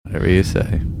Whatever you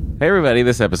say. Hey everybody,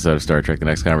 this episode of Star Trek The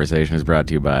Next Conversation is brought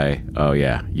to you by, oh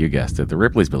yeah, you guessed it, the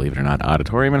Ripley's Believe It or Not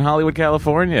Auditorium in Hollywood,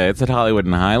 California. It's at Hollywood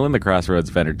and Highland, the crossroads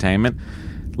of entertainment.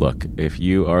 Look, if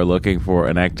you are looking for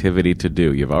an activity to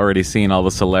do, you've already seen all the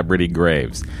celebrity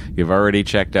graves. You've already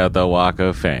checked out the Walk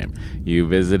of Fame. You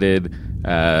visited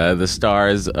the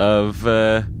stars of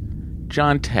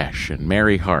John Tesh and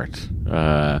Mary Hart.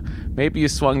 Maybe you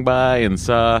swung by and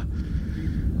saw...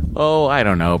 Oh, I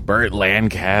don't know, Burt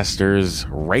Lancaster's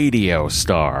Radio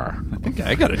Star. I think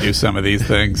I got to do some of these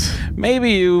things.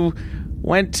 Maybe you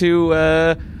went to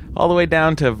all the way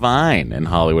down to Vine and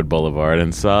Hollywood Boulevard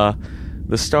and saw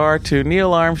the star to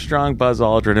Neil Armstrong, Buzz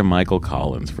Aldrin, and Michael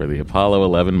Collins for the Apollo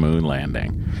 11 moon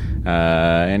landing.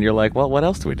 And you're like, well, what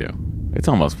else do we do? It's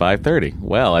almost 5:30.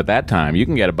 Well, at that time, you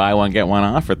can get a buy one, get one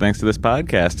offer thanks to this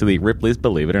podcast to the Ripley's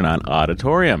Believe It or Not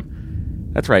Auditorium.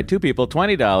 That's right, 2 people,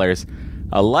 $20.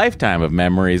 A lifetime of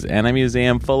memories and a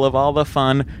museum full of all the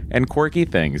fun and quirky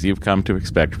things you've come to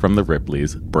expect from the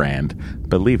Ripley's brand.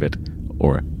 Believe it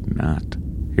or not.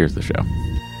 Here's the show.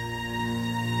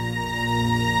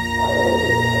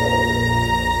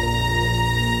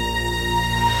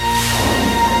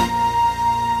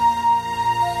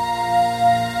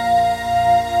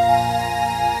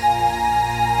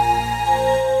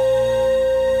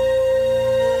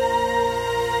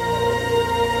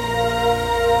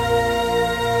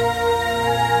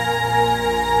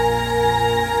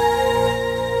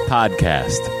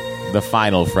 Podcast, The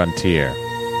Final Frontier.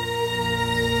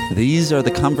 These are the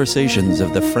conversations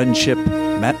of the friendship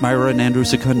Matt Myra and Andrew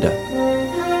Secunda.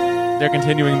 Their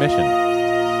continuing mission.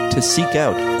 To seek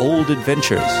out old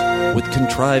adventures with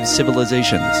contrived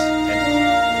civilizations.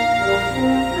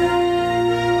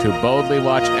 To boldly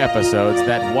watch episodes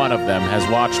that one of them has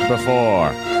watched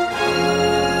before.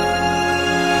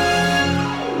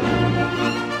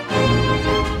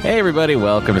 Hey everybody,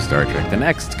 welcome to Star Trek The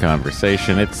Next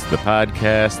Conversation. It's the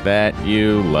podcast that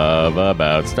you love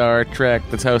about Star Trek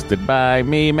that's hosted by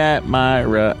me, Matt,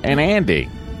 Myra, and Andy.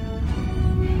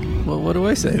 Well, what do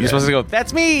I say? You're supposed to go,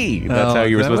 that's me! That's how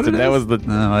you were supposed to... That was the...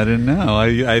 No, I didn't know.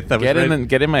 I thought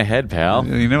Get in my head, pal.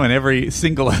 You know, in every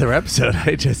single other episode,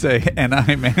 I just say, and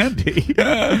I'm Andy.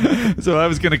 So I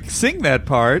was going to sing that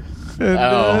part. And,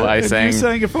 I sang. You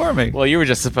sang it for me. Well, you were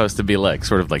just supposed to be like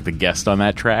sort of like the guest on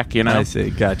that track, you know? I see.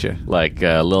 Gotcha. Like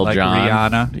Lil like Jon.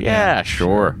 Rihanna. Yeah,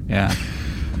 sure. Yeah.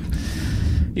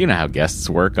 You know how guests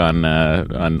work on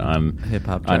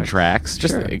hip-hop on tracks.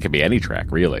 Just Sure. It could be any track,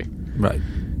 really. Right.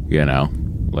 You know,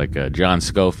 like a John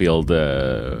Scofield,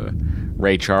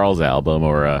 Ray Charles album,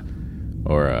 or a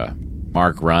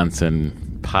Mark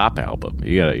Ronson pop album.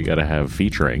 You gotta have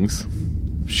featurings.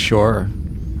 Sure.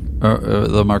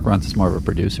 Though Mark Ronson's more of a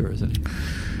producer, isn't he?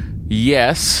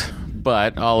 Yes,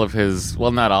 but all of his,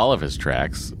 well, not all of his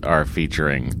tracks are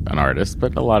featuring an artist,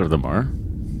 but a lot of them are.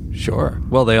 Sure.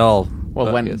 Well, they all...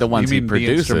 Well, when the ones he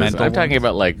produces, I'm talking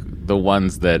about like the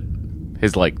ones that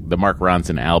his like the Mark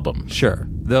Ronson album. Sure,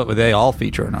 they all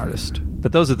feature an artist,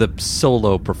 but those are the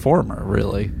solo performer,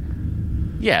 really.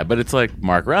 Yeah, but it's like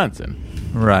Mark Ronson,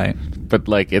 right? But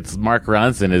like it's Mark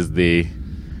Ronson is the.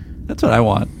 That's what I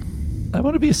want. I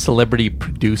want to be a celebrity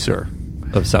producer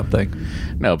of something.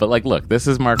 No, but like, look, this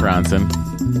is Mark Ronson,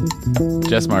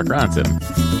 just Mark Ronson.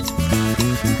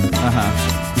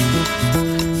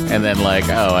 And then like,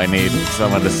 oh, I need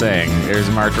someone to sing. Here's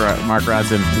Mark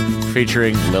Ronson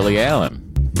featuring Lily Allen.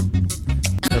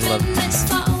 I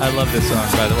love this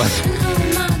song, by the way.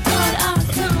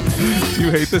 Do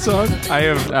you hate this song? I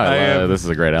have this is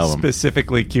a great album.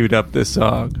 Specifically queued up this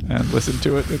song and listened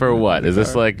to it. For what? Is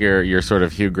this like your sort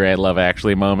of Hugh Grant Love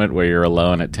Actually moment where you're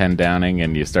alone at 10 Downing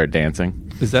and you start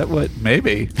dancing? Is that what?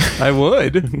 Maybe. I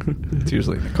would. It's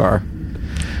usually in the car.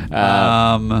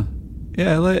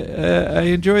 Yeah, I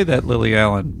enjoy that Lily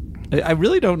Allen. I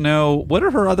really don't know. What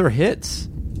are her other hits?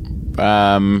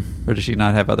 Or does she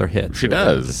not have other hits? She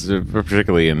does,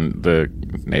 particularly in the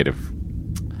native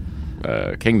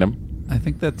kingdom. I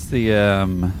think that's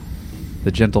the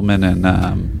gentleman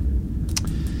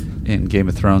in Game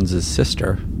of Thrones'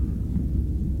 sister.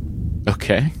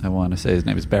 Okay. I want to say his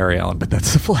name is Barry Allen, but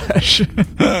that's the Flash.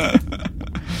 I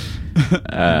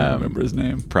don't remember his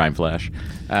name. Prime Flash.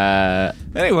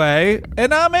 Anyway,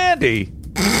 and I'm Andy.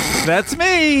 That's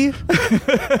me.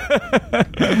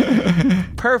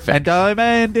 Perfect. And I'm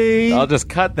Andy. I'll just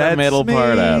cut that middle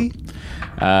part out.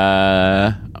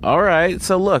 All right.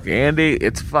 So look, Andy,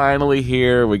 it's finally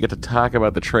here. We get to talk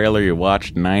about the trailer you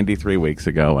watched 93 weeks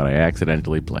ago when I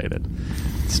accidentally played it.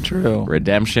 It's true.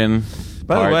 Redemption.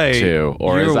 By the way, 2,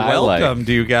 or you're as I welcome like.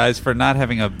 to you guys for not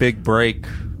having a big break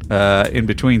in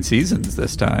between seasons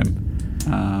this time.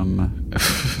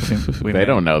 They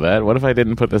don't know that. What if I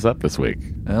didn't put this up this week?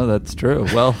 Oh, that's true.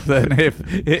 Well, then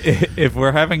if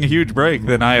we're having a huge break,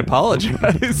 then I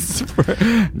apologize.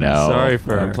 Sorry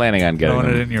for. I'm planning on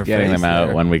getting them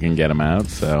out when we can get them out.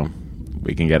 So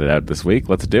we can get it out this week.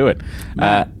 Let's do it.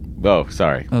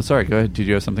 Sorry. Oh, sorry. Go ahead. Did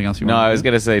you have something else you wanted? No, I was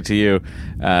going to say to you.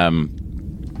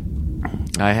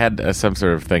 I had some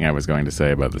sort of thing I was going to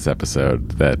say about this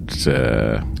episode that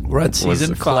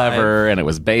was clever, and it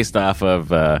was based off of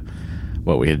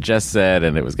what we had just said,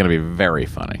 and it was going to be very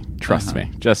funny. Trust me.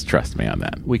 Just trust me on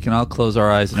that. We can all close our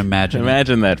eyes and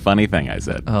imagine that funny thing I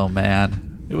said. Oh,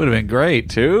 man. It would have been great.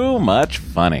 Too much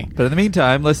funny. But in the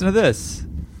meantime, listen to this.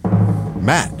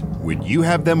 Matt, would you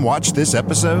have them watch this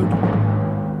episode?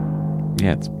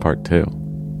 Yeah, it's part 2.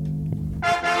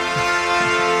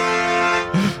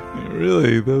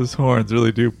 Really, those horns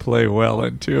really do play well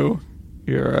into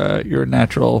your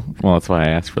natural. Well, that's why I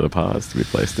asked for the pause to be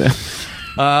placed in.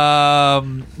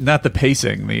 Not the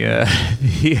pacing, the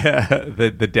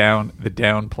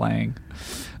down playing.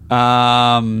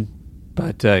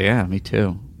 But yeah, me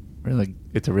too. Really,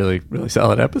 it's a really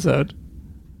solid episode.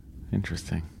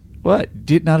 Interesting. What?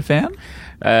 Not a fan?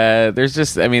 There's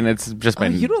just, it's just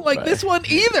been. You don't like this one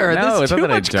either. No, there's too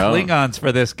much Klingons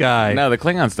for this guy. No, the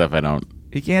Klingon stuff I don't.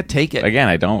 You can't take it. Again,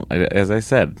 I don't. As I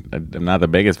said, I'm not the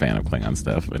biggest fan of Klingon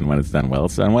stuff, and when it's done well,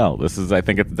 it's done well. I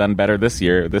think it's done better this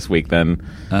week than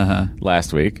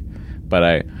last week.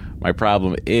 But my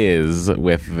problem is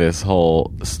with this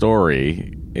whole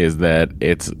story is that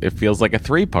it feels like a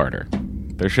 3-parter.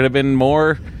 There should have been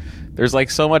more. There's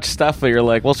like so much stuff that you're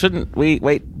like, well, shouldn't we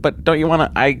wait? But don't you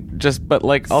want to?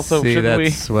 Also, shouldn't we?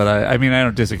 That's what I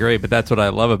don't disagree, but that's what I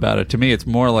love about it. To me, it's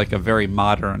more like a very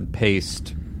modern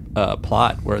paced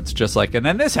plot where it's just like, and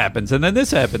then this happens, and then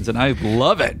this happens, and I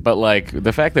love it. But like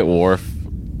the fact that Worf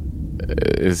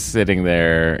is sitting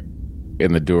there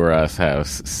in the Duras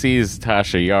house, sees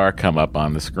Tasha Yar come up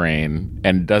on the screen,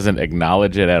 and doesn't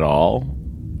acknowledge it at all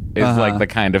is like the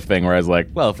kind of thing where I was like,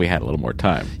 well, if we had a little more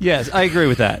time. Yes, I agree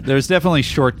with that. There's definitely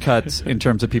shortcuts in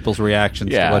terms of people's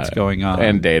reactions to what's going on.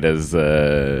 And Data's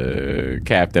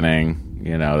captaining.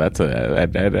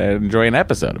 I'd enjoy an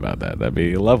episode about that. That'd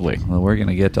be lovely. Well, we're going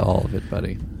to get to all of it,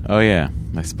 buddy. Oh, yeah.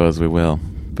 I suppose we will.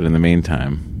 But in the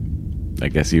meantime, I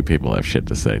guess you people have shit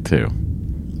to say, too.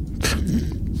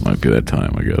 Might be that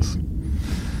time, I guess.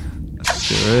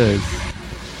 Sure is.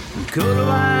 Go to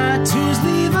iTunes,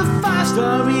 leave a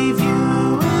 5-star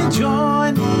review, and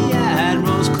join the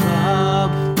Admirals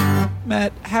Club.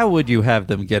 Matt, how would you have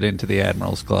them get into the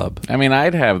Admirals Club?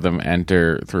 I'd have them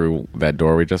enter through that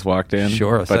door we just walked in.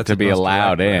 Sure. But to be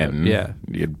allowed in, yeah,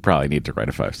 you'd probably need to write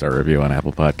a 5-star review on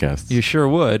Apple Podcasts. You sure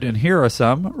would. And here are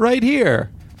some right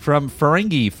here from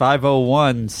Ferengi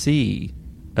 501C.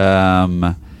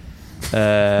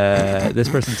 This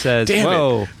person says, Damn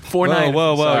whoa. It. 4-9.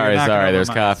 Whoa. Sorry. There's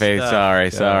coffee. Sorry.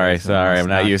 I'm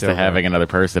not used to having another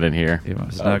person in here. You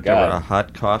must knocked over a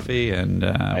hot coffee. And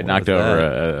I knocked over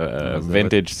a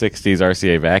vintage 60s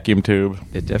RCA vacuum tube.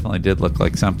 It definitely did look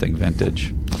like something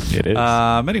vintage. It is.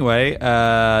 Anyway,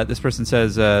 this person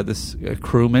says, this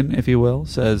crewman, if you will,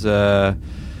 says,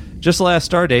 just last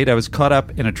Stardate, I was caught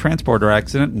up in a transporter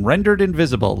accident and rendered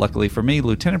invisible. Luckily for me,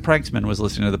 Lieutenant Pranksman was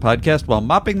listening to the podcast while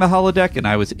mopping the holodeck, and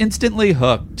I was instantly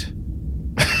hooked.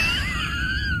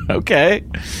 Okay.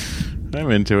 I'm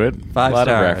into it. 5 a lot stars.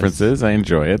 Of references. I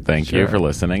enjoy it. Thank you for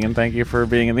listening, and thank you for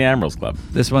being in the Admirals Club.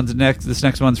 This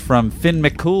next one's from Finn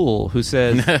McCool, who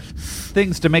says,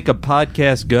 things to make a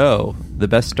podcast go. The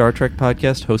best Star Trek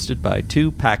podcast hosted by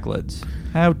 2 Packlids.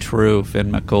 How true,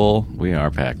 Finn McCool. We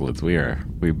are Packlids.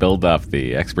 We build off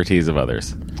the expertise of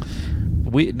others.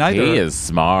 He is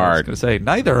smart. I was going to say,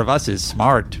 neither of us is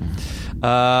smart.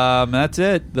 That's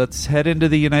it. Let's head into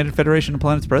the United Federation of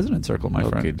Planets President Circle, my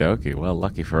friend. Okie dokie. Well,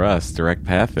 lucky for us, direct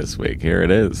path this week. Here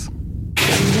it is. The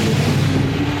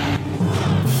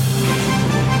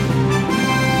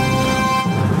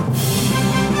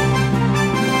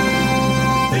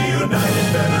United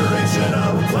Federation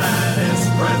of Planets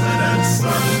President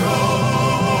Circle.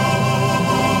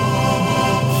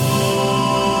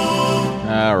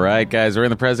 All right, guys, we're in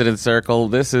the President's Circle.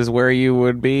 This is where you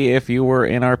would be if you were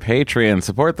in our Patreon.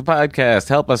 Support the podcast.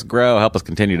 Help us grow. Help us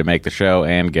continue to make the show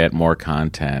and get more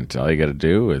content. All you got to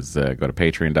do is go to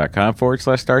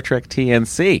patreon.com/Star Trek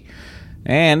TNC.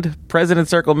 And President's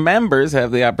Circle members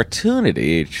have the opportunity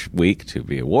each week to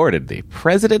be awarded the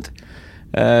President's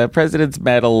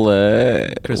Medal.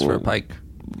 Christopher Pike.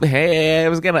 Hey, I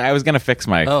was gonna fix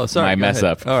my my mess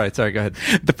up. All right, sorry, go ahead.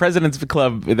 The President's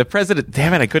Club,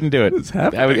 damn it, I couldn't do it.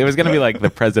 It was going to be like the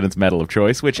President's Medal of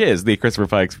Choice, which is the Christopher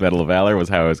Pike's Medal of Valor, was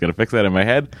how I was going to fix that in my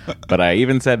head, but I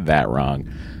even said that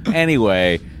wrong.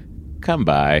 Anyway, come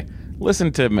by,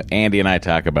 listen to Andy and I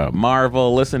talk about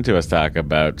Marvel, listen to us talk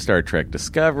about Star Trek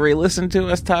Discovery, listen to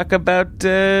us talk about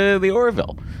the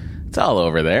Orville. It's all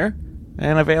over there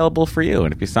and available for you.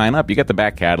 And if you sign up, you get the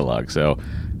back catalog, so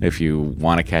if you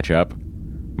want to catch up,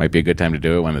 might be a good time to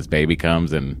do it when this baby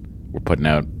comes, and we're putting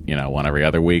out, one every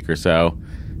other week or so.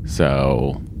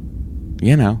 So,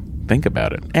 think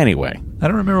about it. Anyway. I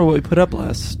don't remember what we put up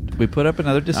last. We put up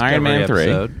another Discovery Iron Man 3.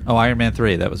 episode. Oh, Iron Man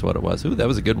 3. That was what it was. Ooh, that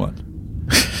was a good one.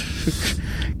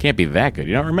 Can't be that good.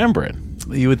 You don't remember it.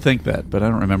 You would think that, but I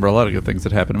don't remember a lot of good things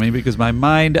that happened to me because my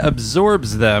mind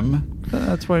absorbs them.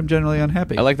 That's why I'm generally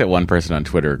unhappy. I like that one person on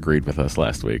Twitter agreed with us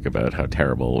last week about how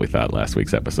terrible we thought last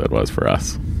week's episode was for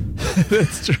us.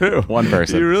 That's true. One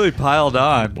person. You really piled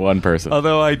on. One person.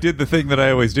 Although I did the thing that I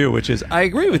always do, which is I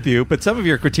agree with you, but some of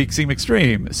your critiques seem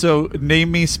extreme. So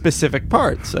name me specific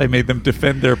parts. I made them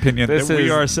defend their opinion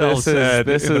we ourselves said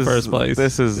in the first place.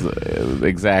 This is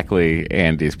exactly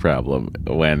Andy's problem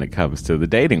when it comes to the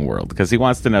dating world, because he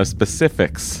wants to know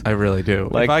specifics. I really do.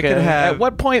 Like, if I could have... At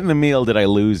what point in the meal did I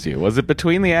lose you? Was it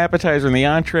between the appetizer and the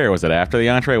entree, or was it after the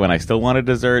entree when I still wanted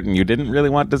dessert and you didn't really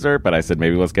want dessert, but I said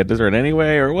maybe let's get dessert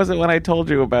anyway? Or was it when I told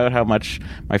you about how much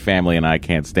my family and I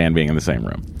can't stand being in the same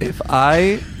room? If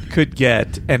I could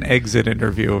get an exit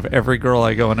interview of every girl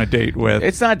I go on a date with...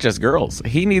 It's not just girls.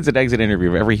 He needs an exit interview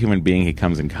of every human being he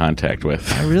comes in contact with.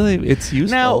 It's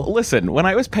useful. Now, listen, when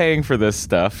I was paying for this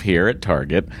stuff here at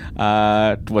Target,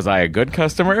 was I a good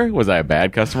customer? Was I a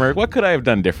bad customer? What could I have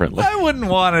done differently? I wouldn't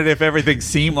want it if everything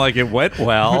seemed like it went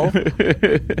well.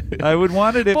 I would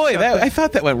want it if... Boy, I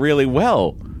thought that went really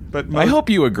well. But I hope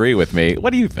you agree with me.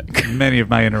 What do you think? Many of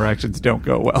my interactions don't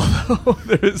go well.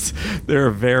 There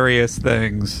are various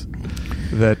things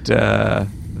that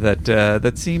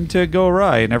seem to go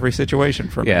awry in every situation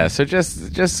for me. Yeah, so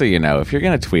just so you know, if you're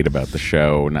going to tweet about the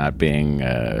show not being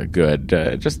good,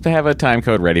 just to have a time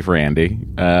code ready for Andy.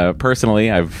 Personally,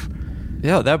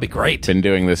 that'd be great. Been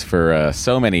doing this for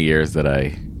so many years that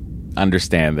I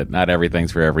understand that not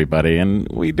everything's for everybody, and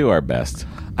we do our best.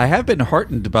 I have been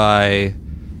heartened by...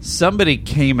 Somebody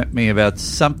came at me about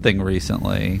something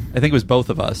recently. I think it was both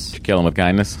of us. Did you kill him with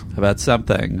kindness? About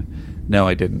something. No,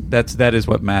 I did't. That is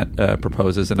what Matt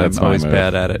proposes, and That's I'm always move.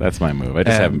 bad at it. That's my move. I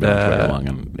just haven't been on Twitter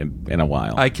long in a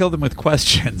while. I killed him with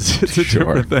questions. It's a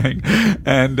different thing.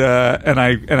 And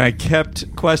I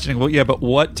kept questioning. Well, yeah, but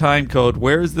what time code?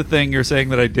 Where's the thing you're saying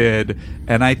that I did?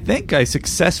 And I think I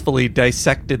successfully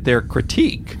dissected their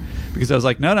critique. Because I was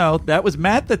like, no, that was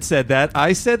Matt that said that.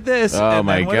 I said this. Oh,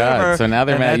 my God. So now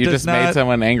they're mad. You just made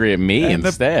someone angry at me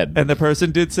instead. And the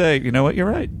person did say, you know what, you're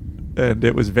right. And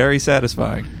it was very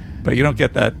satisfying. But you don't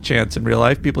get that chance in real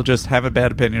life. People just have a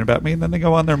bad opinion about me, and then they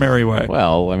go on their merry way.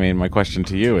 Well, I mean, my question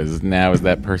to you is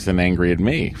that person angry at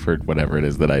me for whatever it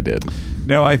is that I did?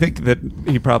 No, I think that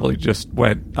he probably just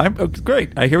went,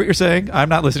 great, I hear what you're saying. I'm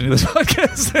not listening to this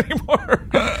podcast anymore.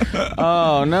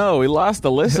 Oh, no, we lost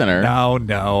a listener.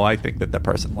 No, I think that the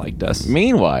person liked us.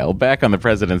 Meanwhile, back on the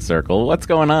President's Circle, what's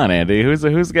going on, Andy?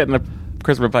 Who's getting a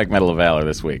Christopher Pike Medal of Valor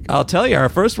this week? I'll tell you, our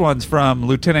first one's from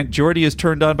Lieutenant Geordi is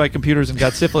turned on by computers and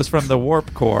got syphilis from the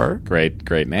Warp Core.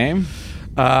 Great name.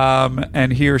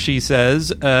 And here she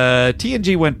says,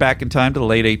 TNG went back in time to the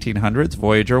late 1800s.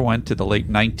 Voyager went to the late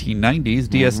 1990s.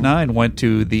 DS9 went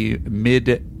to the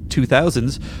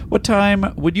mid-2000s. What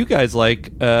time would you guys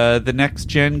like the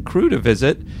next-gen crew to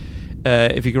visit?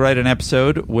 If you could write an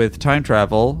episode with time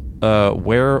travel,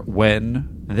 where,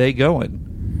 when, they going?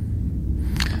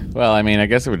 Well, I mean, I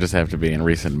guess it would just have to be in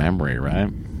recent memory, right?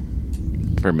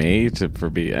 For me,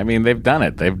 I mean, they've done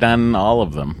it. They've done all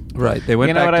of them. Right. They went.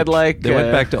 You know what I'd like? They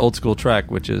went back to old school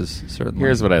Trek, which is certainly.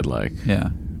 Here's what I'd like. Yeah.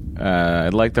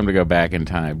 I'd like them to go back in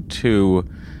time to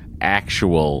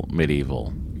actual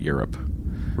medieval Europe.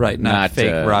 Right. Not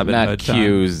fake Robin Hood. Not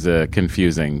Q's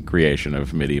confusing creation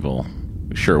of medieval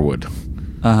Sherwood,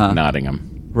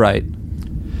 Nottingham. Right.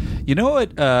 You know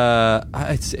what?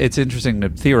 It's interesting to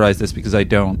theorize this because I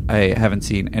haven't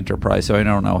seen Enterprise, so I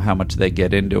don't know how much they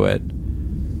get into it.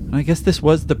 And I guess this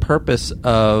was the purpose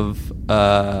of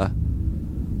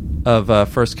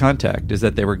First Contact, is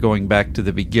that they were going back to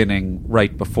the beginning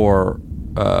right before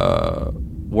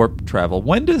warp travel.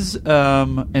 When does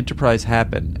Enterprise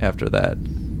happen after that?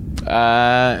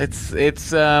 It's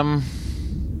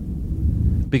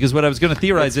because what I was going to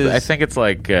theorize is I think it's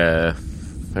like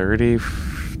 30.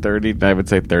 30, I would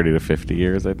say 30 to 50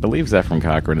 years. I believe Zefram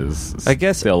Cochrane is I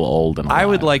guess still old and alive. I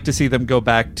would like to see them go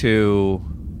back to,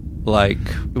 like,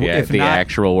 if the not,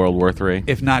 actual World War III.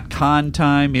 if not con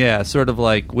time, sort of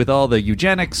like with all the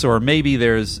eugenics, or maybe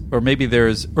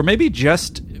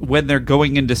just when they're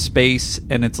going into space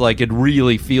and it's like it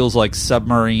really feels like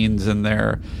submarines and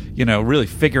they're really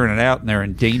figuring it out and they're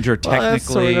in danger technically. That's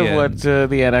sort of what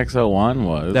the NX-01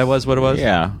 was. That was what it was?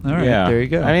 Yeah. All right, there you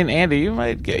go. I mean, Andy,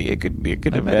 you could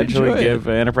eventually give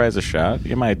Enterprise a shot.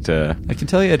 You might. I can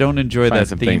tell you, I don't enjoy find that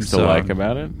some theme things song to like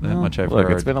about it. that much. I've Look,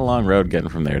 heard. it's been a long road getting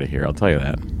from there to here. I'll tell you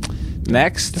that.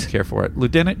 Next. Don't care for it.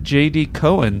 Lieutenant J.D.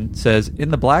 Cohen says, in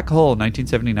the Black Hole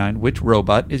 1979, which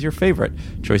robot is your favorite?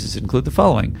 Choices include the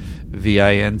following.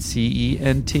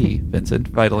 VINCENT. Vincent.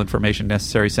 Vital information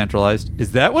necessary centralized.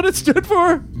 Is that what it stood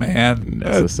for? Man.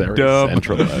 Necessary dumb.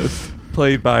 centralized.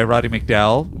 Played by Roddy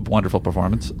McDowell. Wonderful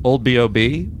performance. Old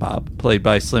B.O.B. Bob. Played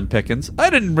by Slim Pickens. I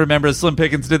didn't remember Slim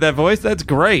Pickens did that voice. That's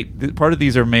great. Part of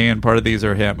these are me and part of these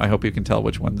are him. I hope you can tell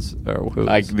which ones are whose.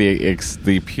 Like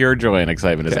the pure joy and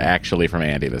excitement is actually from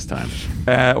Andy this time.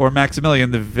 Or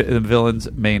Maximilian, the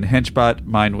villain's main henchbot.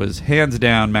 Mine was hands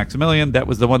down Maximilian. That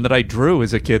was the one that I drew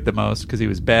as a kid the most because he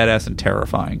was badass and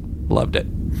terrifying. Loved it.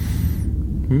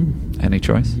 Any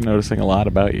choice? I'm noticing a lot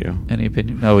about you. Any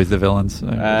opinion? Always the villains.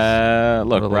 Look,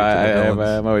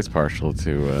 I'm always partial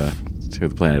to the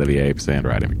Planet of the Apes and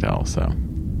Roddy McDowell, so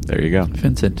there you go.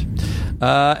 Vincent.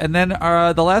 And then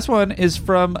the last one is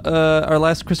from our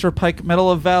last Christopher Pike Medal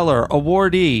of Valor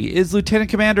awardee is Lieutenant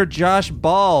Commander Josh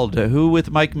Bald, who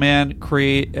with Mike Mann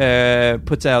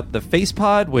puts out the Face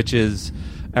Pod, which is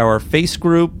our face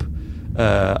group.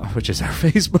 Which is our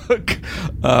Facebook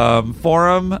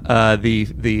forum, the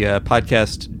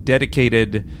podcast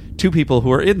dedicated to people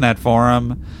who are in that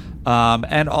forum,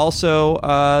 and also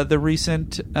the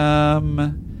recent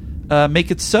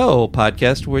Make It So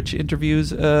podcast, which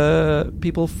interviews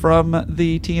people from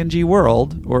the TNG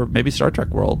world, or maybe Star Trek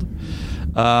world.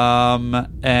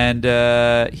 And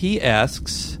he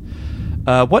asks,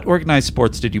 what organized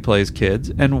sports did you play as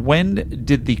kids, and when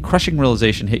did the crushing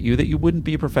realization hit you that you wouldn't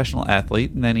be a professional athlete?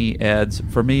 And then he adds,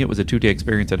 for me, it was a 2-day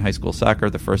experience in high school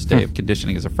soccer. The first day of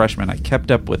conditioning as a freshman, I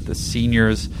kept up with the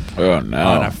seniors on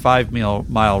a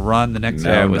 5-mile run. The next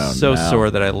day, I was so sore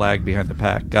that I lagged behind the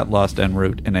pack, got lost en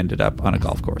route, and ended up on a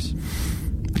golf course.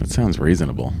 That sounds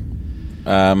reasonable.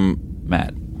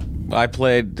 Matt. I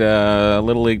played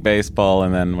Little League Baseball,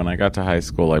 and then when I got to high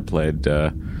school, I played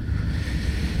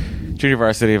junior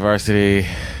varsity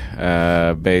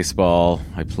baseball.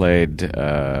 I played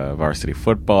varsity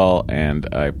football, and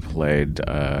I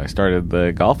started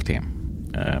the golf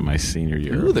team my senior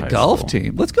year. Ooh, the golf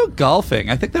team. Let's go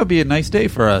golfing. I think that would be a nice day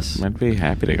for us. I'd be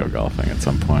happy to go golfing at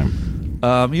some point.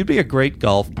 You'd be a great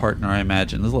golf partner, I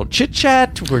imagine. There's a little chit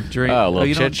chat. We're drinking. Oh, a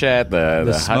little chit chat.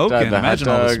 The smoking. hot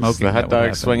dogs. The hot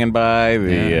dogs swinging by.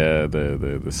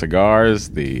 The cigars.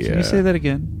 Can you say that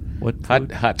again? What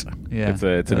food? Hut. Yeah,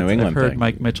 it's a New England I've heard thing.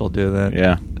 Mike Mitchell do that.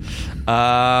 Yeah.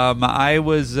 I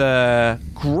was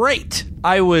great.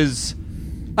 I was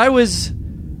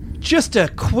just a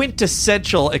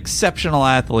quintessential exceptional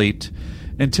athlete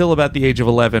until about the age of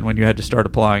 11, when you had to start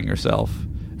applying yourself,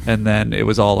 and then it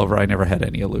was all over. I never had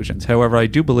any illusions. However, I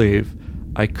do believe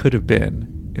I could have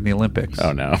been in the Olympics.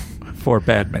 Oh no. For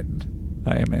badminton.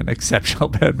 I am an exceptional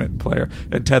badminton player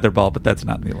and tetherball, but that's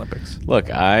not in the Olympics. Look,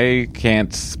 I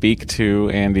can't speak to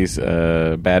Andy's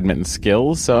badminton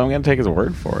skills, so I'm going to take his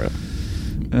word for it.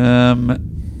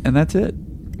 And that's it.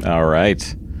 All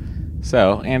right.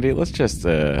 So, Andy, let's just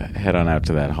head on out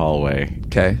to that hallway.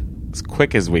 Okay. As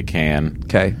quick as we can.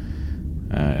 Okay.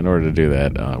 In order to do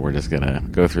that, we're just going to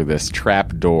go through this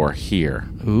trap door here.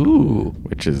 Ooh.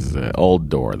 Which is the old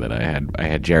door that I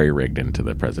had jerry-rigged into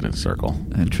the President's Circle.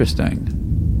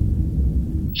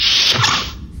 Interesting.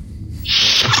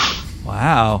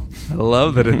 Wow. I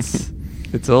love that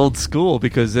it's old school,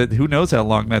 because who knows how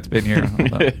long that's been here.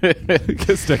 I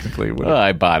guess technically. Well,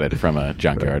 I bought it from a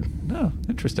junkyard. Oh,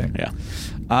 interesting. Yeah.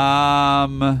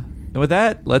 And with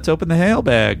that, let's open the hail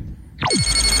bag.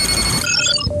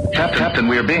 Captain,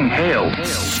 we are being hailed.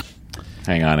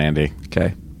 Hang on, Andy.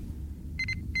 Okay.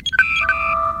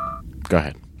 Go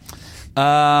ahead.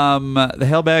 The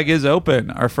hail bag is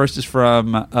open. Our first is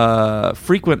from a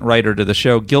frequent writer to the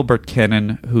show, Gilbert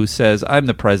Kennan, who says, I'm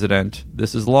the president.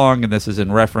 This is long, and this is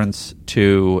in reference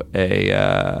to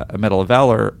a Medal of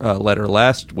Valor letter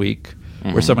last week,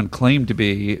 where someone claimed to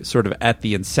be sort of at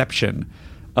the inception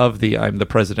of the I'm the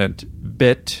president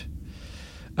bit.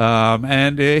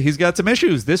 And he's got some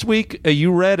issues. This week,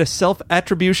 you read a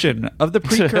self-attribution of the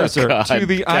precursor God, to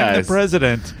the I'm the guys.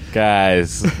 President.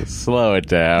 Guys, slow it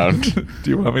down. Do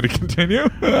you want me to continue?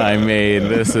 I mean,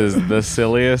 this is the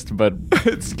silliest, but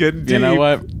It's getting deep. you know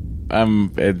what?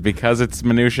 Because it's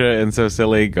minutia and so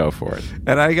silly, go for it.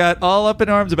 And I got all up in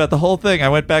arms about the whole thing. I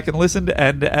went back and listened,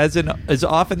 and as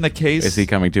often the case... Is he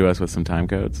coming to us with some time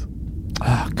codes?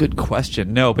 Good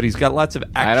question. No, but he's got lots of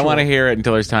actual... I don't want to hear it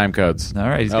until there's time codes. All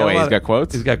right. He's got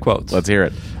quotes? He's got quotes. Let's hear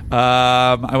it.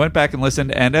 I went back and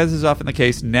listened, and as is often the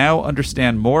case, now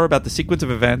understand more about the sequence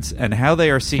of events and how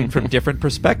they are seen from different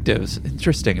perspectives.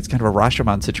 Interesting. It's kind of a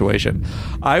Rashomon situation.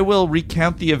 I will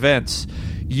recount the events.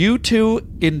 You two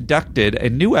inducted a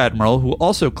new admiral who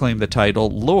also claimed the title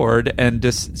Lord and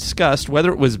discussed whether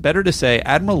it was better to say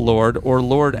Admiral Lord or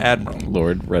Lord Admiral.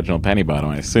 Lord Reginald Pennybottom,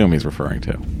 I assume he's referring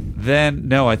to. Then,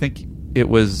 no, I think it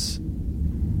was...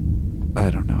 I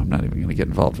don't know. I'm not even going to get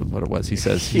involved with what it was. He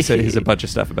said he's a bunch of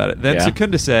stuff about it. Then Yeah.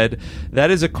 Secunda said, that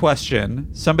is a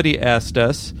question. Somebody asked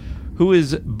us who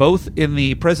is both in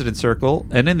the President's Circle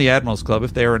and in the Admirals Club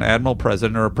if they are an Admiral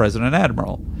President or a President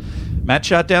Admiral. Matt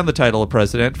shot down the title of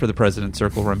President for the President's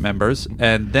Circle members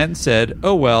and then said,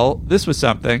 oh, well, this was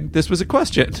something. This was a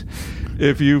question.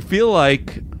 If you feel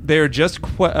like they're just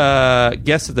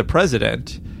guests of the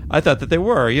President... I thought that they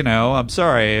were, I'm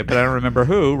sorry, but I don't remember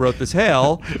who wrote this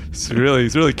hail. He's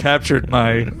really captured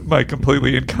my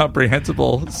completely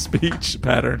incomprehensible speech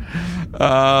pattern.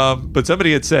 But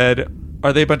somebody had said,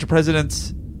 are they a bunch of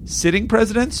presidents, sitting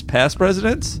presidents, past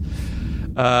presidents?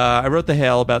 I wrote the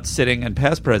hail about sitting and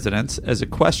past presidents as a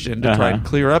question to try and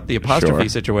clear up the apostrophe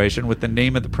situation with the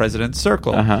name of the President's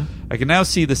Circle. I can now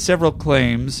see the several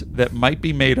claims that might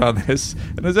be made on this,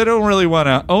 and as I don't really want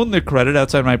to own the credit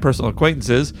outside my personal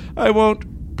acquaintances, I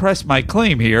won't press my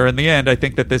claim here. In the end, I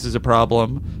think that this was a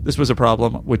problem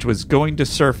which was going to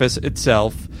surface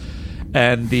itself,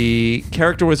 and the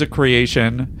character was a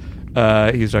creation.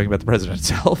 He was talking about the President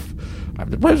itself. I'm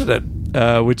the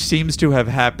President, which seems to have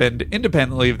happened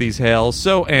independently of these hails.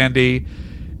 So, Andy,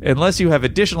 unless you have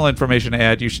additional information to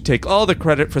add, you should take all the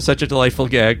credit for such a delightful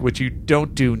gag, which you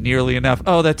don't do nearly enough.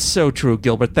 Oh, that's so true,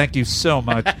 Gilbert. Thank you so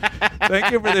much.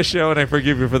 Thank you for the show, and I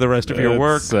forgive you for the rest of your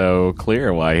work. It's so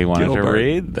clear why he wanted Gilbert. to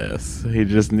read this. He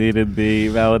just needed the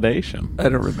validation. I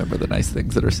don't remember the nice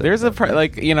things that are said. There's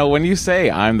when you say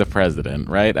I'm the president,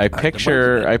 right? I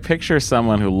picture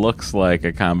someone who looks like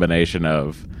a combination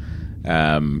of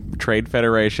Trade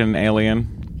Federation alien,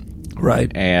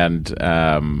 right, and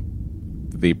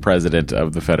the president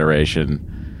of the Federation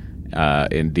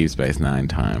in Deep Space Nine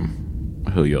time,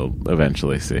 who you'll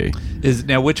eventually see.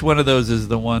 Now which one of those is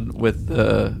the one with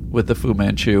the Fu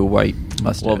Manchu white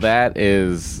mustache? Well, that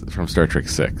is from Star Trek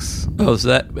 6. Oh, is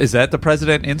that the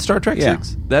president in Star Trek Yeah.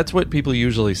 6? That's what people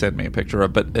usually send me a picture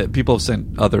of, but people have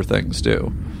sent other things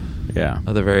too. Yeah.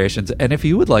 Other variations. And if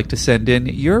you would like to send in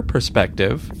your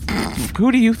perspective,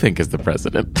 Who do you think is the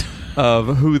president? of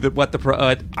I'm the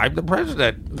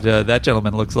president, that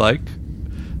gentleman looks like,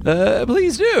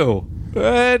 please do.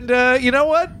 And you know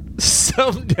what?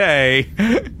 Someday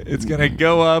it's going to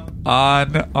go up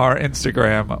on our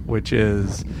Instagram, which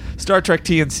is Star Trek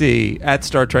TNC, at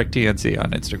Star Trek TNC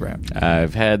on Instagram.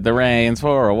 I've had the reins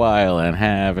for a while and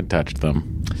haven't touched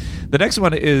them. The next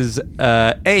one is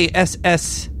ASSSA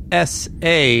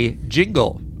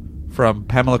Jingle from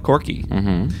Pamela Corky.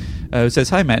 Who says,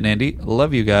 hi, Matt and Andy.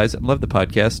 Love you guys. Love the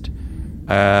podcast.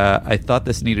 I thought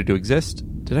this needed to exist.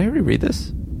 Did I already read this?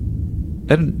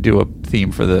 I didn't do a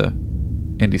theme for the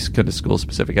Andy Secunda School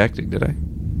specific acting, did I?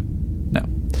 No.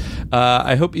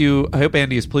 I hope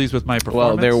Andy is pleased with my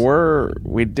performance. Well,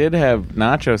 we did have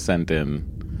Nacho sent in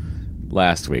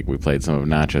last week. We played some of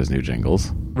Nacho's new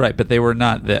jingles. Right, but they were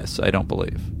not this, I don't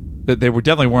believe. They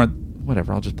definitely weren't.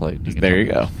 Whatever, I'll just play it. There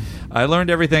you go. I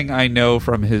learned everything I know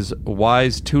from his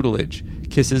wise tutelage.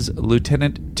 Kisses,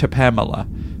 Lieutenant to Pamela.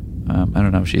 I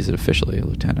don't know if she's officially a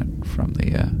lieutenant from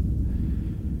the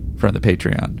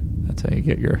Patreon. That's how you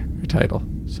get your title.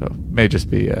 So may just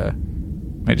be a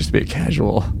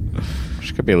casual.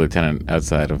 She could be a lieutenant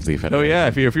outside of the Federation. Oh yeah,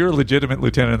 if you're a legitimate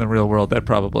lieutenant in the real world, that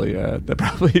probably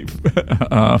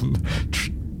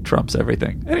trumps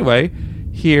everything. Anyway,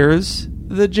 here's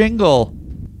the jingle.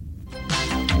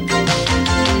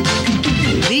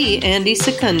 The Andy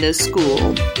Secunda School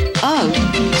of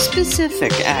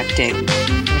Specific Acting.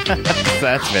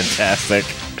 That's fantastic.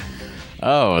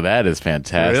 Oh, that is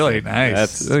fantastic. Really nice.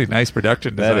 That's really nice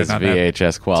production design. That is on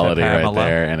VHS quality right Pamela.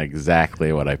 there, and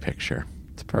exactly what I picture.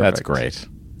 It's perfect. That's great.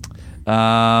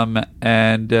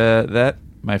 And that,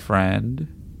 my friend,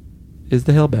 is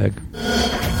the Hail Bag.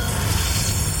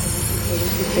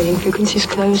 Rating frequencies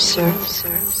closed, sir.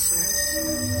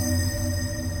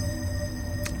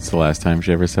 It's the last time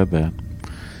she ever said that.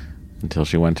 Until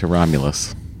she went to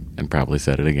Romulus and probably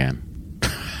said it again.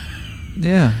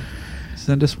 Yeah.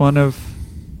 Send us one of...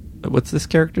 What's this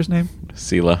character's name?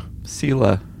 Sela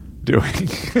doing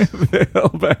the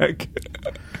Hellback.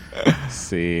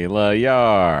 Sela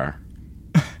Yar.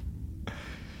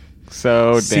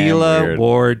 So damn Sela weird.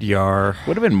 Ward Yar.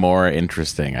 Would have been more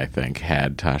interesting, I think,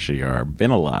 had Tasha Yar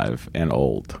been alive and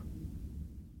old.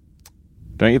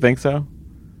 Don't you think so?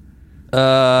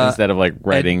 Instead of like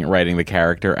writing the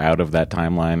character out of that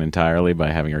timeline entirely by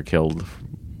having her killed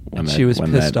when she was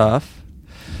pissed off.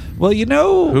 Well,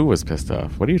 who was pissed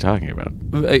off? What are you talking about?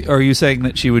 Are you saying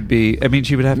that she would be? I mean,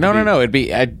 she would have. No. It'd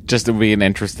be it would be an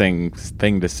interesting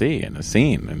thing to see in a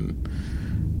scene, and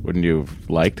wouldn't you have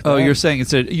liked that? Oh, you're saying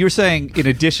you're saying in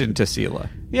addition to Sela.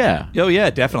 Yeah. Oh, yeah,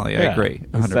 definitely. I agree.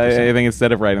 100%. I think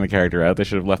instead of writing the character out, they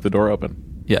should have left the door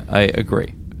open. Yeah, I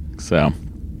agree. So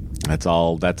that's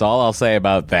all I'll say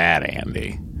about that,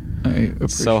 Andy.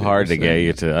 It's so hard to get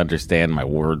you to understand my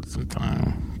words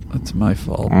sometimes. That's my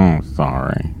fault. Oh,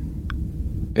 sorry.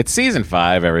 It's season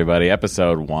 5, everybody.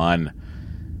 Episode 1.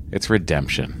 It's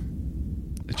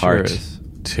Redemption. Part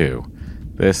 2.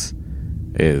 This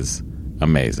is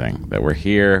amazing that we're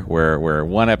here. We're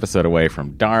one episode away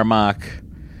from Darmok.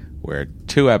 We're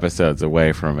 2 episodes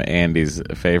away from Andy's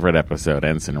favorite episode,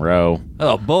 Ensign Row.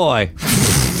 Oh, boy.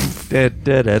 I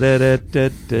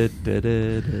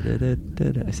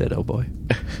said, oh, boy.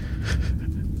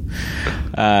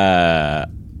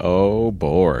 Oh,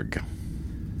 Borg.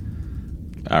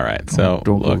 All right, so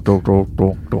look.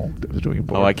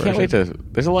 I can't wait to...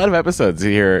 There's a lot of episodes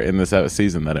here in this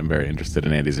season that I'm very interested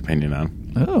in Andy's opinion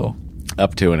on. Oh.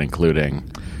 Up to and including...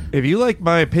 If you like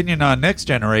my opinion on Next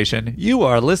Generation, you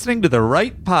are listening to the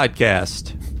right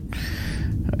podcast.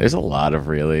 There's a lot of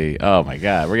really... Oh, my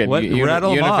God. We're getting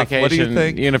Unification. What do you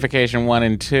think? Unification 1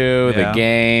 and 2, yeah. The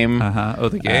Game. Oh,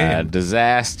 The Game.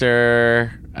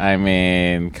 Disaster. I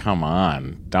mean, come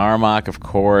on. Darmok, of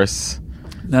course.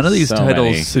 None of these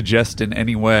titles suggest in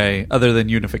any way, other than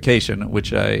Unification,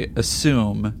 which I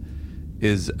assume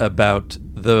is about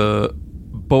the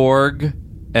Borg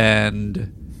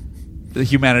and the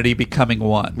humanity becoming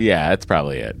one. Yeah, that's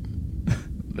probably it.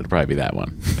 It'll probably be that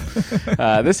one.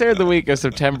 This aired the week of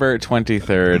September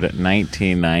 23rd,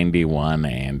 1991,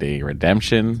 Andy.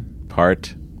 Redemption,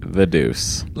 Part The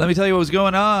Deuce. Let me tell you what was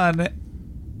going on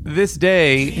this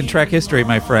day in Trek history,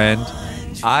 my friend.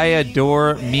 I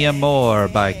Adore Me Amore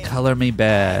by Color Me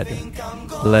Bad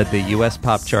led the U.S.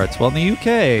 pop charts. Well, in the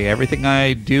U.K., Everything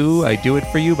I Do It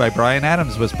For You by Bryan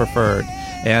Adams was preferred.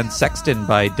 And Sexton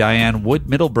by Diane Wood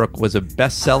Middlebrook was a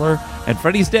bestseller. And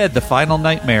Freddy's Dead, The Final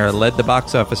Nightmare, led the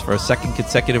box office for a second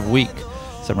consecutive week.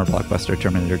 Summer blockbuster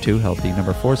Terminator 2 held the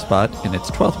number 4 spot in its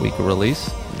 12th week of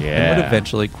release. Yeah. And would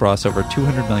eventually cross over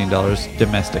 $200 million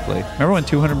domestically. Remember when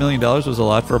 $200 million was a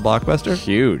lot for a blockbuster?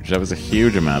 Huge. That was a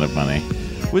huge amount of money.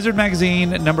 Wizard Magazine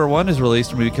 #1 is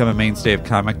released and will become a mainstay of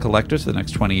comic collectors for the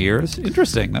next 20 years.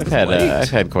 Interesting. I've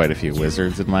had quite a few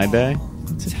Wizards in my day.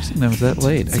 It's interesting that was that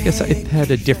late. I guess I had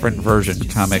a different version.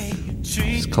 Comic... I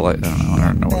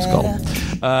don't know what it's called.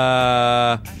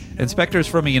 Inspectors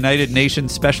from a United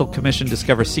Nations Special Commission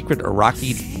discover secret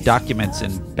Iraqi documents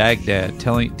in Baghdad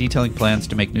detailing plans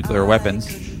to make nuclear weapons.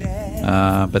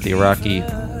 But the Iraqi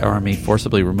army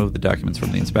forcibly removed the documents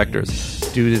from the inspectors.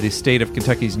 Due to the state of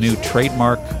Kentucky's new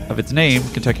trademark of its name,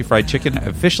 Kentucky Fried Chicken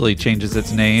officially changes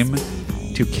its name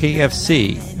to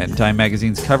KFC. And Time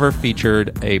Magazine's cover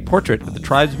featured a portrait of the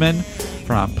tribesmen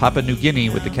from Papua New Guinea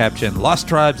with the caption, "Lost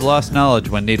tribes, lost knowledge.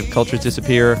 When native cultures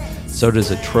disappear, so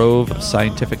does a trove of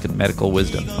scientific and medical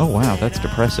wisdom." Oh, wow, that's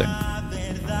depressing.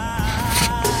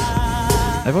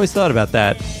 I've always thought about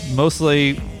that,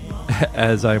 mostly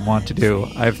as I want to do.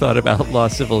 I've thought about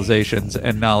lost civilizations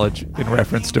and knowledge in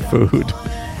reference to food.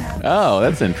 Oh,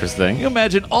 that's interesting. Can you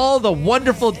imagine all the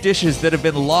wonderful dishes that have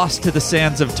been lost to the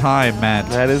sands of time, Matt?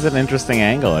 That is an interesting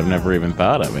angle I've never even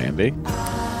thought of, Andy.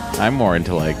 I'm more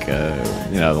into,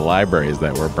 the libraries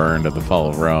that were burned at the fall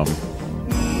of Rome.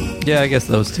 Yeah, I guess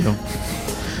those two.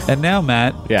 And now,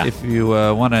 Matt, yeah. If you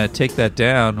want to take that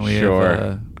down, we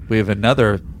have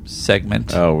another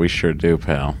segment. Oh, we sure do,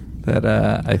 pal. That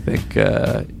I think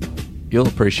you'll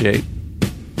appreciate.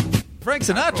 Frank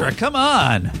Sinatra, come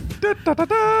on!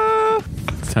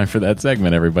 It's time for that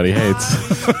segment everybody hates.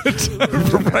 Time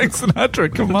for Frank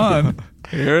Sinatra, come on.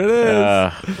 Here it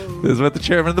is. This is what the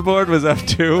chairman of the board was up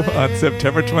to on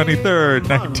September 23rd,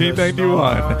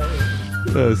 1991.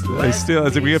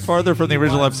 As we get farther from the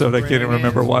original episode, I can't even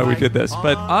remember why we did this.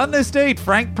 But on this date,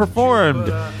 Frank performed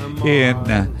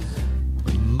in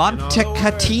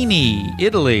Montecatini,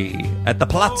 Italy, at the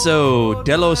Palazzo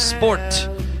dello Sport,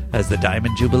 as the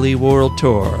Diamond Jubilee World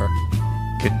Tour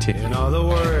continues. In other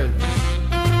words,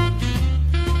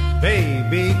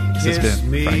 baby, This has kiss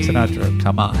been me. Frank Sinatra.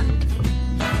 Come on.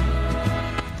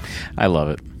 I love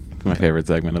it. It's my favorite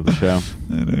segment of the show.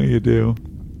 I know you do.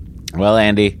 Well,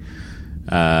 Andy,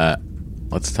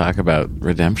 let's talk about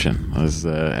redemption,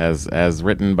 as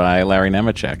written by Larry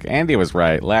Nemechek. Andy was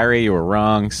right. Larry, you were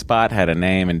wrong. Spot had a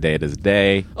name and Data's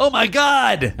Day. Oh my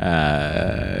God!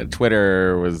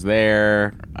 Twitter was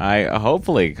there. I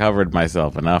hopefully covered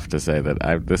myself enough to say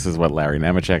that this is what Larry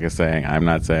Nemechek is saying. I'm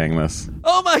not saying this.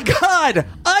 Oh my God!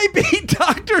 I beat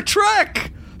Dr.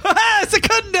 Trek! Ha-ha!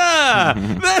 Secunda!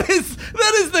 That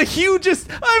is the hugest.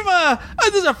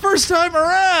 This is a first time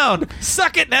around.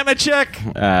 Suck it,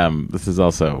 Nemechek. This is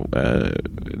also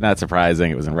not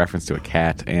surprising. It was in reference to a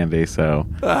cat, Andy. So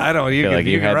I don't. You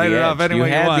can write it off any way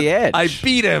you want. You had the edge. I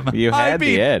beat him. You had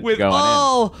the edge with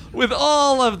going with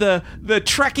all of the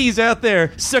Trekkies out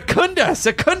there. Secunda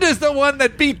is the one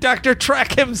that beat Dr.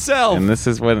 Trek himself. And this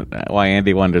is why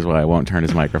Andy wonders why I won't turn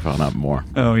his microphone up more.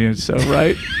 Oh, you're so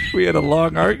right. We had a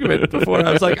long argument before.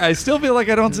 I was like, I still feel like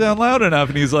I don't sound loud enough.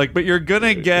 And he's like, but you're going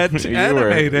to get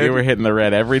animated. You were hitting the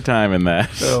red every time in that.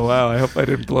 Oh, wow. I hope I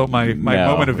didn't blow my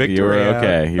moment of victory. You were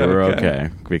okay. Out. You were okay.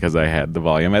 Because I had the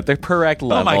volume at the correct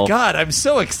level. Oh, my God. I'm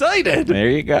so excited. There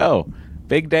you go.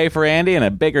 Big day for Andy and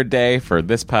a bigger day for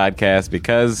this podcast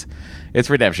because it's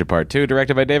Redemption Part 2,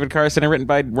 directed by David Carson and written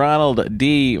by Ronald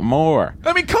D. Moore.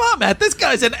 I mean, come on, Matt. This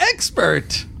guy's an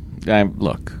expert.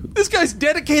 Look. This guy's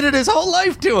dedicated his whole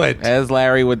life to it. As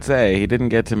Larry would say, he didn't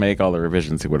get to make all the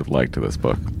revisions he would have liked to this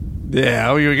book.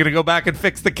 Yeah, you were going to go back and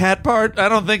fix the cat part? I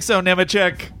don't think so,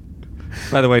 Nemechek.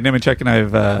 By the way, Nemechek and I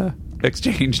have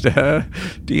exchanged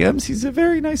DMs. He's a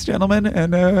very nice gentleman,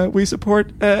 and we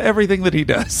support everything that he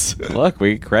does. Look,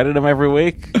 we credit him every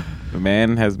week. The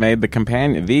man has made the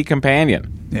companion.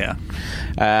 Yeah.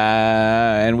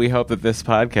 And we hope that this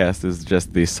podcast is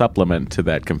just the supplement to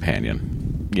that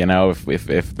companion. You know,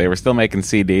 if they were still making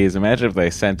CDs, imagine if they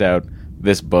sent out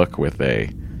this book with a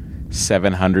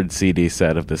 700 CD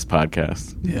set of this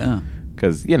podcast. Yeah.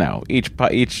 Because, you know, each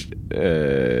what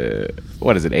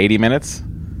is it, 80 minutes?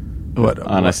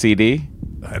 On a CD?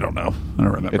 I don't know. I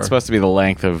don't remember. It's supposed to be the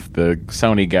length of the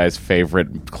Sony guy's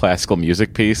favorite classical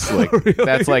music piece. Like really?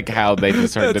 That's like how they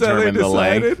determine the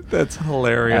length. That's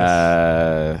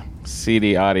hilarious.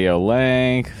 CD audio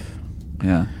length.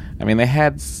 Yeah. I mean, they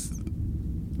had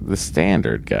the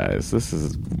standard, guys. This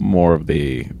is more of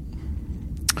the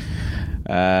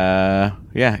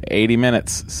 80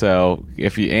 minutes. So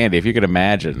if you could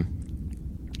imagine,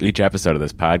 each episode of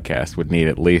this podcast would need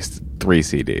at least 3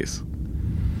 CDs.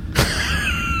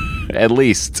 At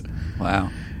least.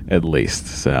 Wow. At least.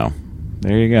 So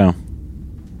there you go.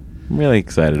 I'm really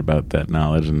excited about that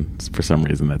knowledge, and for some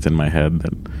reason that's in my head,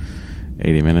 that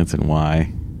 80 minutes and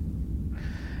why.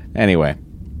 Anyway,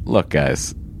 look,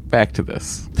 guys, back to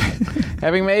this.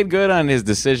 Having made good on his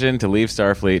decision to leave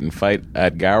Starfleet and fight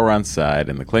at Gowron's side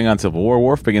in the Klingon Civil War,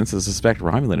 Worf begins to suspect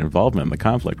Romulan involvement in the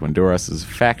conflict when Duras'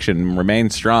 faction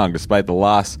remains strong despite the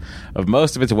loss of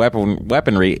most of its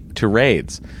weaponry to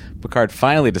raids. Picard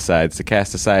finally decides to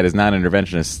cast aside his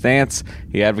non-interventionist stance.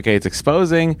 He advocates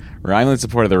exposing Romulan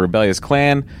support of the rebellious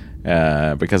clan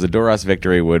because a Duras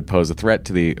victory would pose a threat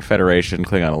to the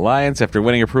Federation-Klingon alliance. After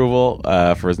winning approval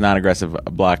for his non-aggressive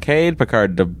blockade,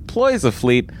 Picard deploys the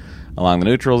fleet along the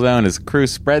neutral zone. His crew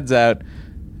spreads out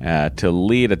to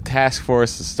lead a task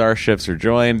force. The starships are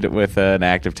joined with an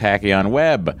active tachyon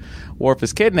web. Worf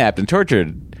is kidnapped and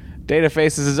tortured. Data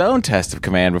faces his own test of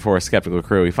command before a skeptical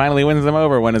crew. He finally wins them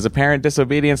over when his apparent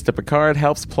disobedience to Picard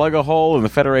helps plug a hole in the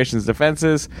Federation's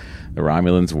defenses the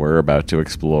Romulans were about to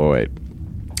exploit.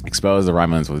 Exposed, the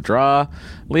Romulans withdraw,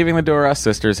 leaving the Duras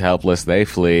sisters helpless. They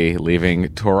flee, leaving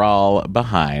Toral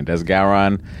behind as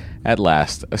Gowron at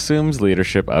last assumes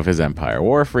leadership of his empire.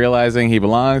 Worf, realizing he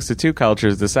belongs to 2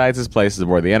 cultures, decides his place is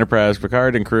aboard the Enterprise.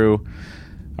 Picard and crew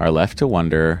are left to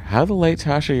wonder how the late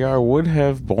Tasha Yar would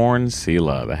have borne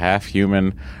Sela, the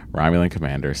half-human Romulan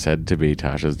commander said to be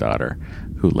Tasha's daughter,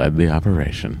 who led the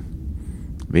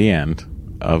operation. The end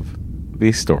of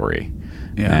the story.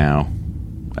 Yeah. Now,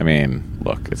 I mean,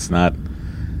 look, it's not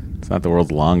the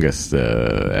world's longest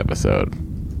episode,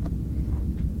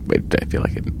 but I feel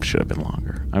like it should have been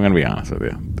longer. I'm going to be honest with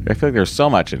you. I feel like there's so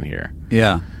much in here.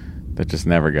 Yeah. That just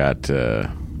never got...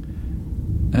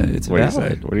 it's what do you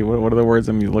valid. say? What are the words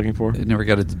I'm looking for? It never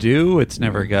got it to do. It's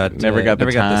never got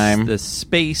the time, the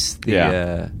space.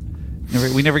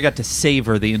 We never got to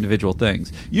savor the individual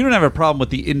things. You don't have a problem with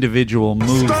the individual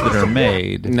moves that are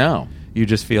made. No. You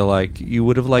just feel like you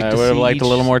would have liked to see I would have liked a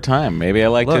little more time. Maybe I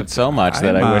liked it so much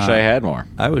that I wish I had more.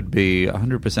 I would be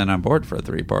 100% on board for a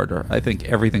 3-parter. I think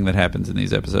everything that happens in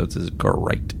these episodes is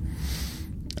great.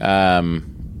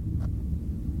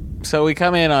 So we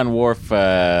come in on Worf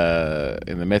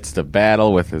in the midst of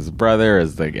battle with his brother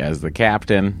as the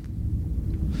captain.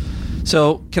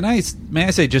 So may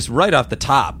I say just right off the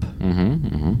top,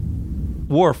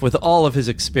 Worf, with all of his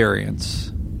experience,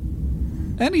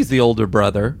 and he's the older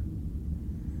brother,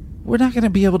 we're not going to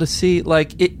be able to see,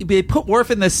 like, they put Worf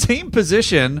in the same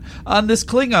position on this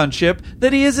Klingon ship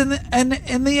that he is in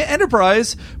the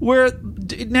Enterprise, where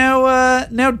now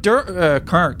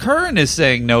Curran is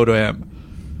saying no to him.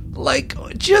 Like,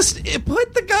 just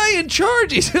put the guy in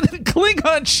charge. He's in a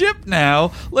Klingon ship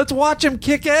now. Let's watch him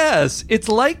kick ass. It's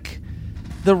like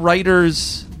the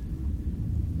writers,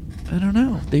 I don't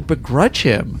know, they begrudge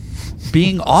him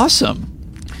being awesome.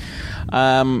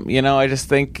 I just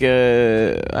think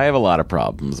I have a lot of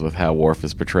problems with how Worf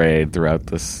is portrayed throughout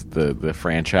the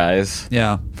franchise.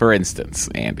 Yeah. For instance,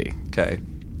 Andy. Okay.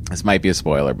 This might be a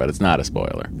spoiler, but it's not a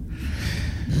spoiler.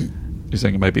 You're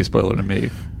saying it might be a spoiler to me.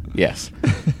 Yes.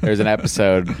 There's an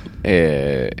episode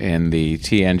in the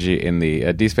TNG, in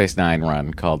the Deep Space Nine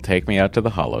run called Take Me Out to the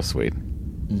Holosuite,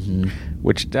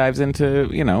 which dives into,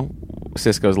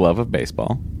 Sisko's love of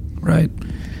baseball. Right.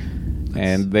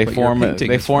 And they form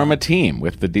a team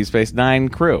with the Deep Space Nine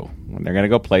crew. And they're going to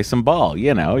go play some ball.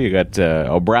 You got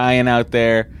O'Brien out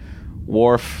there,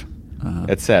 Worf,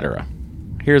 etc.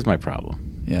 Here's my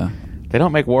problem. Yeah. They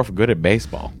don't make Worf good at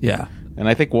baseball. Yeah. And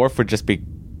I think Worf would just be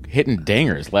hitting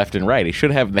dingers left and right. He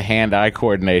should have the hand-eye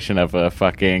coordination of a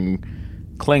fucking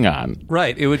Klingon.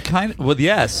 Right. It would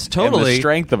yes, totally. And the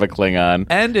strength of a Klingon.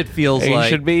 And it feels he like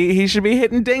should be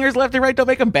hitting dingers left and right. Don't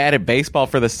make him bad at baseball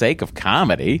for the sake of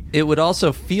comedy. It would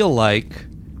also feel like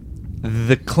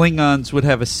the Klingons would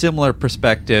have a similar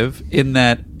perspective in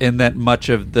that much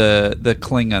of the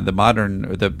Klingon, the modern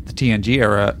or the TNG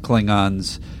era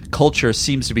Klingons culture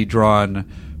seems to be drawn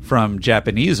from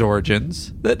Japanese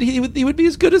origins, that he would be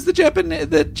as good as the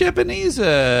Japanese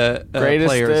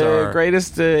players are.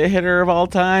 Greatest hitter of all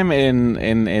time in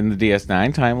the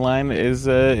DS9 timeline is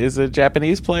a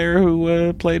Japanese player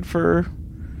who played for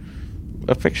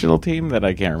a fictional team that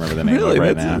I can't remember the name of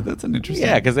right now. That's an interesting.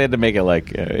 Yeah, because they had to make it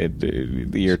like the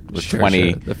year was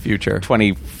the future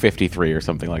 2053 or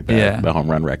something like that. Yeah. The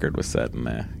home run record was set in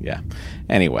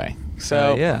Anyway,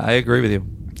 so I agree with you,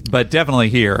 but definitely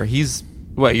here he's.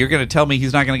 What, you're going to tell me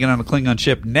he's not going to get on a Klingon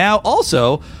ship now?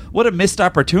 Also, what a missed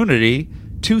opportunity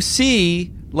to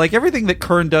see, like, everything that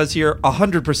Curran does here,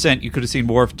 100% you could have seen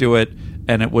Worf do it,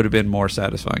 and it would have been more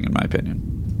satisfying, in my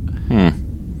opinion.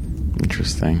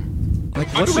 Interesting. Like,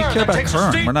 what do we care about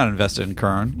Curran? We're not invested in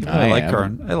Curran. I like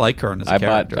Curran. I like Curran as a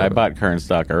character. I bought Curran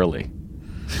stock early.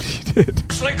 You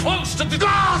did. Stay close to the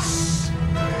glass!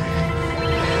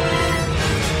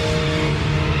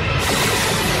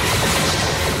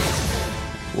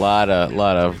 Lot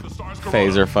of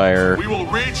phaser fire. We will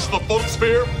reach the boat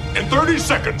sphere in 30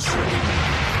 seconds.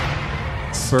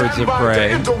 Birds of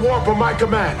Prey. Into warp on my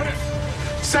command.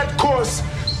 Set course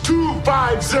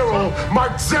 250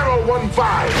 Mark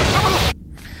 015.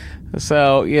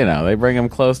 So, they bring him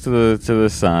close to the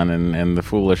sun, and the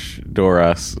foolish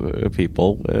Doros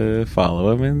people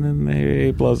follow him, and then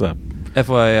he blows up.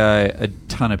 FYI, a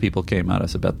ton of people came at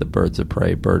us about the Bird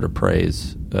of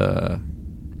Prey's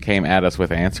came at us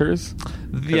with answers?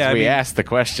 Yeah, we asked the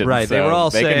question. Right, so they were all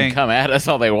they saying... can come at us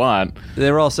all they want.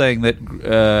 They were all saying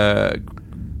that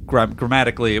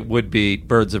grammatically it would be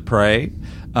Birds of Prey.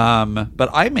 But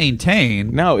I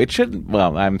maintain... No, it shouldn't...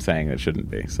 Well, I'm saying it shouldn't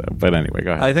be. So, but anyway,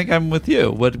 go ahead. I think I'm with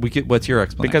you. What's your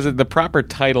explanation? Because the proper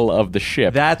title of the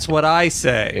ship... That's what I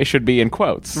say. It should be in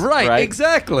quotes. Right,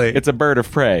 exactly. It's a Bird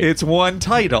of Prey. It's one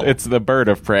title. It's the Bird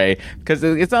of Prey. Because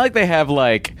it's not like they have,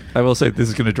 like... I will say this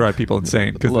is going to drive people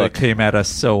insane because they came at us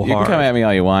so hard. You can come at me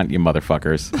all you want, you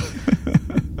motherfuckers.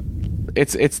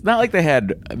 It's not like they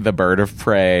had the Bird of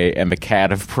Prey and the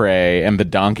Cat of Prey and the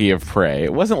Donkey of Prey.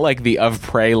 It wasn't like the Of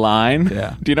Prey line.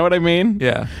 Yeah. Do you know what I mean?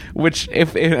 Yeah. Which,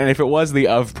 if it was the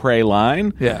Of Prey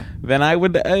line, yeah, then I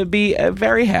would be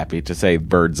very happy to say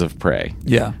Birds of Prey.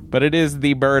 Yeah. But it is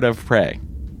the Bird of Prey.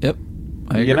 Yep.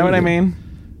 You know what I mean?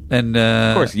 And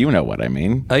of course, you know what I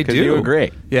mean. I do. You agree.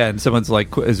 Yeah, and someone's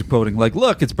is quoting like,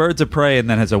 "Look, it's Birds of Prey," and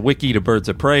then has a wiki to Birds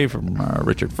of Prey from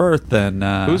Richard Firth. And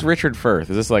who's Richard Firth?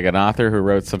 Is this like an author who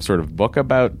wrote some sort of book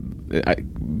about?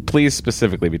 Please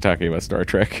specifically be talking about Star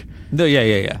Trek. No,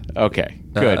 yeah. Okay,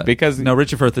 good. Because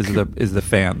Richard Firth is the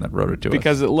fan that wrote it to us.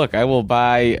 Because look, I will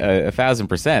buy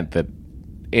 1,000% that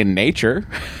in nature,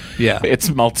 yeah, it's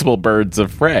multiple Birds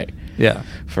of Prey. Yeah.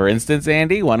 For instance,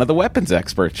 Andy, one of the weapons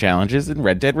expert challenges in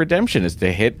Red Dead Redemption is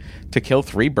to kill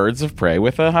 3 birds of prey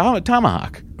with a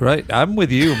tomahawk. Right. I'm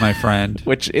with you, my friend.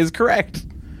 Which is correct.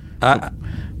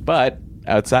 But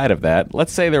outside of that,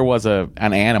 let's say there was an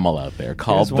animal out there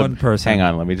called one person. Hang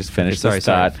on, let me just finish this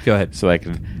thought. Go ahead. So I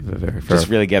can just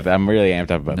really get that. I'm really amped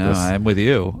up about this. No, I'm with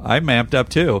you. I'm amped up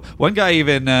too. One guy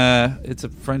even, it's a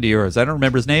friend of yours. I don't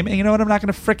remember his name. And you know what? I'm not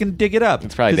going to frickin' dig it up.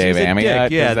 It's probably Dave Amiot.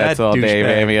 Yeah, that's all Dave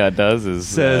Amiot does is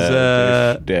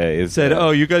said, "Oh,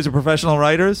 you guys are professional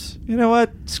writers. You know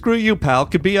what? Screw you, pal.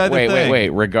 Could be either thing." Wait.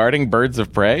 Regarding Birds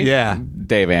of Prey, yeah,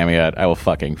 Dave Amiot, I will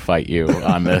fucking fight you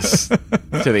on this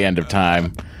to the end of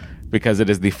time because it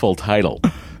is the full title.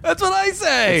 That's what I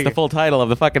say. It's the full title of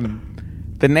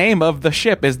the name of the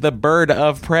ship is the Bird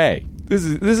of Prey. This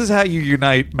is how you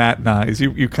unite Matt and I.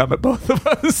 You come at both of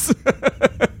us.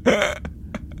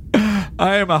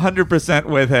 I am 100%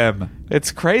 with him.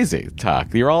 It's crazy,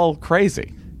 Talk. You're all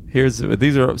crazy.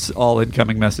 These are all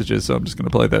incoming messages, so I'm just going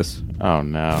to play this. Oh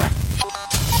no,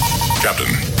 Captain,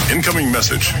 incoming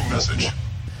message.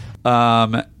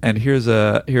 And here's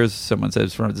someone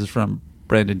says this is from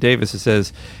Brandon Davis. It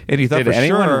says, "And you thought did for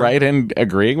anyone sure write in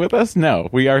agreeing with us? No,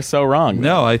 we are so wrong.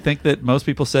 No, I think that most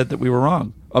people said that we were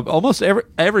wrong. Almost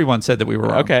everyone said that we were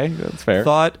wrong. Okay, that's fair.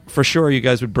 Thought for sure you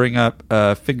guys would bring up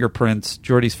fingerprints,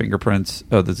 Geordie's fingerprints.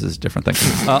 Oh, this is a different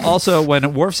thing. Also,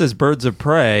 when Worf says birds of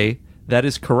prey, that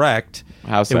is correct.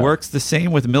 How so? It works the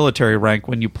same with military rank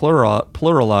when you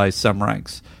pluralize some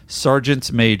ranks.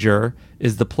 Sergeant's major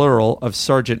is the plural of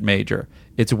sergeant major.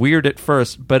 It's weird at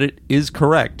first, but it is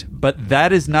correct. But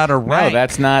that is not a rank. No,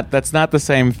 that's not the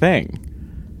same thing.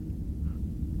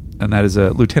 And that is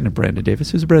Lieutenant Brandon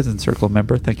Davis, who's a President's Circle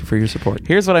member. Thank you for your support.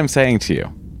 Here's what I'm saying to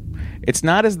you. It's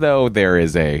not as though there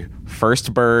is a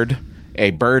first bird, a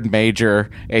bird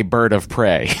major, a bird of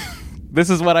prey.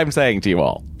 This is what I'm saying to you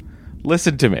all.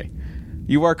 Listen to me.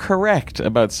 You are correct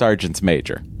about Sergeant's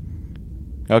major.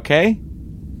 Okay?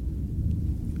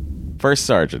 First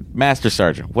sergeant, master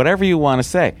sergeant, whatever you want to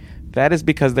say. That is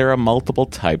because there are multiple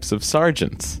types of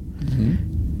sergeants.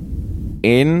 Mm-hmm.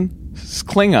 In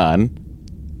Klingon,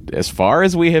 as far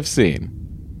as we have seen,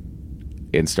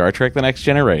 in Star Trek The Next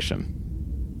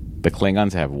Generation, the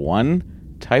Klingons have one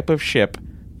type of ship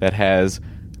that has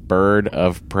Bird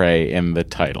of Prey in the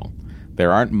title.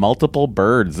 There aren't multiple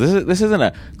birds. This isn't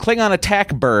a Klingon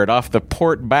attack bird off the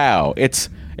port bow. It's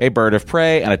a Bird of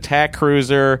Prey, an attack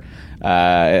cruiser.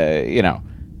 I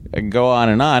can go on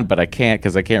and on, but I can't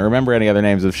because I can't remember any other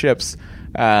names of ships.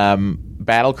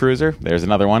 Battle cruiser, there's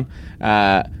another one.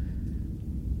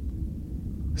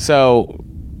 So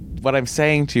what I'm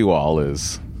saying to you all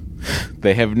is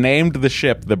they have named the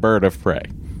ship the Bird of Prey.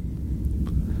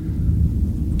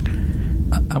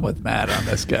 I'm with Matt on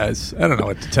this, guys. I don't know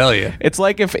what to tell you. It's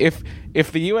like if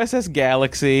the USS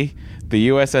Galaxy, the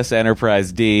USS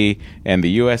Enterprise D, and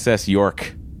the USS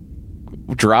York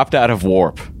dropped out of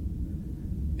warp.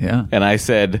 Yeah. And I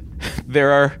said,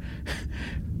 there are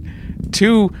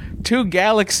two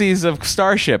galaxies of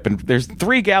Starship, and there's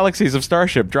 3 galaxies of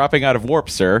Starship dropping out of warp,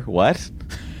 sir. What?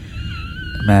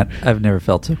 Matt, I've never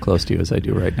felt so close to you as I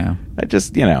do right now. I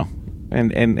just,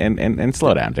 and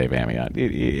slow down, Dave Amiot.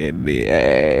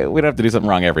 We don't have to do something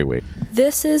wrong every week.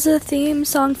 This is a theme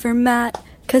song for Matt,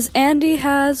 because Andy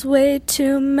has way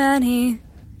too many.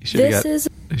 You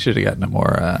should have gotten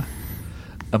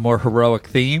a more heroic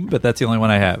theme, but that's the only one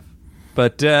I have.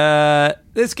 But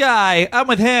this guy, I'm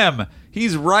with him.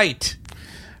 He's right.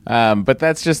 But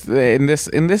that's just in this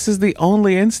is the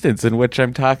only instance in which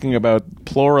I'm talking about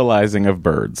pluralizing of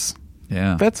birds.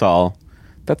 Yeah, that's all.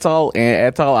 That's all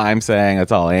I'm saying.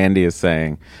 That's all Andy is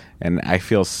saying, and I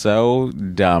feel so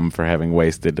dumb for having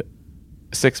wasted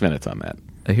 6 minutes on that.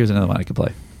 Here's another one I can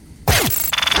play.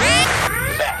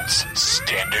 Matt's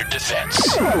standard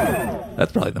defense.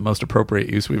 That's probably the most appropriate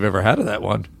use we've ever had of that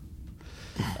one.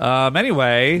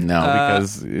 Anyway, no,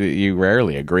 because you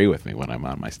rarely agree with me when I'm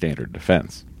on my standard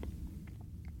defense.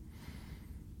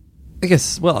 I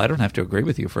guess. Well, I don't have to agree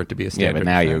with you for it to be a standard. Yeah, but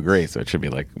now defense. you agree, so it should be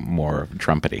like more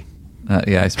trumpety.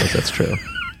 Yeah, I suppose that's true.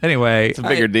 Anyway, it's a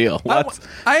bigger deal.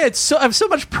 I have so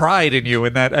much pride in you,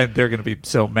 in that they're going to be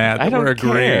so mad that we're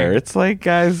agreeing. Care. It's like,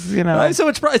 guys, I have so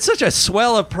much pride. It's such a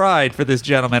swell of pride for this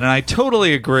gentleman, and I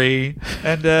totally agree.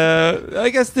 And I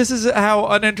guess this is how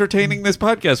unentertaining this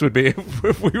podcast would be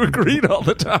if we agreed all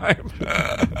the time.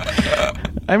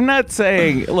 I'm not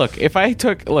saying. Look,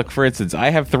 for instance, I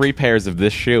have 3 pairs of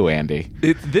this shoe, Andy.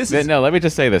 No, let me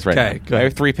just say this right now. I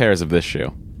have 3 pairs of this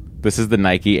shoe. This is the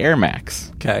Nike Air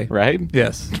Max. Okay. Right?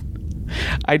 Yes.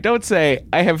 I don't say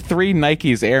I have 3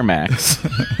 Nikes Air Max.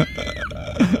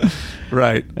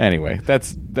 Right. Anyway,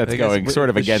 that's going sort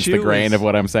of against the grain of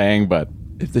what I'm saying, but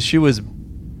if the shoe is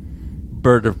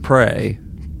Bird of Prey,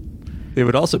 it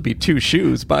would also be 2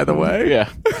 shoes, by the way. Yeah.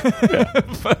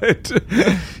 But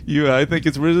I think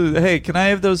it's really. Hey, can I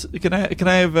have those? Can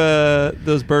I have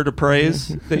those Bird of Preys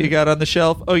that you got on the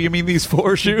shelf? Oh, you mean these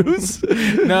 4 shoes?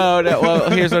 No. Well,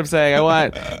 here's what I'm saying.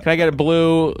 Can I get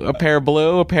a pair of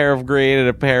blue, a pair of green, and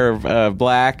a pair of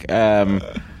black?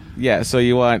 Yeah. So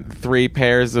you want 3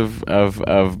 pairs of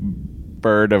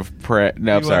Bird of Prey?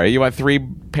 No, I'm sorry. You want 3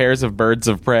 pairs of Birds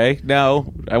of Prey?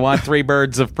 No, I want 3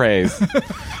 Birds of Preys.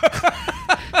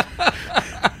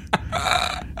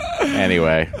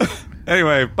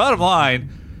 Anyway, bottom line,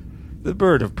 the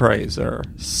Bird of Preys are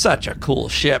such a cool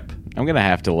ship. I'm gonna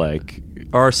have to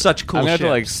Or such cool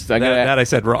ships. That I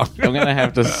said wrong. I'm gonna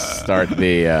have to start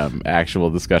the actual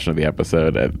discussion of the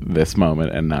episode at this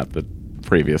moment and not the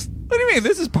previous. What do you mean?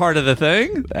 This is part of the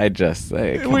thing.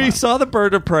 We saw the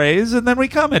Bird of Preys and then we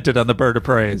commented on the Bird of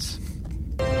Preys.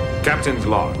 Captain's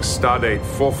log, stardate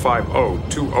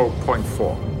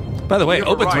 45020.4. By the way, it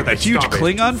opens with a huge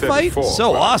Klingon fight.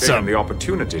 So awesome. The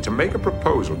opportunity to make a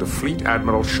proposal to Fleet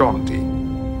Admiral Shanti.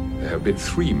 There have been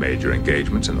 3 major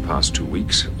engagements in the past 2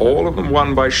 weeks, all of them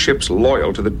won by ships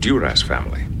loyal to the Duras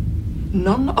family.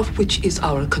 None of which is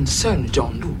our concern,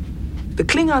 Jean-Luc. The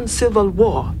Klingon Civil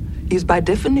War is by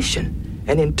definition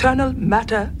an internal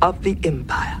matter of the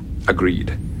Empire.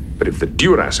 Agreed. But if the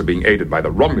Duras are being aided by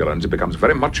the Romulans, it becomes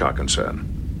very much our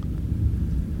concern.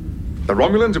 The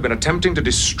Romulans have been attempting to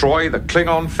destroy the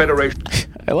Klingon Federation.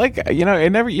 I you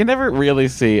never really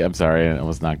see. I'm sorry, I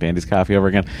almost knocked Andy's coffee over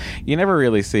again. You never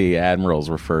really see admirals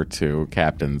refer to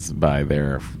captains by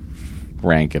their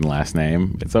rank and last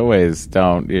name. It's always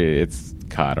it's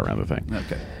caught around the thing.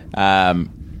 Okay.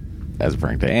 As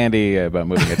referring to Andy about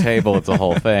moving a table, it's a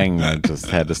whole thing. I just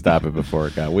had to stop it before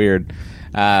it got weird.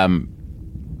 They're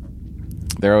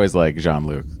always like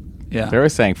Jean-Luc. Yeah. They're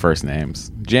always saying first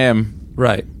names. Jim.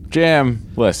 Right. Jim,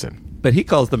 listen. But he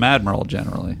calls them Admiral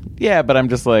generally. Yeah, but I'm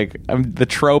just I'm the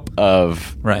trope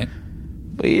of... Right.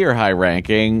 You're high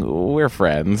ranking. We're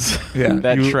friends. Yeah.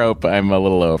 That trope I'm a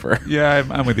little over. Yeah,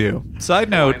 I'm with you. Side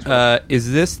note,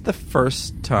 is this the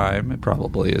first time, it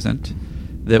probably isn't,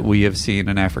 that we have seen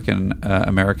an African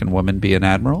American woman be an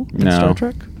admiral in Star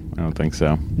Trek? I don't think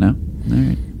so. No? All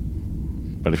right.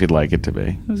 But if you'd like it to be.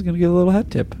 I was going to give a little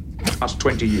hat tip. Last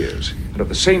 20 years. And at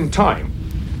the same time,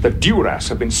 the Duras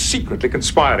have been secretly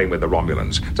conspiring with the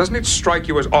Romulans. Doesn't it strike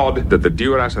you as odd that the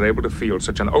Duras are able to field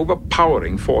such an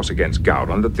overpowering force against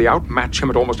Gowron that they outmatch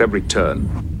him at almost every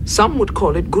turn? Some would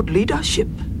call it good leadership.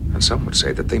 And some would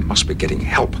say that they must be getting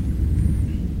help.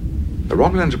 The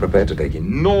Romulans are prepared to take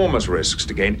enormous risks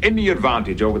to gain any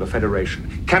advantage over the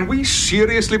Federation. Can we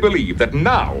seriously believe that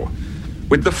now,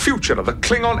 with the future of the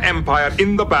Klingon Empire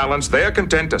in the balance, they are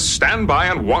content to stand by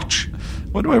and watch?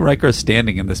 What do I Riker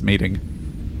standing in this meeting?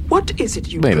 What is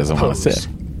it you propose, doesn't want to sit.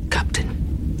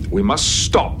 Captain? We must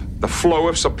stop the flow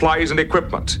of supplies and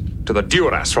equipment to the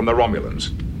Duras from the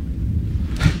Romulans.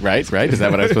 Right? Is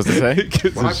that what I'm supposed to say?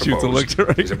 What I propose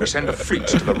is that we send a fleet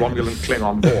to the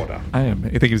Romulan-Klingon border. I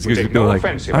think he's going to be like,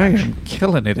 I am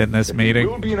killing it in this meeting.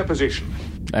 We'll be in a position.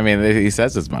 I mean, he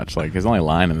says as much. His only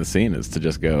line in the scene is to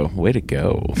just go, way to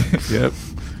go. Yep.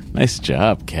 Nice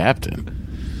job, Captain.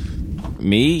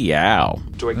 Meow.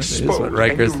 To expose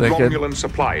any Romulan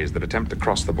supplies that attempt to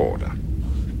cross the border.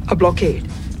 A blockade?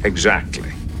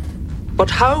 Exactly. But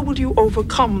how will you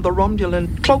overcome the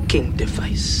Romulan cloaking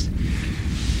device?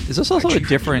 Is this also a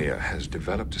different has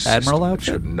developed a admiral outfit?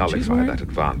 Should nullify that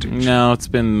advantage. No, it's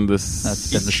been this.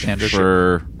 That's been the standard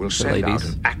for we'll send ladies.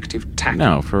 Out an active tack.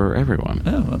 No, for everyone.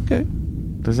 Oh, okay.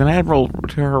 There's an admiral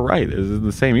to her right. Is in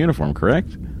the same uniform,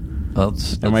 correct? Well,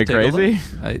 am I crazy?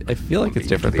 I feel like it's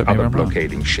different than the other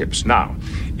blockading ships. Now,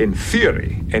 in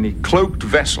theory, any cloaked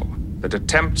vessel that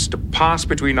attempts to pass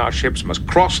between our ships must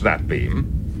cross that beam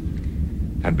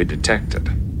and be detected.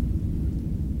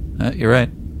 You're right.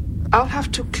 I'll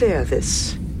have to clear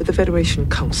this with the Federation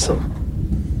Council.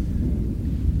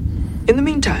 In the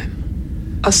meantime,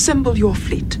 assemble your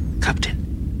fleet, Captain.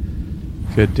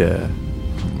 Good, I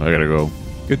gotta go.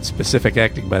 Good specific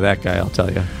acting by that guy, I'll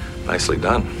tell you. Nicely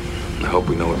done. I hope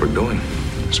we know what we're doing.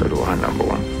 So do I, number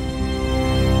one.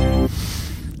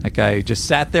 That guy just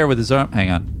sat there with his arm...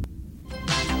 Hang on.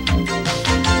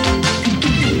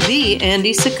 The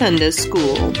Andy Secunda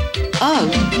School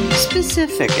of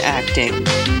Specific Acting.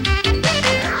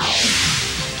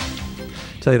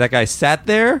 Tell you, that guy sat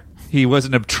there. He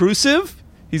wasn't obtrusive.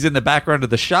 He's in the background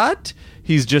of the shot.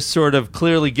 He's just sort of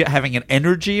clearly having an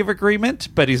energy of agreement,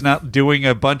 but he's not doing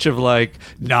a bunch of like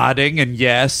nodding and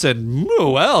yes and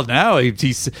well. Now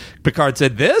Picard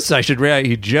said this. I should react.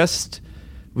 He just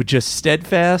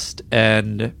steadfast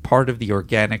and part of the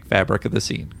organic fabric of the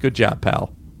scene. Good job,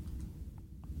 pal.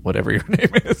 Whatever your name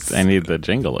is. I need the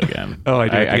jingle again. Oh, I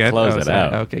do. I close it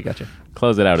out. Okay, gotcha.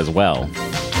 Close it out as well.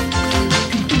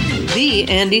 The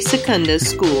Andy Secunda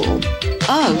School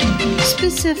of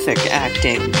Specific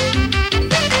Acting.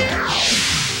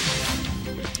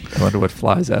 I wonder what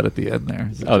flies out at the end there.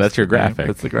 That's your graphic.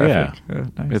 That's the graphic. Yeah. Oh,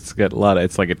 nice. It's got a lot of,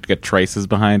 it's like it got traces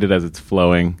behind it as it's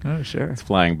flowing. Oh, sure. It's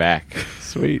flying back.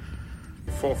 Sweet.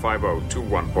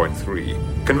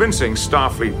 450-21.3. Convincing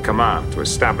Starfleet Command to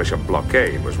establish a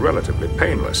blockade was relatively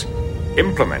painless.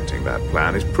 Implementing that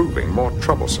plan is proving more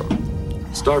troublesome.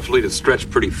 Starfleet is stretched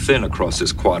pretty thin across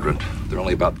this quadrant. They're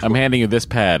only about 12 I'm handing you this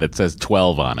pad. It says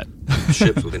 12 on it.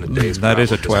 ships within a day's That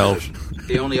is a travel 12. distance.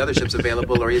 The only other ships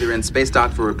available are either in space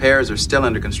dock for repairs or still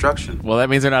under construction. Well, that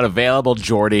means they're not available,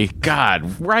 Geordi.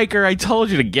 God, Riker, I told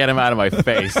you to get him out of my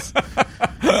face.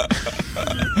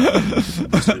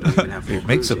 It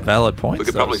makes some valid points. We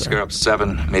could probably scare up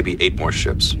 7, maybe 8 more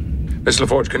ships. Miss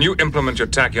LaForge, can you implement your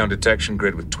tachyon detection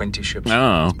grid with 20 ships?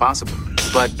 No. It's possible.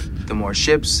 But the more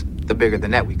ships, the bigger the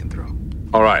net we can throw.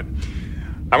 All right.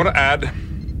 I want to add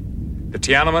the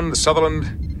Tiananmen, the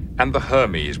Sutherland, and the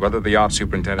Hermes, whether the art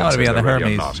superintendent I want to be says on the they're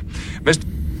ready or Hermes. not.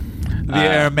 The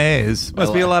Hermes.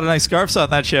 Must be a lot of nice scarves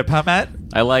on that ship, huh, Matt?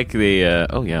 I like the,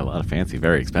 a lot of fancy,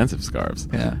 very expensive scarves.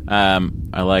 Yeah.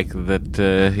 I like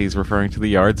that he's referring to the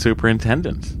yard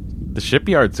superintendent. The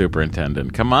shipyard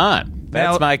superintendent. Come on.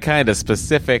 That's my kind of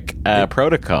specific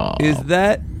protocol.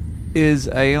 Is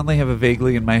I only have a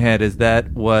vaguely in my head, is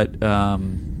that what,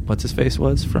 what's his face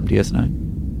was from DS9?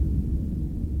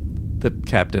 The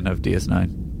captain of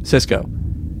DS9. Cisco.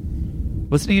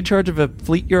 Wasn't he in charge of a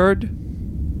fleet yard?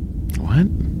 What?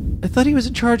 I thought he was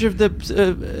in charge of the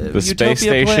space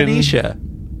station? Planitia.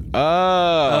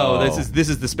 Oh, this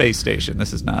is the space station.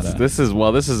 This is not. This is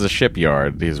a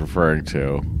shipyard he's referring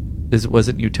to.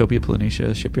 Wasn't Utopia Planitia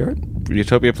a shipyard?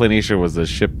 Utopia Planitia was a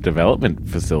ship development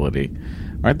facility.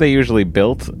 Aren't they usually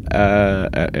built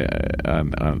back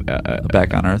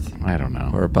on Earth? I don't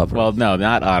know. Or above Earth? Well, no,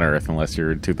 not on Earth unless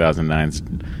you're in 2009's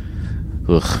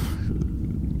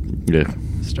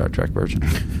Star Trek version.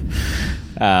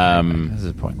 This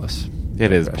is pointless.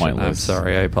 It is pointless. I'm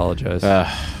sorry. I apologize.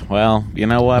 Well, you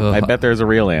know what? I bet there's a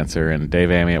real answer, and Dave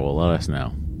Amiot will let us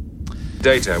know.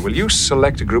 Data, will you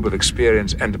select a group of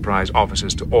experienced Enterprise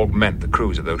officers to augment the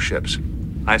crews of those ships?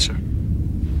 Aye, sir.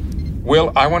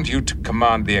 Will, I want you to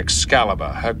command the Excalibur.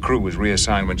 Her crew was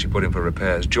reassigned when she put in for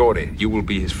repairs. Geordi, you will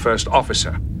be his first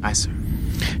officer. Aye, sir.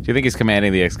 Do you think he's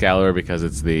commanding the Excalibur because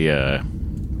it's the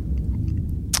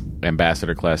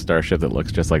Ambassador class starship that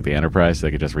looks just like the Enterprise? So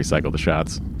they could just recycle the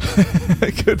shots.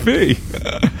 It could be.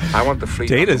 I want the fleet.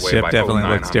 Data's ship definitely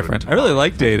looks different. I really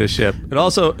like Data's ship. It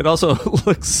also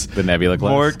looks the Nebula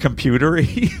class more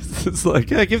computery. It's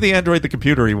like, yeah, give the android the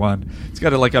computery one. It's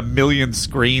got like a million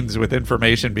screens with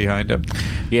information behind him.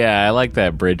 Yeah, I like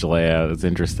that bridge layout. It's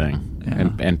interesting. Yeah.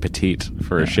 And petite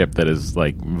for a ship that is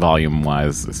like volume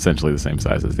wise essentially the same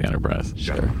size as the Enterprise.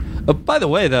 Sure. By the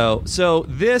way, though, so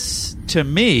this to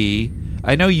me,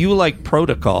 I know you like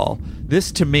protocol.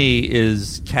 This to me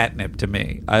is catnip to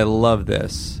me. I love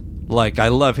this. Like, I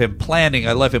love him planning.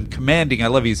 I love him commanding. I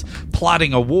love he's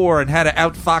plotting a war and how to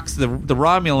outfox the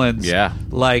Romulans. Yeah,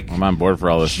 like I'm on board for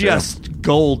all this. Just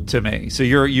gold to me. So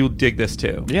you dig this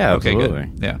too? Yeah, okay, absolutely.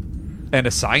 Good. Yeah. And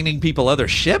assigning people other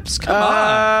ships? Come on.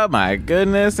 Oh, my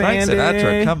goodness, Frank Andy.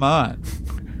 Sinatra, come on.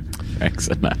 Frank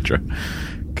Sinatra,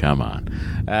 come on.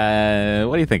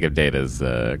 What do you think of Data's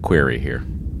query here?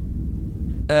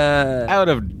 Out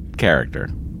of character.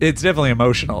 It's definitely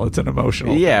emotional. It's an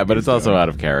emotional. Yeah, but it's also out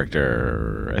of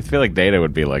character. I feel like Data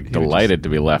would be like delighted to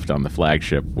be left on the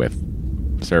flagship with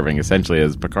serving essentially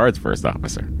as Picard's first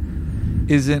officer.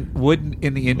 Wouldn't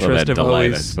in the interest of delight,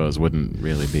 always, I suppose, wouldn't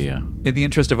really be a. In the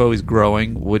interest of always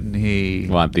growing, wouldn't he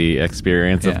want the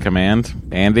experience of command?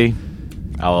 Andy,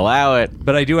 I'll allow it.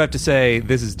 But I do have to say,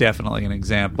 this is definitely an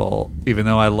example. Even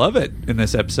though I love it in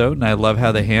this episode, and I love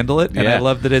how they handle it, and I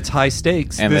love that it's high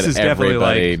stakes. And this that is definitely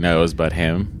everybody like knows but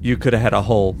him. You could have had a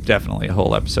whole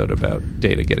episode about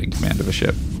Data getting command of a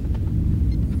ship.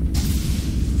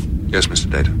 Yes,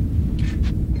 Mr. Data.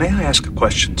 May I ask a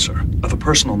question, sir, of a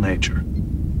personal nature?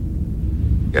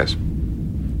 Yes.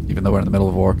 Even though we're in the middle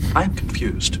of war. I'm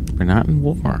confused. We're not in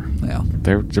war. Yeah.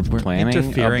 They're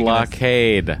planning a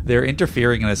blockade. They're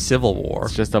interfering in a civil war.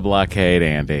 It's just a blockade,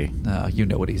 Andy. You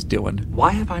know what he's doing.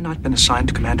 Why have I not been assigned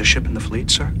to command a ship in the fleet,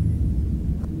 sir?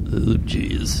 Oh,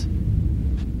 jeez.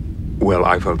 Well,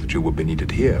 I felt that you would be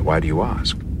needed here. Why do you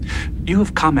ask? You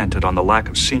have commented on the lack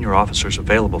of senior officers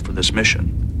available for this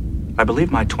mission. I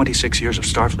believe my 26 years of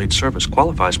Starfleet service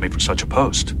qualifies me for such a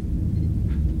post.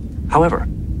 However,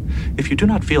 if you do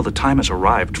not feel the time has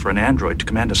arrived for an android to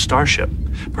command a starship,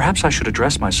 perhaps I should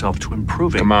address myself to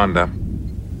improving... Commander,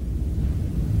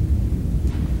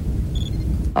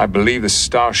 I believe the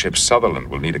starship Sutherland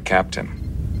will need a captain.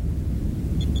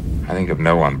 I think of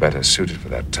no one better suited for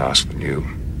that task than you.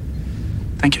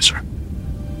 Thank you, sir.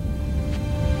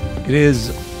 It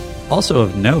is also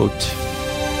of note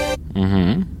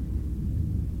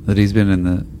that he's been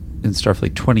in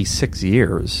Starfleet 26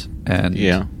 years, and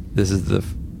this is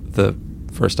the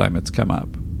first time it's come up.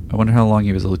 I wonder how long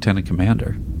he was a lieutenant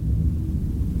commander.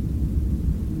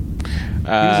 He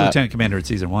was a lieutenant commander in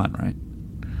season 1, right?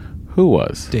 Who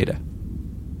was? Data.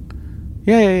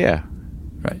 Yeah.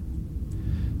 Right.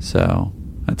 So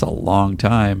that's a long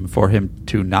time for him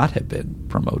to not have been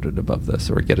promoted above this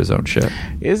or get his own ship.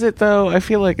 Is it, though? I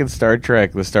feel like in Star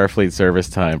Trek, the Starfleet service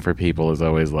time for people is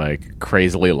always, like,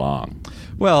 crazily long.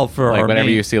 Well, for like, our whenever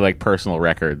you see, like, personal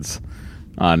records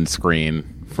on screen.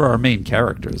 For our main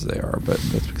characters, they are, but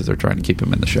that's because they're trying to keep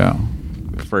them in the show.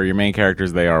 For your main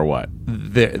characters, they are what?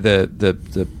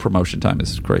 The promotion time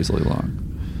is crazily long.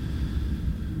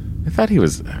 I thought he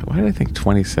was... Why did I think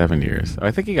 27 years? I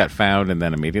think he got found and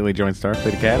then immediately joined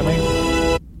Starfleet Academy.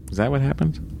 Is that what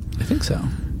happened? I think so.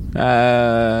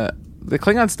 The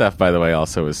Klingon stuff, by the way,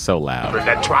 also is so loud.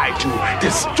 That tried to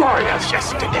destroy us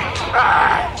yesterday.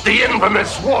 The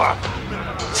infamous Worf,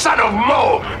 son of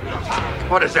Mo.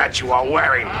 What is that you are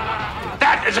wearing?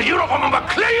 That is a uniform of a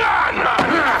Klingon!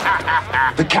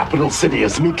 The capital city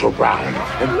is neutral ground,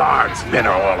 and large men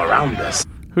are all around us.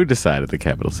 Who decided the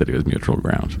capital city was neutral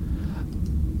ground?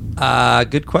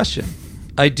 Good question.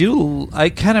 I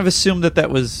kind of assumed that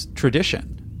was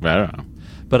tradition. I don't know.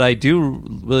 But I do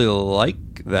really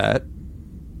like that.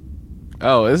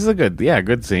 Oh, this is a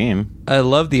good scene. I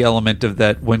love the element of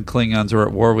that when Klingons are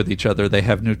at war with each other, they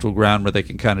have neutral ground where they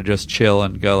can kind of just chill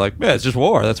and go like, yeah, it's just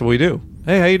war. That's what we do.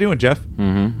 Hey, how you doing, Jeff?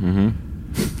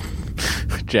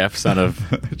 Jeff, son of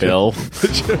Bill.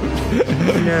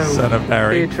 No, son of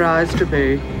Barry. He tries to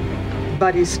be,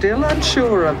 but he's still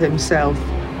unsure of himself.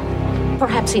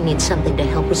 Perhaps he needs something to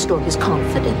help restore his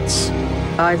confidence.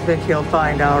 I think he'll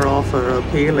find our offer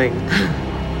appealing.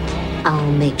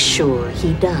 I'll make sure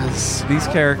he does. These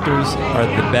characters are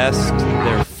the best.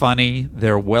 They're funny.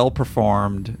 They're well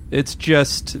performed. It's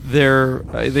just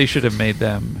they should have made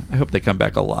them. I hope they come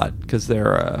back a lot because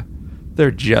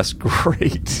they're just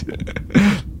great.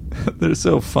 They're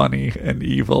so funny and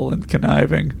evil and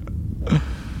conniving.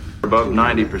 Above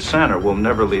 90% or we'll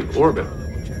never leave orbit.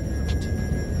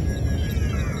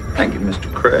 Thank you,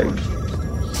 Mr. Craig.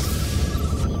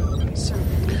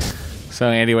 So,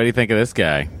 Andy, what do you think of this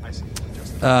guy?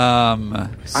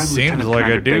 Seems like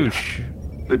a douche.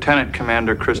 Lieutenant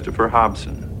Commander Christopher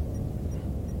Hobson.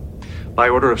 By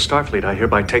order of Starfleet, I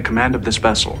hereby take command of this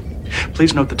vessel.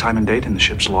 Please note the time and date in the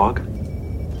ship's log.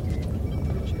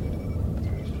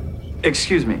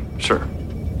 Excuse me, sir.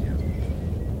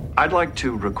 I'd like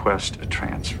to request a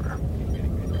transfer.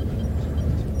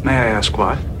 May I ask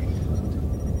what?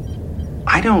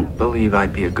 I don't believe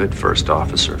I'd be a good first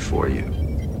officer for you.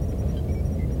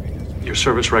 Your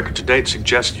service record to date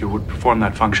suggests you would perform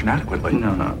that function adequately.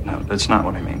 No, that's not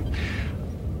what I mean.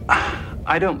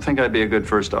 I don't think I'd be a good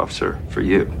first officer for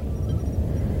you.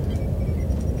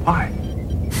 Why?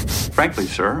 Frankly,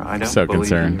 sir, I don't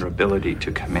believe in your ability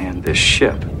to command this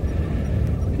ship.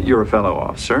 You're a fellow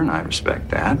officer, and I respect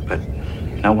that, but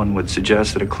no one would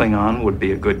suggest that a Klingon would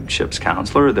be a good ship's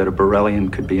counselor or that a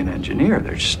Borellian could be an engineer.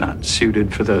 They're just not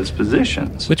suited for those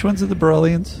positions. Which ones are the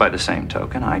Borellians? By the same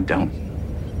token, I don't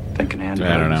think an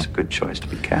android is a good choice to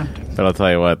be captain. But I'll tell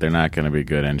you what, they're not going to be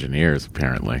good engineers,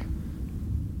 apparently.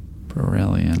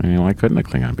 Borellian. I mean, why couldn't a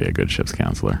Klingon be a good ship's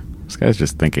counselor? This guy's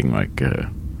just thinking, like,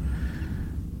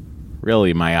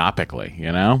 really myopically,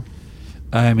 you know?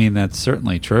 I mean, that's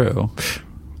certainly true.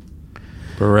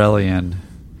 Borellian.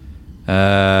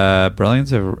 Borellians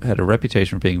have had a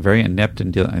reputation for being very inept in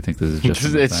dealing. I think this is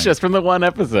just it's just from the one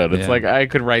episode. It's like I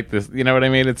could write this. You know what I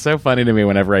mean? It's so funny to me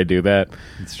whenever I do that.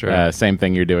 It's true. Same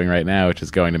thing you're doing right now, which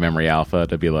is going to Memory Alpha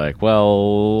to be like,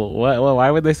 well,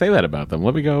 why would they say that about them?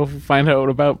 Let me go find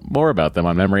out more about them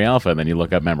on Memory Alpha. And then you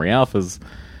look up Memory Alpha's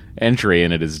entry,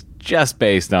 and it is just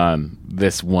based on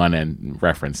this one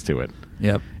reference to it.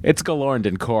 Yep. It's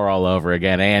Galorndon Core all over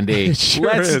again, Andy.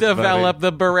 Let's develop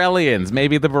the Borellians.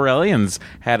 Maybe the Borellians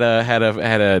had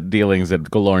a dealings at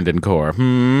Galorndon Core.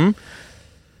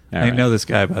 I know this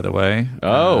guy, by the way.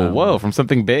 Oh, whoa! From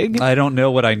something big? I don't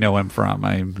know what I know him from.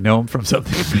 I know him from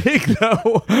something big,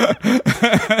 though.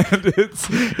 And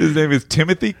his name is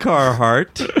Timothy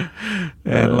Carhart.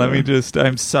 And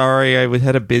I'm sorry, I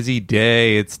had a busy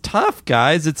day. It's tough,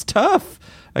 guys. It's tough.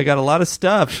 I got a lot of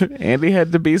stuff. Andy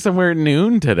had to be somewhere at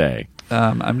noon today.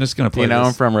 I'm just going to play. Do you know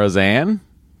him from Roseanne?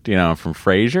 Do you know him from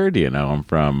Frasier? Do you know him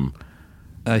from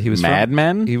he was Mad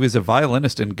Men? He was a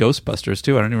violinist in Ghostbusters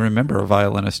too. I don't even remember a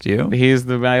violinist. You? He's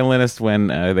the violinist when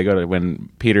when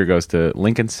Peter goes to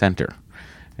Lincoln Center,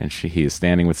 and he is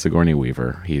standing with Sigourney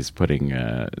Weaver. He's putting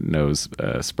nose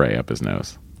spray up his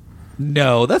nose.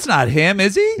 No, that's not him,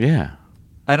 is he? Yeah,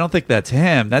 I don't think that's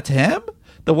him. That's him.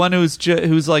 The one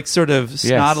who's like sort of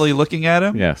snottily looking at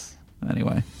him. Yes.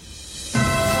 Anyway.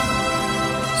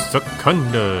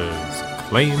 Secunda's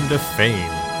claim to fame.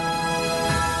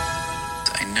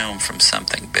 I know him from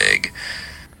something big.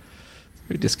 It's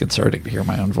very disconcerting to hear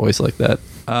my own voice like that.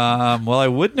 Well, I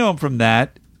would know him from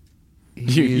that.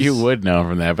 You would know him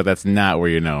from that, but that's not where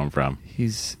you know him from.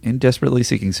 He's in Desperately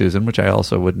Seeking Susan, which I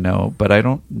also would know, but I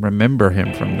don't remember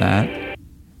him from that.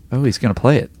 Oh, he's going to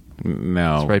play it.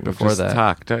 No, it's right before just that.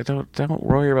 Talk. Don't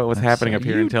worry about what's happening up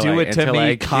here until do it to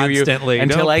me constantly.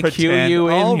 Until I cue you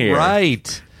in here. All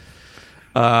right.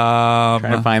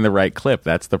 Trying to find the right clip.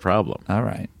 That's the problem. All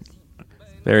right.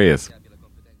 There he is.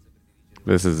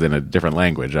 This is in a different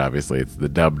language, obviously. It's the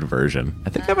dubbed version.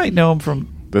 I think I might know him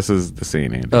from... This is the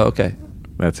scene, Andy. Oh, okay.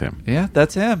 That's him. Yeah,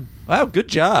 that's him. Wow, good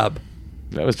job.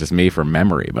 That was just me from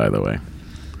memory, by the way.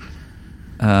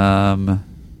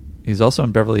 He's also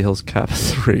in Beverly Hills Cop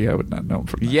 3. I would not know him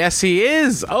from that. Yes, he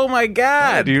is. Oh, my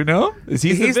God. Do you know him? He's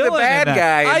the bad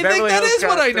guy. I think that is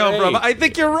what I know from. I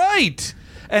think you're right.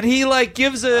 And he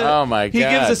gives a... Oh, my God. He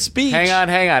gives a speech. Hang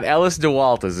on. Ellis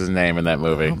DeWalt is his name in that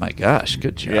movie. Oh, my gosh.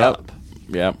 Good job.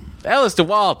 Yep. Ellis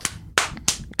DeWalt.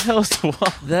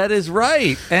 That is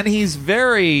right. And he's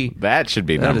very... That should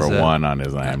be number one on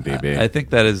his IMDb. I think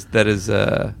that is...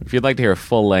 If you'd like to hear a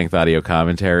full-length audio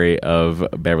commentary of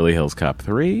Beverly Hills Cop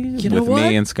 3 with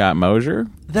me and Scott Mosier...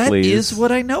 That is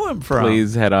what I know him from.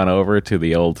 Please head on over to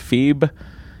the old Phoebe.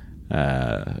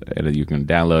 And you can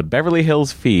download Beverly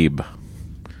Hills Phoebe.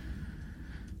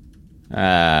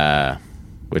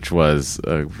 Which was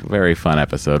a very fun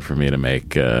episode for me to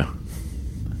make...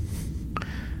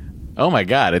 Oh my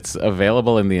God! It's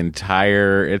available in the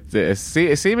entire.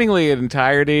 Seemingly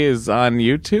entirety is on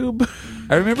YouTube.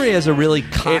 I remember he has a really.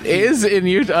 It is in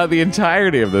YouTube. The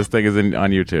entirety of this thing is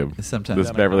on YouTube. Sometimes this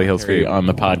Beverly Hills Phoebe on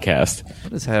the podcast.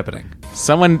 What is happening?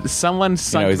 Someone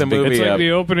sunk the movie. It's like up.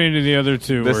 the opening to the other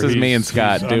two. This is me and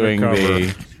Scott doing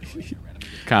the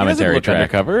commentary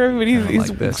track cover. I mean,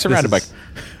 he's surrounded by.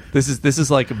 This is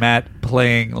like Matt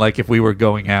playing, like if we were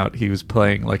going out, he was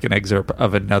playing like an excerpt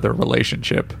of another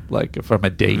relationship, like from a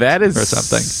date that is or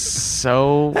something.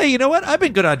 So, hey, you know what? I've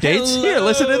been good on dates. Here,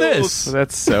 listen to this.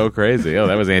 That's so crazy. Oh,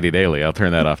 that was Andy Daly. I'll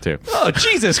turn that off too. Oh,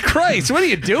 Jesus Christ. What are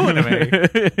you doing to me?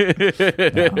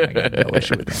 No, I got no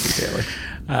issue with Andy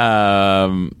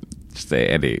Daly. Just say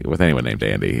Andy, with anyone named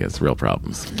Andy, he has real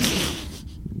problems.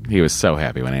 He was so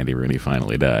happy when Andy Rooney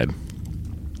finally died.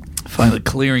 Finally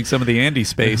clearing some of the Andy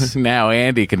space. Now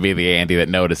Andy can be the Andy that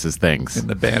notices things. In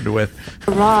the bandwidth.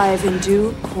 Arrive in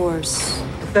due course.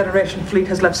 The Federation fleet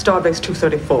has left Starbase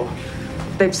 234.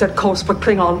 They've set course for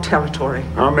Klingon territory.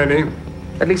 How many?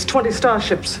 At least 20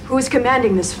 starships. Who is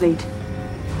commanding this fleet?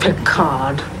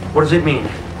 Picard. What does it mean?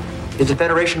 Is the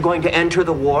Federation going to enter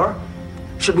the war?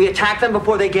 Should we attack them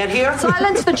before they get here?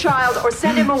 Silence the child or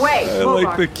send him away. I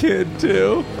like the kid,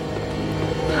 too.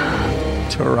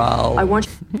 Taral.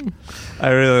 I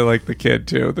really like the kid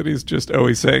too. That he's just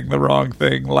always saying the wrong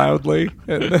thing loudly.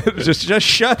 And just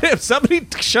shut him. Somebody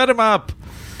shut him up.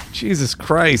 Jesus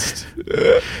Christ.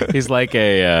 He's like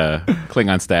a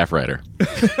Klingon staff writer.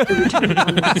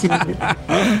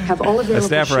 Have all a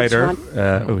staff writer.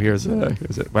 Here's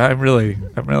it. Well, I'm really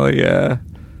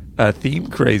theme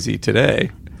crazy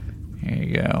today. Here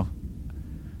you go.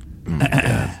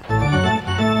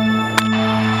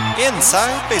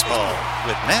 Inside Baseball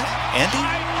with Matt, Andy,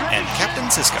 and Captain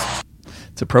Sisko.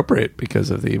 It's appropriate because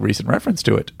of the recent reference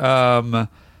to it.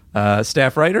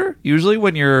 Staff writer, usually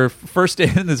when you're first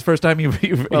in, this first time you've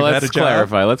had a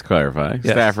job. Let's clarify.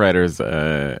 Yes. Staff writers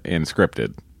in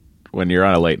scripted. When you're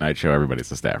on a late night show,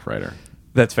 everybody's a staff writer.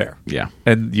 That's fair. Yeah.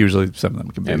 And usually some of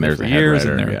them can be there for years,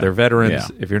 writer, and they're veterans.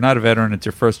 Yeah. If you're not a veteran, it's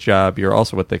your first job. You're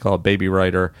also what they call a baby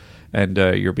writer, and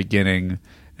you're beginning,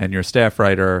 and you're a staff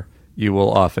writer. You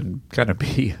will often kind of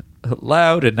be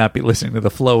loud and not be listening to the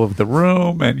flow of the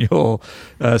room, and you'll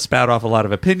spout off a lot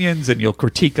of opinions, and you'll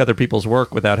critique other people's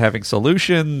work without having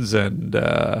solutions, and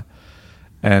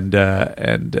and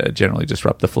generally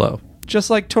disrupt the flow, just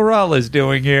like Toral is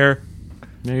doing here.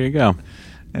 There you go.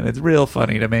 And it's real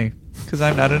funny to me because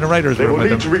I'm not in a writer's room with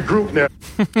them. regroup now.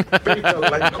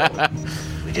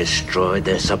 We destroyed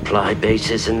their supply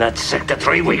bases in that sector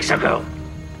 3 weeks ago.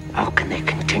 How can they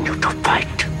continue to fight?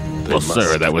 Well,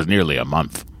 sir, that was nearly a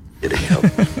month.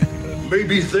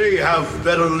 Maybe they have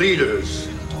better leaders.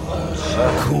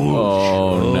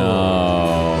 Oh,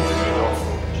 no.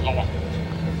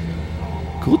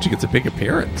 Coolidge gets a big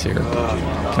appearance here,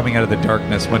 coming out of the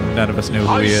darkness when none of us knew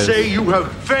who he is. I say you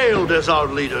have failed as our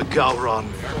leader,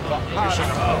 Gowron.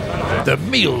 The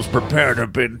meals prepared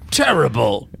have been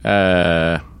terrible.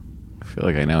 I feel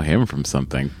like I know him from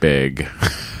something big.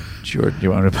 Jordan,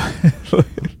 you want to...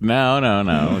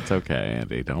 No. It's okay,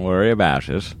 Andy. Don't worry about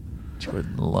it.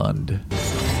 Jordan Lund.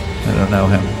 I don't know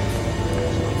him.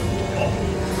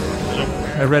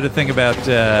 I read a thing about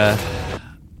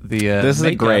this is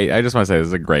makeup. a great... I just want to say this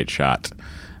is a great shot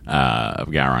of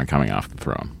Gowron coming off the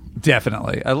throne.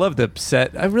 Definitely. I love the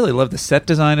set. I really love the set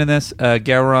design in this.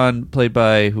 Gowron, played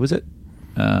by... Who was it?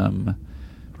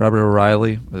 Robert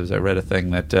O'Reilly. I read a thing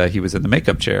that he was in the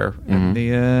makeup chair. And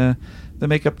the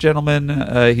makeup gentleman,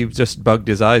 he just bugged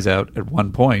his eyes out at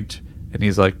one point. And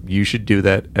he's like, you should do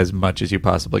that as much as you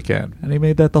possibly can. And he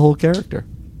made that the whole character.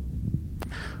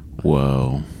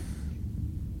 Whoa.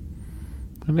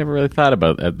 I never really thought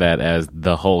about that as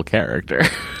the whole character.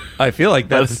 I feel like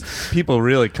people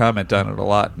really comment on it a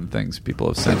lot and things people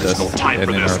have sent us. No time and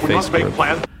for in this. our We must make Facebook.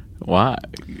 plans. Why?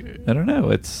 I don't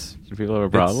know. Do people have a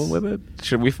problem with it?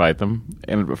 Should we fight them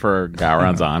for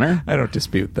Gowron's honor? I don't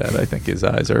dispute that. I think his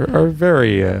eyes are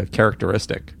very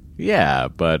characteristic. Yeah,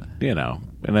 but, in a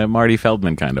Marty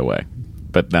Feldman kind of way.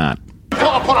 But not.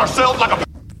 We'll put ourselves like a...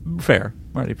 Fair.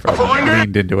 Marty Feldman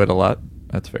leaned into it a lot.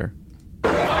 That's fair.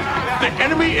 The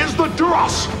enemy is the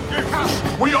Duras.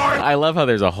 We are... I love how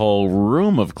there's a whole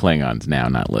room of Klingons now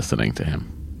not listening to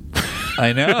him.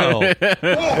 I know.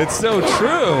 It's so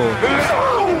true.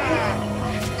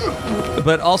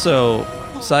 But also,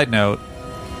 side note,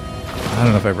 I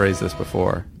don't know if I've raised this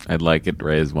before. I'd like it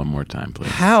raised one more time, please.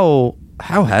 How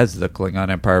has the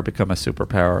Klingon Empire become a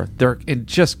superpower? They're in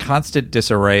just constant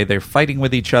disarray. They're fighting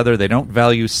with each other. They don't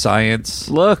value science.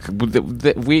 Look,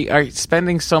 we are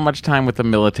spending so much time with the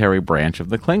military branch of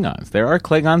the Klingons. There are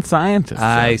Klingon scientists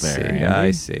I out there, see. I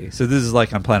see. So this is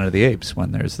like on Planet of the Apes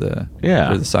when there's the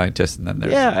scientists and then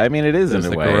there's it is in a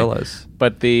the way. gorillas.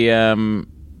 But the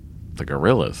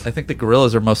gorillas. I think the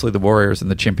gorillas are mostly the warriors and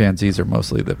the chimpanzees are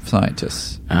mostly the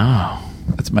scientists. Oh,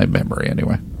 that's my memory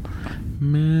anyway.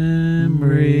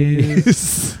 Memories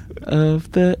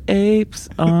of the apes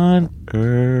on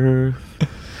Earth.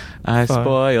 I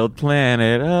spoiled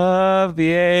Planet of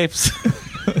the Apes.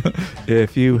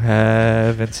 If you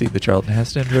haven't seen the Charlton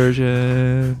Heston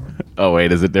version. Oh,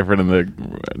 wait, is it different in the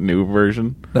new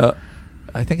version? No,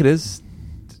 I think it is.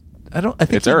 I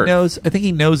think it's he Earth. knows. I think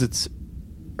he knows it's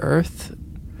Earth,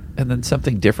 and then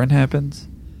something different happens.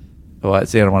 Oh, I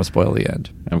don't want to spoil the end.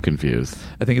 I'm confused.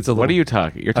 I think it's a little... What are you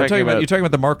talking? You're talking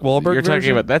about the Mark Wahlberg You're talking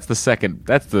version? about that's the second.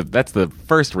 That's the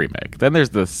first remake. Then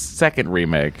there's the second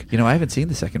remake. I haven't seen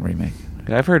the second remake.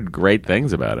 I've heard great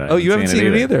things about it. Oh, you haven't seen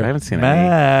it either? I haven't seen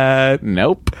Matt. it.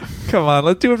 Nope. Come on,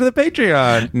 let's do it for the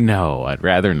Patreon. No, I'd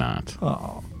rather not.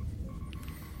 Oh.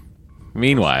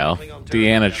 Meanwhile,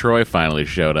 Deanna Troi finally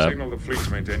showed up. Signal the fleet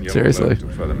to maintain yellow Seriously. alert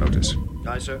until further notice.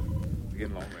 Aye, sir.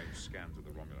 Begin long-range scans of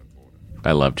the Romulan border.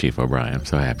 I love Chief O'Brien. I'm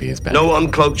so happy he's back. No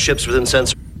uncloaked ships within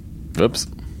sensor Oops.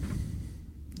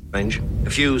 range. A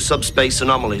few subspace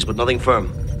anomalies, but nothing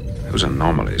firm. Those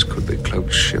anomalies could be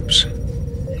cloaked ships.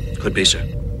 Could be, sir.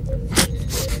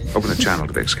 Open the channel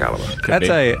to the Excalibur.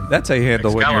 That's a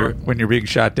handle when you're being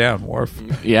shot down, Worf.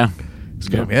 Yeah.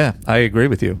 Yeah, I agree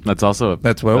with you. That's also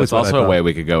a way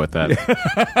we could go with that.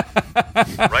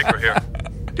 Riker here.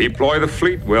 Deploy the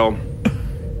fleet, Will.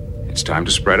 It's time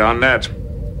to spread our net.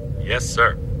 Yes,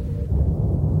 sir.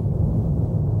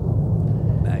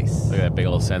 Nice. Look at that big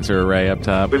old sensor array up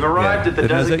top. We've arrived at the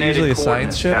Isn't that designated usually a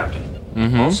science coordinates, ship?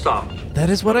 Captain. All stop. That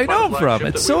is what I know him from.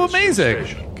 It's so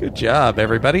amazing. Good job,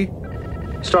 everybody.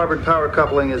 Starboard power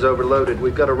coupling is overloaded.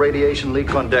 We've got a radiation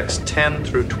leak on decks 10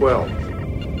 through 12.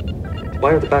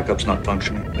 Why are the backups not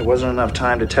functioning? There wasn't enough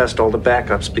time to test all the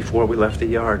backups before we left the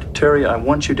yard. Terry, I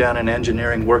want you down in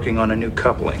engineering working on a new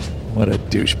coupling. What a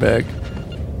douchebag.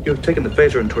 You've taken the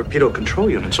phaser and torpedo control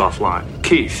units offline.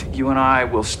 Keith, you and I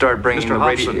will start bringing Mr. the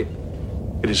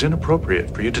Hobson, it is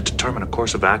inappropriate for you to determine a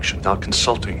course of action without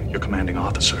consulting your commanding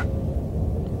officer.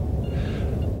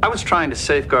 I was trying to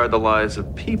safeguard the lives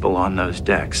of people on those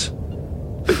decks.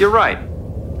 But you're right.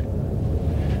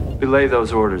 Relay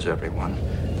those orders, everyone.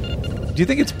 Do you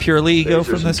think it's purely ego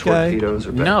from this guy?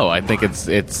 No, I think it's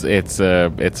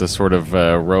a sort of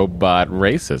robot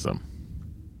racism.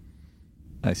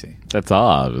 I see. That's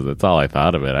all I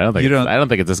thought of it. I don't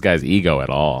think it's this guy's ego at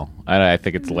all. I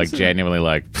think it's like genuinely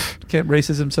like. Can't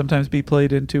racism sometimes be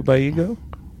played into by ego?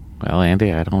 Well,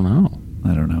 Andy, I don't know.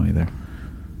 I don't know either.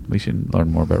 We should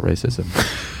learn more about racism.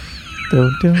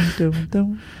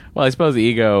 Well, I suppose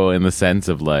ego in the sense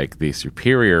of like the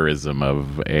superiorism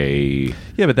of a.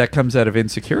 Yeah, but that comes out of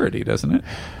insecurity, doesn't it?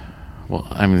 Well,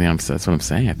 I mean, that's what I'm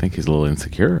saying. I think he's a little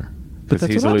insecure. But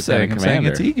that's he's what a I'm saying. lieutenant I'm saying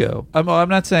commander. it's ego. I'm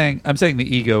not saying. I'm saying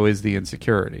the ego is the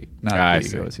insecurity, not the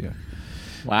ego is ego.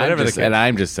 Well,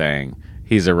 I'm just saying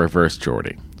he's a reverse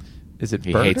Geordie. Is it?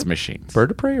 He hates machines.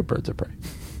 Bird of prey or birds of prey?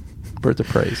 Birds of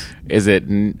prey. Is it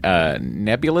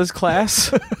Nebula's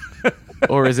class?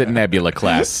 Or is it Nebula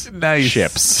class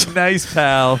ships? Nice,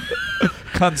 pal.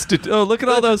 Look at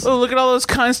all those. Oh, look at all those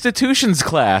Constitutions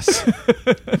class.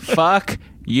 Fuck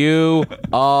you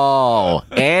all.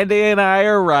 Andy and I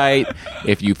are right.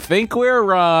 If you think we're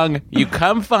wrong, you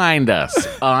come find us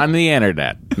on the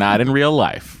internet, not in real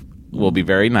life. We'll be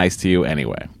very nice to you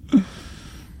anyway.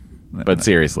 But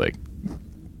seriously,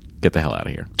 get the hell out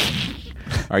of here.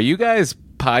 Are you guys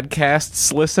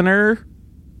podcasts listener?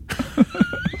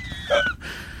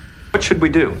 What should we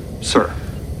do, sir?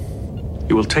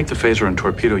 You will take the phaser and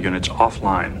torpedo units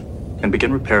offline and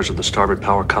begin repairs of the starboard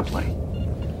power coupling.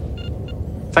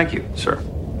 Thank you, sir.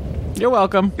 You're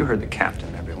welcome. You heard the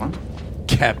captain, everyone.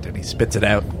 Captain, he spits it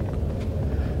out.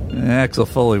 Axel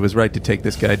Foley was right to take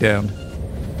this guy down.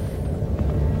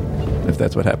 If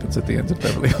that's what happens at the end of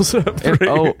Beverly Hills 3.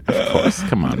 Oh, of course.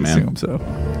 Come on, man. I assume so.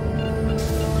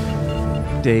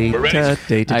 Data.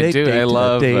 I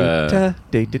love data.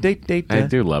 I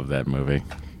do love that movie.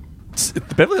 The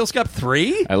Beverly Hills Cop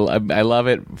 3? I love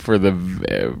it for the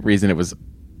reason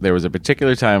there was a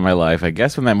particular time in my life, I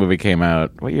guess when that movie came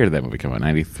out. What year did that movie come out?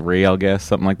 93, I'll guess,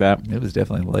 something like that. It was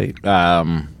definitely late.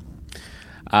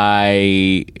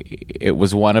 It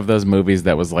was one of those movies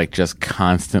that was like just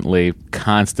constantly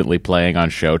playing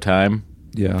on Showtime.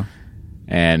 Yeah.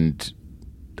 And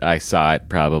I saw it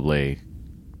probably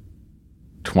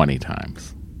 20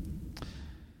 times.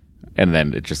 And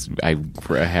then I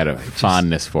had a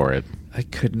fondness for it. I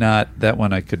could not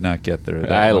get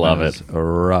there. I love it.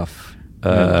 Rough.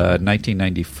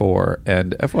 1994.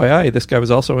 And FYI, this guy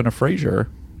was also in a Frasier.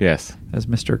 Yes. As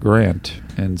Mr. Grant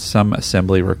in Some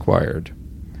Assembly Required.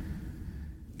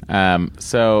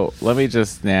 So let me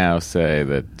just now say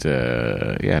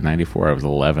that, 94, I was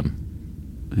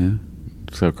 11.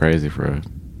 Yeah. So crazy for a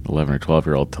 11 or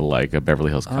 12-year-old to like a Beverly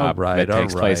Hills Cop that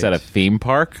takes place at a theme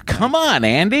park. Come on,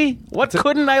 Andy. What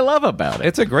couldn't I love about it?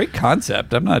 It's a great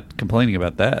concept. I'm not complaining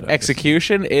about that.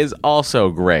 Execution is also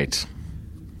great.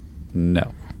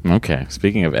 No. Okay.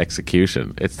 Speaking of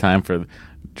execution, it's time for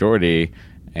Geordie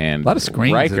and a lot of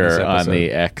screens Riker on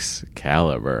the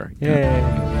Excalibur. Yay.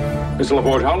 Mr.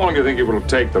 LaForge, how long do you think it will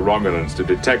take the Romulans to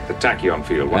detect the tachyon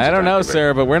field? I don't know,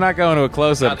 sir, but we're not going to a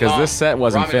close-up because this set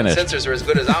wasn't finished. Romulan sensors are as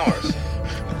good as ours.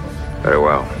 Very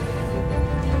well.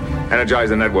 Energize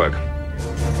the network.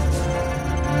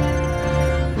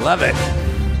 Love it.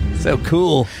 So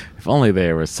cool. If only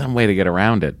there was some way to get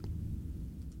around it.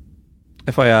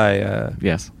 FYI,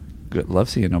 yes. Good. Love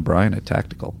seeing O'Brien at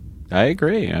Tactical. I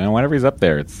agree. Whenever he's up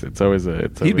there, it's always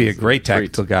he'd be a great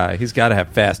tactical guy. He's got to have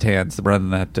fast hands to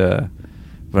run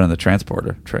running the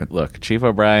transporter. Look, Chief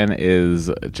O'Brien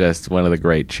is just one of the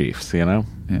great chiefs. You know.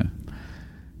 Yeah.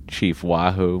 Chief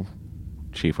Wahoo,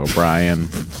 Chief O'Brien.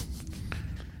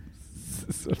 This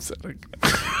is upsetting.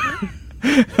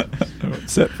 I'm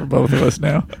upset for both of us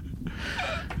now.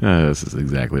 This is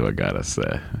exactly what got us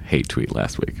a hate tweet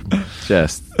last week.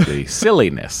 Just the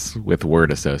silliness with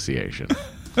word association.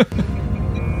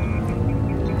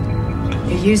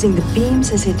 You're using the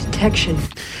beams as a detection.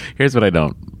 Here's what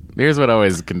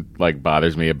always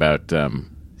bothers me about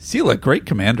Seal, a great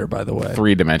commander, by the way.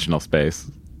 3-dimensional space.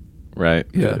 Right?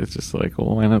 Yeah. It's just like,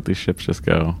 well, why don't these ships just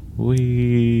go,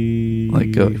 wee?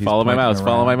 Like, follow my mouse,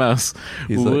 follow my mouse.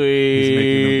 He's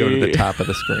making them go to the top of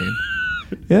the screen.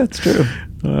 Yeah, it's true.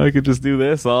 I could just do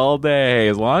this all day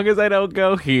as long as I don't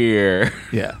go here.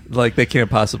 Yeah, like they can't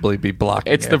possibly be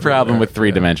blocking. It's the problem with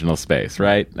 3-dimensional space,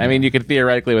 right? I mean, you could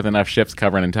theoretically, with enough ships,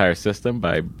 cover an entire system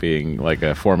by being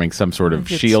forming some sort of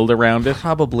shield around it.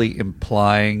 Probably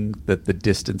implying that the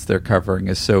distance they're covering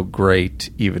is so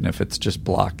great, even if it's just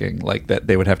blocking, like that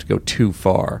they would have to go too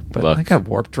far. But look, I got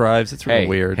warp drives. It's really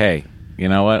weird. Hey, you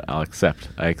know what? I accept.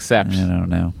 I don't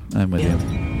know. I'm with you.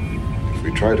 If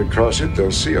we try to cross it,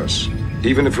 they'll see us.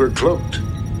 Even if we're cloaked.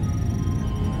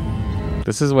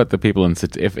 This is what the people in...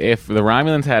 If the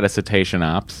Romulans had a cetacean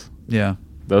ops, Yeah.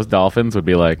 Those dolphins would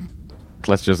be like,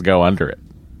 let's just go under it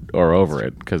or over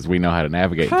it because we know how to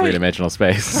navigate in three-dimensional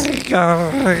space. Hey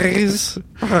guys,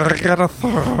 I got a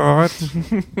thought.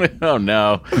 Oh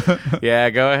no! Yeah,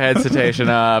 go ahead, cetacean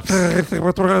ops.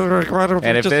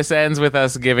 And if this ends with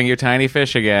us giving you tiny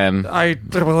fish again,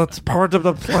 well, it's part of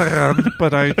the plan,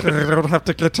 but I don't have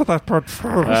to get to that part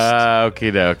first.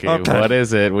 Okie dokie. Okay. What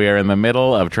is it? We are in the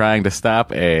middle of trying to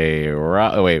stop a.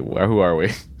 Wait, who are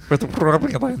we? With the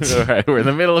Romulans. All right, we're in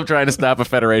the middle of trying to stop a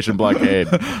Federation blockade.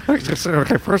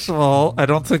 Okay, first of all, I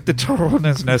don't think the tone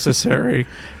is necessary.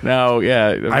 No,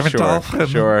 yeah, I'm sure, a dolphin.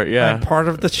 Sure, yeah. I'm part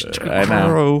of the I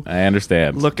know. I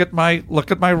understand. Look at my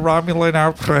Romulan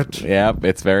outfit. Yep,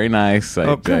 it's very nice.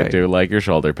 I do like your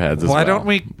shoulder pads as well. Why don't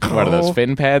we go... What are those,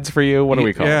 fin pads for you? What do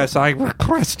we call them? Yes, I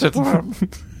requested them.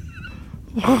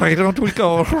 Why don't we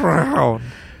go around?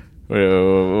 What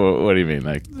do you mean?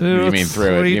 Like, you mean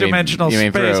through it? Three-dimensional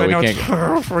space. Through it. I know it's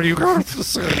hard for you guys to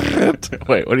see it.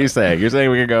 Wait, what are you saying? You're saying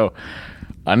we can go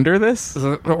under this?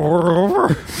 Or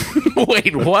over?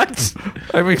 Wait, what?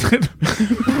 I mean,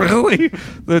 really?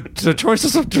 The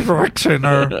choices of direction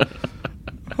are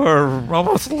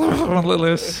almost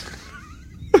limitless.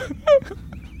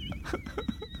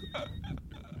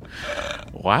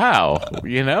 Wow.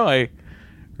 I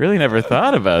really never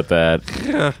thought about that.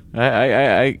 Yeah.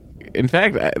 I in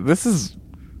fact, this is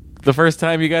the first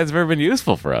time you guys have ever been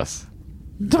useful for us.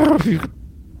 You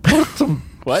put some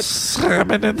what?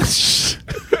 Salmon in the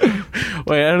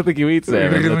Wait, I don't think you eat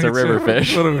salmon. That's a river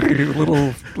fish. What are we,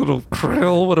 little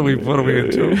krill? What are we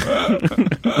into?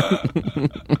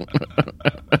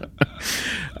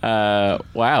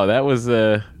 Wow, that was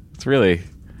it's really.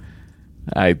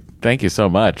 I thank you so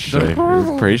much. I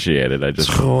appreciate it. That's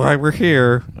why we're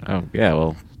here. Oh yeah,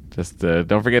 well, just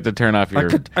don't forget to turn off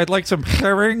your. I'd like some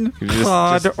herring,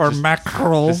 cod, or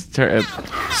mackerel. Possibly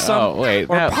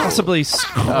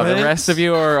squid. Oh, the rest of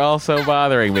you are also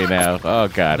bothering me now. Oh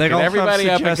God! Can everybody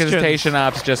up in Station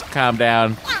Ops just calm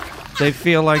down? They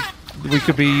feel like we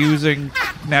could be using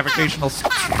navigational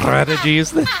strategies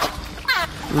that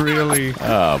really.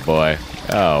 Oh boy!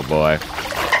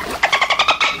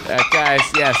 Guys,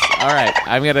 yes. All right.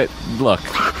 I'm going to... Look,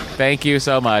 thank you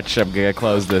so much. I'm going to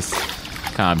close this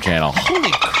comm channel. Holy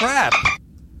crap.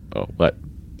 Oh, what?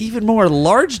 Even more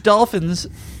large dolphins...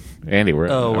 Andy, we're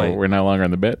no longer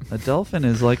on the bit. A dolphin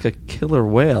is like a killer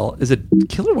whale. Is a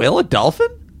killer whale a dolphin?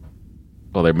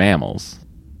 Well, they're mammals.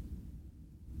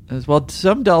 Well,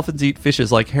 some dolphins eat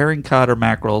fishes like herring, cod, or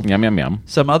mackerel. Yum, yum, yum.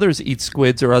 Some others eat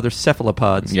squids or other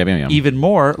cephalopods. Yum, yum, yum. Even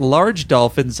more, large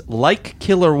dolphins like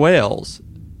killer whales...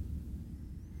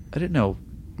 I didn't know.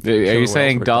 Are you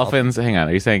saying dolphins? Hang on.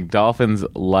 Are you saying dolphins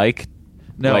like?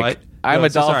 No, I'm a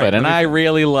dolphin, and I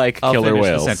really like killer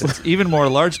whales. Even more,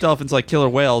 large dolphins like killer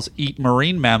whales eat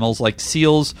marine mammals like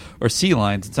seals or sea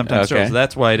lions, and sometimes turtles. So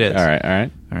that's why it is. All right.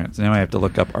 So now I have to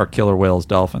look up our killer whales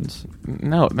dolphins.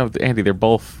 No, Andy, they're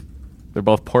both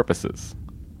porpoises.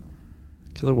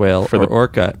 Killer whale or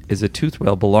orca is a toothed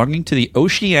whale belonging to the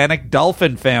oceanic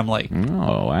dolphin family.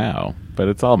 Oh wow! But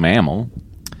it's all mammal.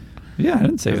 Yeah, I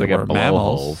didn't say they got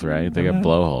blowholes, right? They got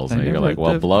blowholes. And you're like,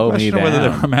 well, blow me down. Whether they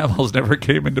were mammals never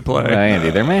came into play. Well,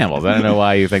 Andy, they're mammals. I don't know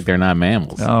why you think they're not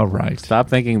mammals. All right. Stop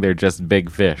thinking they're just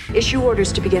big fish. Issue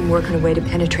orders to begin work on a way to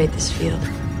penetrate this field.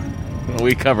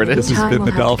 We covered it. This has been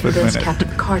the dolphin minute. Captain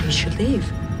Picard he should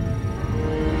leave.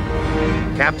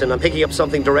 Captain, I'm picking up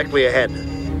something directly ahead.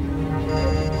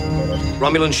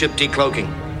 Romulan ship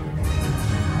decloaking.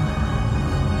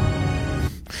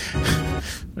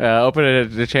 Open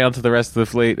a channel to the rest of the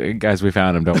fleet. Guys, we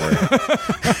found him. Don't worry.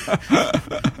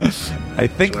 I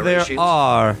think there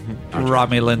are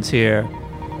Romulans here.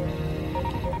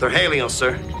 They're hailing us,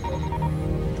 sir.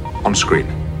 On screen.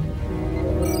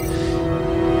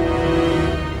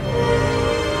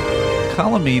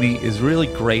 Colomini is really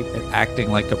great at acting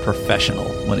like a professional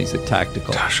when he's at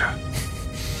tactical. Tasha.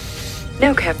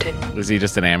 No, Captain. Is he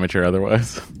just an amateur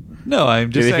otherwise? No, I'm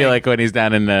just saying. Do you feel like when he's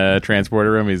down in the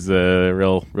transporter room, he's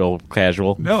real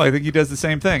casual? No, I think he does the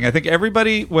same thing. I think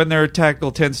everybody, when they're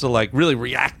tactical, tends to like really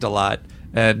react a lot,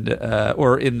 and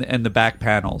or in the back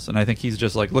panels. And I think he's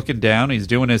just like looking down. He's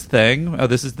doing his thing. Oh,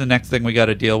 this is the next thing we got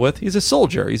to deal with. He's a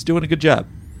soldier. He's doing a good job.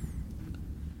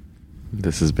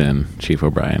 This has been Chief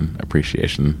O'Brien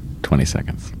Appreciation 20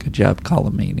 Seconds. Good job,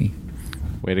 Colomini.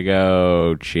 Way to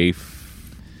go, Chief.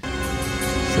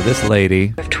 So this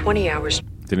lady... I have 20 hours...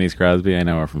 Denise Crosby, I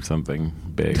know her from something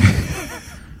big.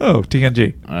 Oh,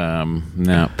 TNG.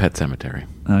 No, Pet Sematary.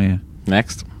 Oh, yeah.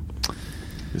 Next.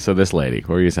 So this lady, what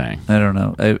were you saying? I don't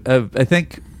know. I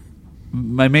think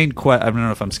my main question... I don't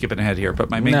know if I'm skipping ahead here, but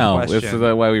my main question... No, this is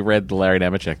why we read the Larry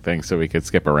Nemechek thing, so we could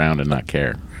skip around and not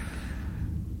care.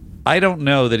 I don't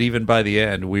know that even by the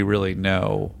end we really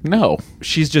know. No.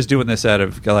 She's just doing this out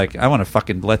of, like, I want to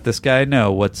fucking let this guy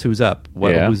know who's up,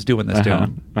 who's doing this to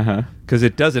him. Because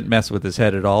it doesn't mess with his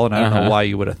head at all, and I don't know why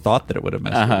you would have thought that it would have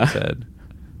messed with his head.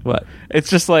 What? It's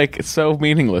just like, it's so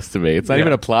meaningless to me. It's not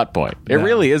even a plot point. It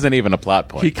really isn't even a plot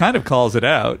point. He kind of calls it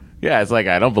out. Yeah, it's like,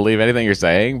 I don't believe anything you're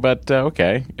saying, but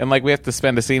okay. And like, we have to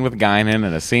spend a scene with Guinan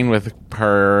and a scene with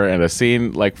her and a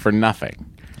scene, like, for nothing.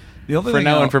 For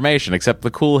no information, except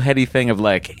the cool heady thing of,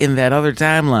 like, in that other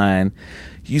timeline,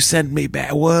 you sent me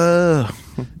back. Whoa.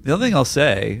 The other thing I'll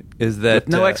say is that... With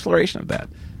no exploration of that.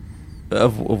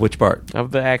 Of which part?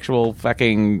 Of the actual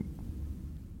fucking...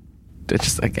 It's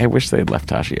just, like, I wish they had left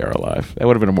Tasha Yar alive. That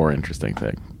would have been a more interesting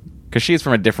thing. Because she's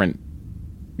from a different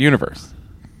universe.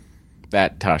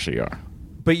 That Tasha Yar.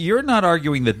 But you're not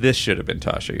arguing that this should have been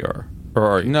Tasha Yar. Or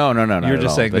are you? No. You're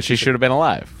just saying that she should have been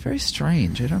alive. Very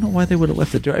strange. I don't know why they would have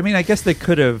left the door. I mean, I guess they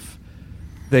could have.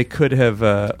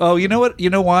 Oh, you know what? You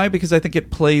know why? Because I think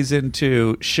it plays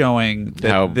into showing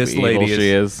that how this evil lady she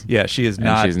is. Yeah, she is and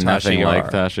not. She's Tasha nothing Yar.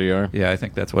 like Tasha Yar. Yeah, I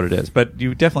think that's what it is. But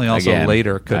you definitely also Again,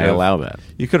 later could I have allow that.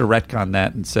 You could have retconned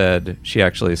that and said she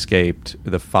actually escaped.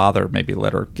 The father maybe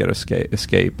let her get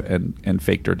escape and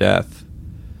faked her death.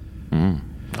 I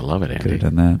love it, Andy. Could have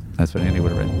done that. That's what Andy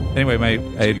would have written. Anyway,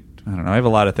 I don't know. I have a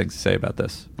lot of things to say about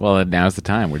this. Well, now's the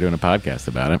time. We're doing a podcast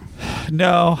about it.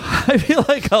 No, I feel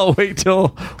like I'll wait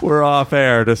till we're off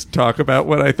air to talk about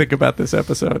what I think about this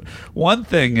episode. One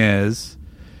thing is,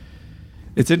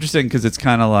 it's interesting because it's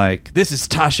kind of like, this is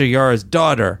Tasha Yar's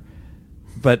daughter.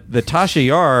 But the Tasha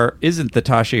Yar isn't the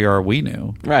Tasha Yar we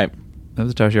knew. Right. That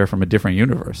was Tasha Yar from a different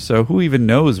universe. So who even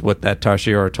knows what that Tasha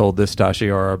Yar told this Tasha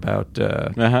Yar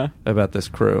about this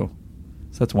crew?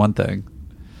 So that's one thing.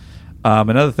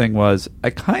 Another thing was, I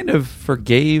kind of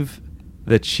forgave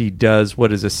that she does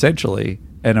what is essentially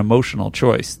an emotional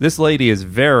choice. This lady is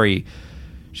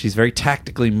she's very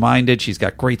tactically minded. She's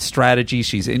got great strategy.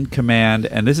 She's in command.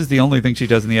 And this is the only thing she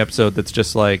does in the episode that's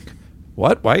just like,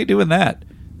 what? Why are you doing that?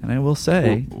 And I will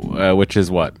say... which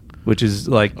is what? Which is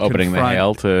like... Opening the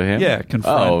hail to him? Yeah,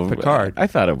 confront Picard. I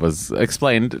thought it was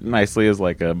explained nicely as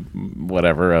like try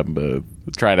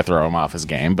to throw him off his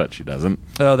game, but she doesn't.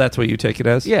 Oh, that's what you take it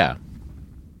as? Yeah.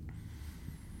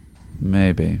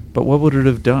 Maybe. But what would it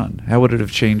have done? How would it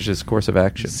have changed his course of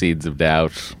action? Seeds of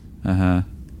doubt.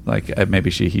 Like,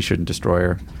 maybe he shouldn't destroy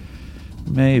her.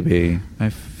 Maybe. I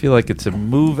feel like it's a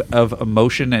move of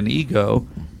emotion and ego,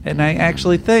 and I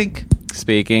actually think...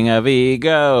 Speaking of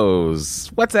egos,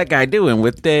 what's that guy doing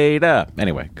with Data?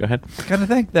 Anyway, go ahead. I kind of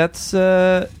think that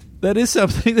is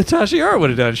something that Tasha Yar would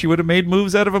have done. She would have made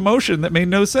moves out of emotion that made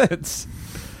no sense.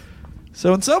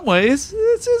 So in some ways,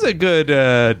 this is a good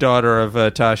daughter of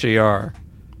Tasha Yar.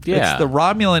 Yeah. It's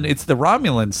the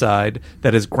Romulan side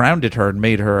that has grounded her and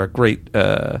made her a great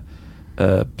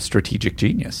strategic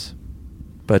genius.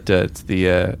 But it's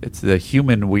the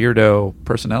human weirdo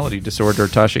personality disorder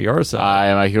Tasha Yar side. I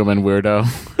am a human weirdo.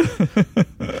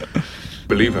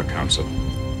 Believe her, Counsel.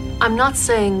 I'm not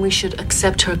saying we should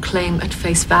accept her claim at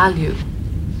face value,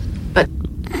 but...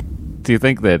 Do you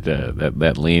think that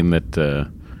that lean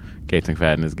that Kate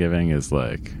McFadden is giving is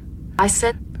like... I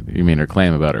said... You mean her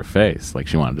claim about her face? Like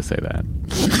she wanted to say that.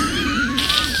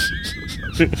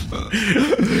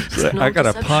 I got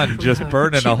a pun just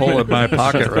burning a hole in my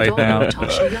pocket right now.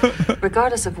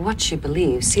 Regardless of what she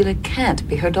believes, Sela can't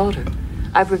be her daughter.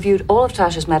 I've reviewed all of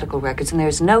Tasha's medical records, and there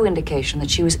is no indication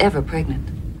that she was ever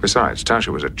pregnant. Besides, Tasha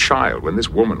was a child when this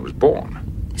woman was born.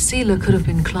 Sela could have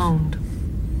been cloned.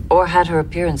 Or had her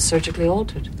appearance surgically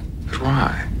altered. But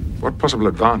why? What possible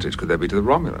advantage could there be to the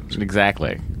Romulans?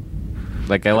 Exactly.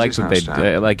 Like, I like that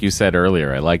they, like you said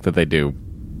earlier, I like that they do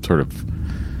sort of...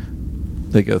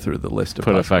 They go through the list of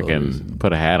put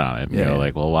a hat on it. You know,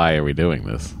 like, well, why are we doing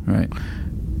this? Right.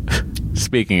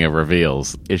 Speaking of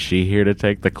reveals, is she here to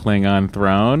take the Klingon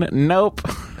throne? Nope.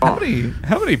 How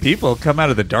many people come out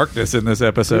of the darkness in this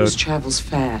episode? Cruise travels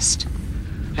fast.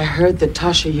 I heard that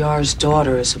Tasha Yar's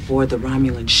daughter is aboard the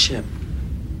Romulan ship.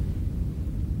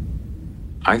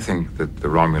 I think that the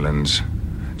Romulans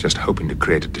are just hoping to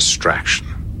create a distraction.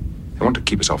 They want to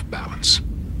keep us off balance.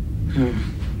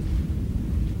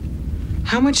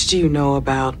 How much do you know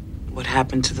about what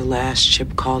happened to the last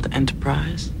ship called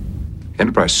Enterprise?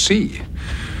 Enterprise C.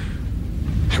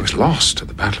 It was lost at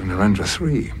the Battle of Narendra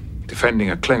 3, defending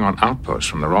a Klingon outpost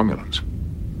from the Romulans.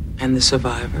 And the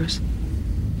survivors?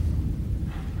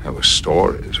 There were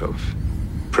stories of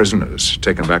prisoners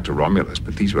taken back to Romulus,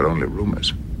 but these were only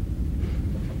rumors.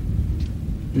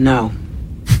 No.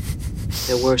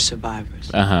 There were survivors.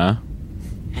 Uh-huh.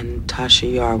 And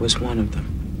Tasha Yar was one of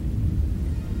them.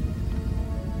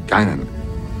 Guinan,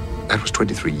 That was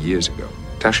 23 years ago.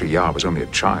 Tasha Yar was only a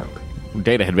child.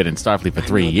 Data had been in Starfleet for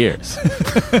 3 years.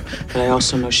 But I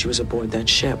also know she was aboard that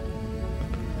ship.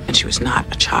 And she was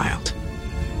not a child.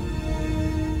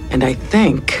 And I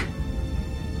think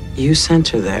you sent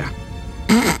her there.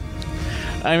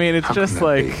 I mean, it's just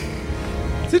like...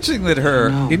 It's interesting that her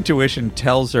intuition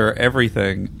tells her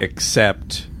everything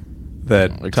except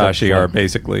that Tasha Yar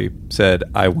basically said,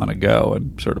 I want to go,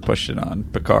 and sort of pushed it on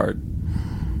Picard.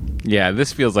 Yeah,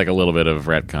 this feels like a little bit of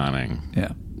retconning.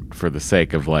 Yeah. For the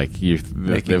sake of, like, the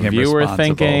Making him viewer responsible.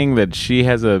 thinking that she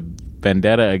has a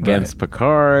vendetta against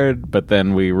Picard, but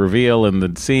then we reveal in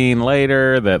the scene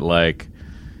later that, like,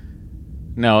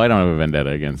 no, I don't have a vendetta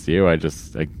against you. I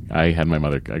got my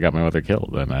mother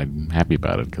killed, and I'm happy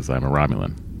about it because I'm a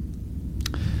Romulan.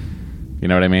 You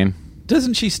know what I mean?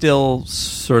 Doesn't she still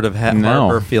sort of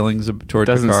harbor feelings toward Picard?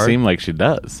 Doesn't seem like she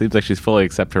does. Seems like she's fully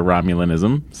accept her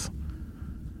Romulanisms.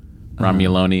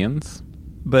 Romulonians.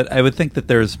 But I would think that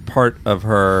there's part of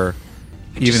her,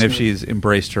 even if she's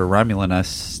embraced her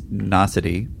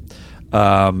Romulanosity,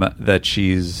 that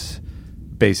she's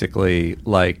basically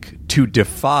like, to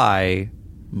defy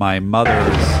my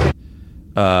mother's,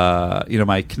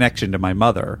 my connection to my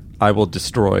mother, I will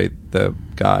destroy the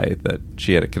guy that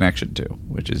she had a connection to,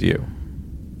 which is you.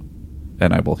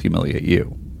 And I will humiliate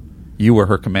you. You were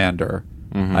her commander.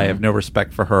 Mm-hmm. I have no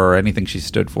respect for her or anything she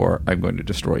stood for. I'm going to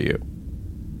destroy you.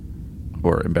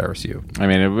 Or embarrass you. I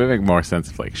mean, it would make more sense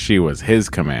if, like, she was his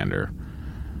commander.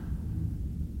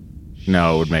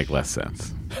 No, it would make less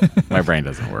sense. My brain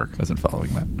doesn't work. Wasn't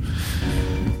following that.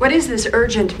 What is this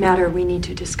urgent matter we need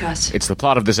to discuss? It's the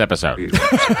plot of this episode.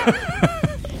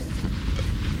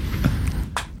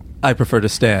 I prefer to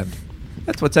stand.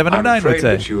 That's what 709 would say. I'm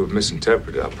afraid that you have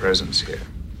misinterpreted our presence here.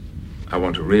 I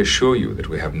want to reassure you that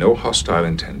we have no hostile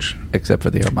intention. Except for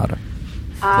the Armada.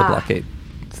 The blockade.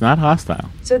 It's not hostile.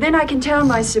 So then I can tell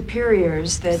my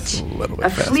superiors that a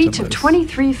fleet of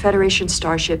 23 Federation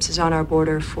starships is on our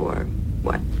border for,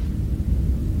 what?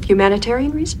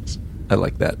 Humanitarian reasons? I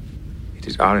like that. It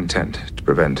is our intent to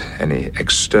prevent any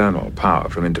external power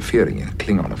from interfering in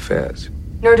Klingon affairs.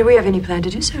 Nor do we have any plan to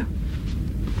do so.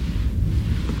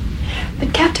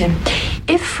 But Captain,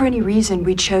 if for any reason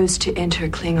we chose to enter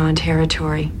Klingon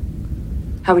territory,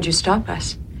 how would you stop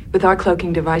us? With our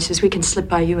cloaking devices, we can slip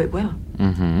by you at will.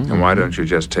 Mm-hmm. And why don't you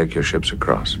just take your ships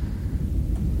across?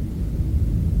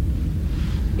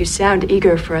 You sound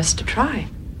eager for us to try.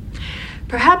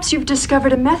 Perhaps you've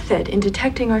discovered a method in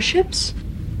detecting our ships.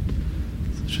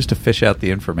 Just to fish out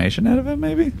the information out of it,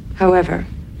 maybe? However,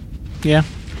 yeah,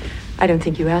 I don't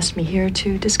think you asked me here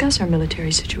to discuss our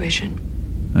military situation.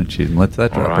 Oh, she lets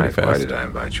that drop pretty fast. Why did I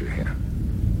invite you here?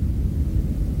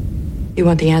 You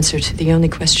want the answer to the only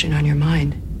question on your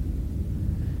mind.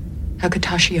 How could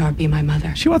Tasha Yar be my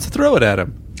mother? She wants to throw it at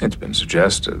him. It's been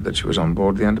suggested that she was on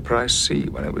board the Enterprise C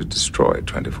when it was destroyed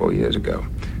 24 years ago.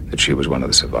 That she was one of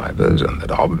the survivors, and that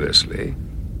obviously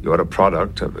you're a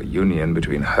product of a union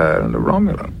between her and a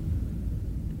Romulan.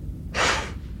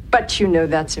 But you know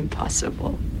that's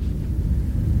impossible.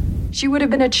 She would have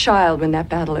been a child when that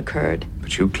battle occurred.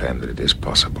 But you claim that it is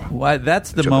possible. Why?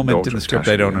 That's the moment in the script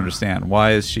I don't understand.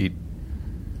 Why is she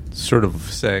sort of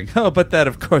saying, oh, but that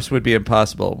of course would be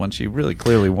impossible, when she really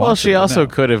clearly wants Well, she it, also no.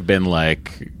 could have been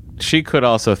like, she could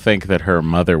also think that her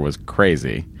mother was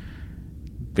crazy,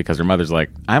 because her mother's like,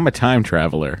 I'm a time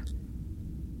traveler.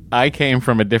 I came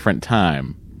from a different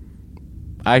time.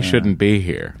 I shouldn't be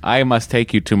here. I must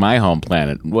take you to my home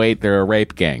planet. Wait, there are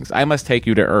rape gangs. I must take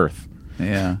you to Earth.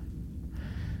 Yeah.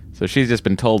 So she's just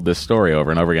been told this story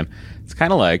over and over again. It's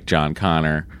kind of like John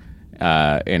Connor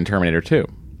in Terminator 2,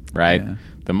 right? Yeah.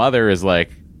 The mother is like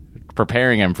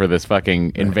preparing him for this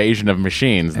fucking invasion of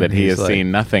machines that he has seen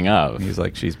nothing of. He's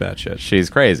like, she's batshit. She's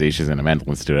crazy. She's in a mental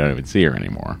institute. I don't even see her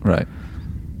anymore. Right.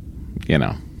 You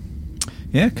know.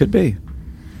 Yeah, it could be.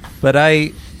 But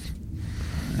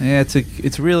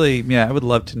it's really, I would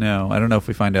love to know. I don't know if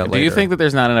we find out later. Do you think that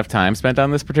there's not enough time spent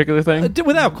on this particular thing?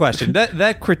 Without question.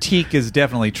 That critique is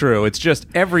definitely true. It's just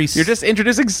you're just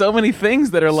introducing so many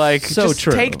things that are like, so just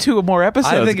true. Take 2 more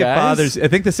episodes, I think guys. It bothers. I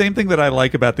think the same thing that I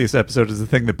like about this episode is the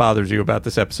thing that bothers you about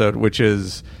this episode, which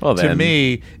is, to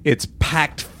me, it's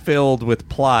packed filled with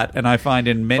plot, and I find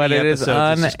in many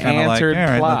episodes it's unanswered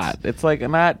plot. It's like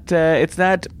not. It's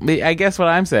not. I guess what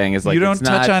I'm saying is like, you don't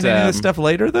touch on any of this stuff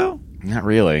later, though. Not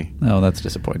really. No, that's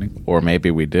disappointing. Or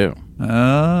maybe we do.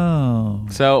 Oh.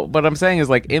 So what I'm saying is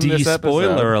like in this episode.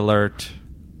 Spoiler alert.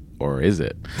 Or is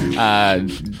it? What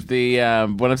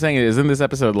I'm saying is in this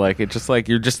episode, like it's just like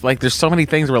you're just like there's so many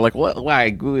things where like what why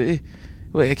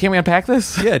Wait, can we unpack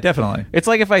this? Yeah, definitely. It's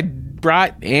like if I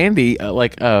brought Andy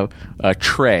a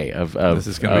tray of this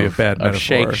is going to be a bad metaphor,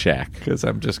 Shake Shack, because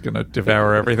I'm just going to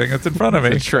devour everything that's in front of me.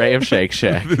 A tray of Shake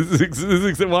Shack. This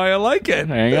is why I like it.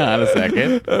 Hang on a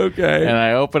second. Okay. And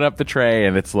I open up the tray,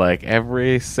 and it's like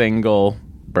every single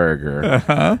burger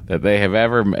that they have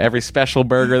every special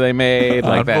burger they made.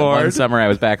 Like that one summer I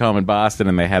was back home in Boston,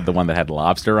 and they had the one that had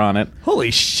lobster on it.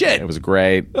 Holy shit. It was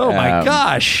great. Oh my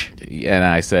gosh. And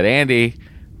I said, Andy,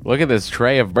 look at this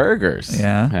tray of burgers.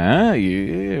 Yeah. Huh?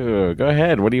 You go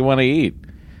ahead. What do you want to eat?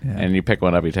 Yeah. And you pick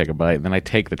one up, you take a bite, and then I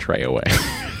take the tray away.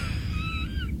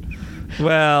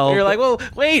 Well, and you're like, well,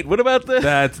 wait, what about the...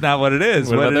 That's not what it is.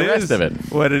 What about the rest of it?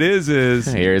 What it is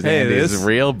here's Andy's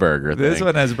real burger thing. This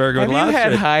one has a burger with lobster.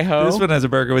 Have you had Hi-Ho? This one has a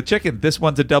burger with chicken. This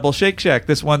one's a double Shake Shack.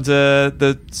 This one's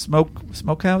the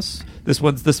smokehouse. This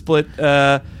one's the split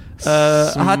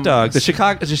hot dog. The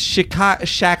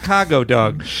Chicago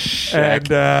dog. And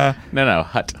no,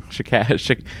 hut.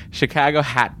 Chicago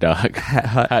hot dog.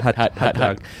 Hot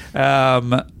dog.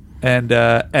 And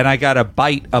I got a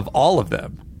bite of all of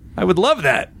them. I would love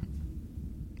that.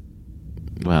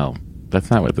 Well,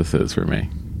 that's not what this is for me.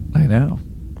 I know.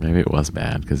 Maybe it was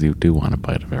bad, because you do want a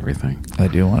bite of everything. I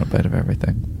do want a bite of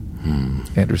everything.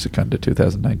 Andrew Secunda,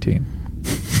 2019.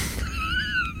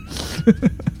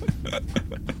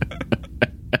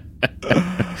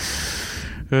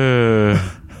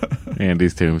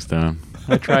 Andy's tombstone.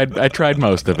 I tried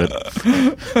most of it.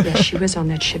 Yes, she was on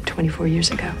that ship 24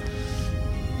 years ago.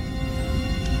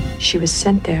 She was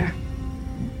sent there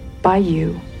by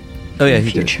you. Oh yeah,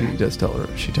 he does tell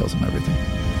her. She tells him everything.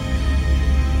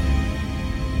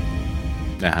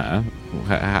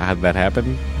 How'd that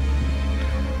happen?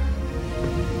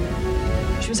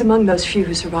 She was among those few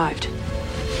who survived.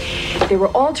 They were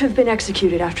all to have been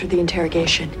executed after the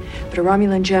interrogation, but a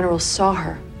Romulan general saw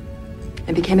her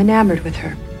and became enamored with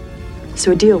her.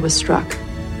 So a deal was struck.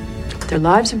 Their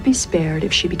lives would be spared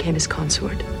if she became his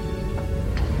consort.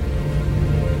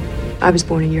 I was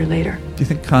born a year later. Do you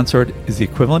think consort is the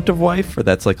equivalent of wife, or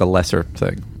that's like a lesser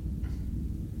thing?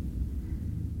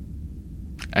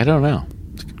 I don't know.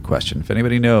 It's a good question. If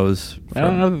anybody knows. I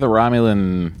don't know that the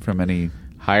Romulan... From any...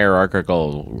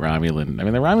 hierarchical Romulan... I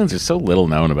mean, the Romulans are so little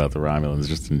known about the Romulans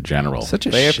just in general.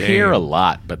 They appear a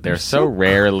lot, but they're so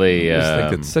rarely... I just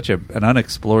think it's such an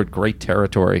unexplored great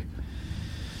territory.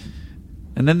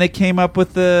 And then they came up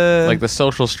with the... Like the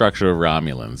social structure of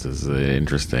Romulans is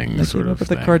interesting sort of thing.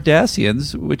 The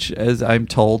Cardassians, which, as I'm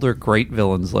told, are great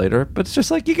villains later. But it's just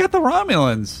like, you got the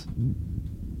Romulans.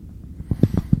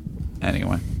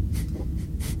 Anyway.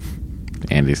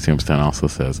 Andy's tombstone also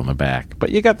says on the back, but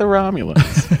you got the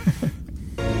Romulans.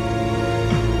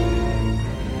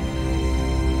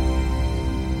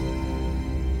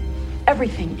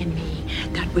 Everything in me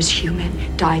that was human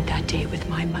died that day with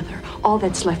my mother. All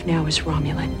that's left now is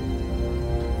Romulan.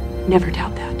 Never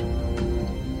doubt that.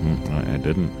 I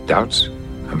didn't. Doubts?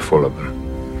 I'm full of them.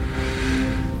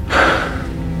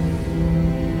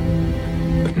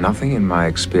 But nothing in my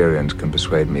experience can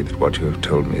persuade me that what you have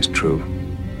told me is true.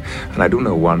 And I do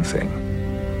know one thing.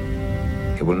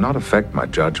 It will not affect my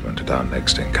judgment at our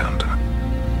next encounter.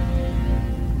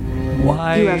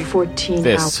 Why? You have 14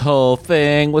 This whole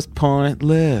thing was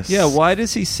pointless. Yeah, why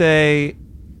does he say...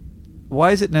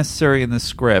 Why is it necessary in the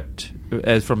script,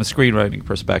 as from a screenwriting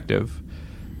perspective,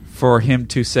 for him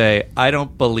to say, I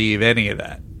don't believe any of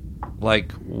that?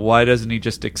 Like, why doesn't he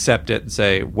just accept it and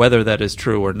say, whether that is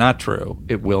true or not true,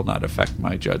 it will not affect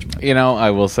my judgment? You know,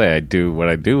 I will say,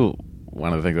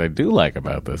 one of the things I do like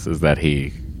about this is that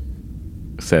he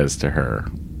says to her,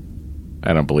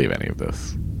 I don't believe any of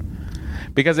this.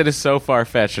 Because it is so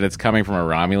far-fetched, and it's coming from a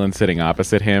Romulan sitting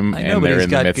opposite him, and they're in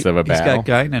the midst of a battle. He's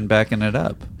got Guinan backing it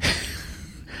up.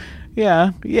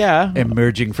 Yeah.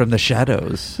 Emerging from the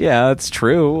shadows. Yeah, that's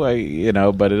true.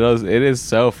 But it is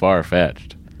so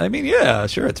far-fetched. I mean, yeah,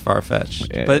 sure, it's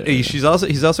far-fetched. But he's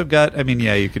also got, I mean,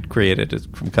 yeah, you could create it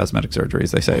from cosmetic surgery,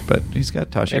 as they say, but he's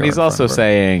got Tasha. And he's also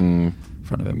saying, in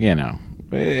front of him.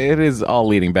 It is all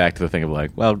leading back to the thing of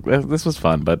like, well, this was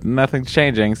fun, but nothing's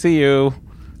changing. See you.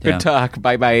 Good talk.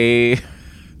 Bye-bye.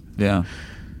 Yeah.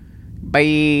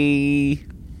 Bye.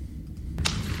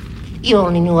 You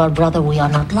only knew our brother. We are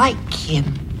not like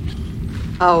him.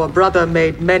 Our brother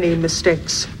made many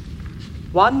mistakes.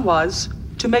 One was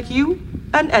to make you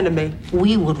an enemy.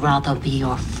 We would rather be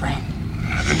your friend.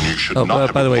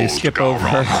 By the way, you skip over.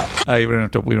 We don't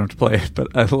have to play it, but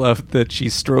I love that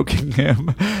she's stroking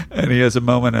him, and he has a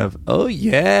moment of, "Oh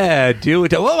yeah, do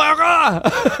it!" Oh my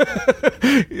god!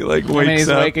 He wakes he's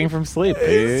up. waking from sleep.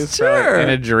 He's sure in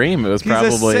a dream. It was he's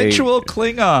probably a sensual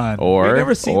Klingon. We've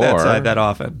never seen that side that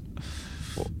often.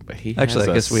 But he Actually, has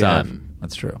I guess a we son. have.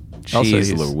 That's true.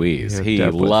 Jeez Louise. He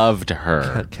loved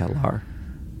her. Kellar.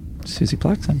 Susie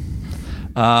Plaxton.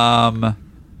 I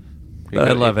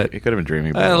love it. He could have been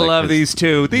dreaming about I it. love these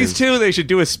two. These two, they should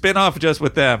do a spin-off just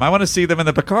with them. I want to see them in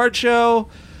the Picard show.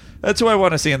 That's who I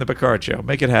want to see in the Picard show.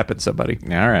 Make it happen, somebody.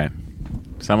 All right.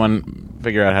 Someone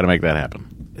figure out how to make that happen.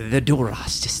 The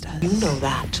Duras sisters. You know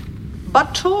that.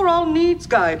 But Toral needs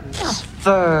guidance. A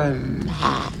firm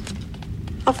hand.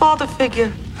 A father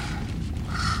figure.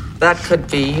 That could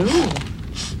be you.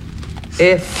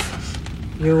 If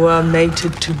you were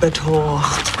mated to Bator.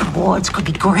 The rewards could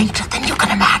be greater than you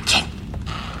can imagine.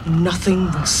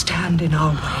 Nothing will stand in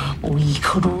our way. We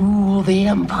could rule the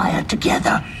Empire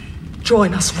together.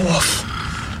 Join us, Worf,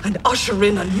 and usher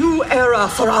in a new era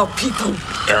for our people.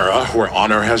 Era where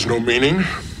honor has no meaning?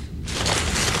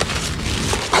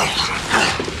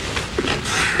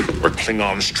 Where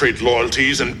Klingons trade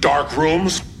loyalties in dark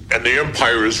rooms, and the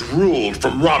Empire is ruled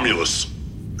from Romulus.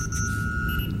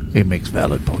 He makes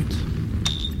valid points.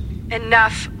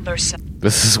 Enough, Lursa.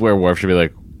 This is where Worf should be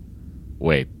like,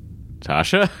 wait,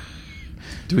 Tasha?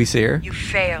 Do we see her? You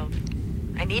failed.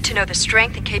 I need to know the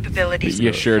strength and capabilities.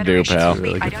 You sure do, pal.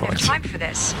 I don't have time for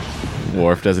this.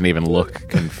 Worf doesn't even look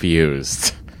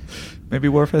confused. Maybe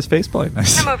Worf has face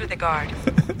blindness. Come over to the guard.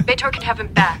 Bator can have him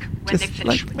back when they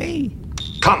finish like me.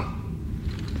 Come.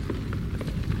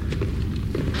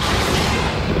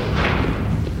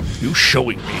 You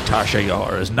showing me Tasha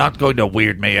Yar is not going to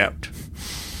weird me out.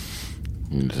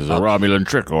 This is a Romulan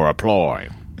trick or a ploy.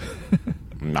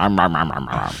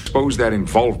 Expose their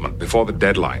involvement before the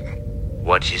deadline.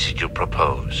 What is it you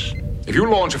propose? If you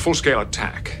launch a full-scale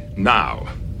attack now,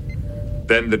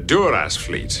 then the Duras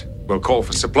fleet will call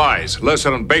for supplies.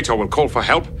 Lursa and Bator will call for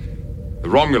help. The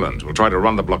Romulans will try to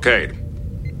run the blockade.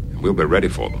 And we'll be ready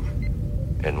for them.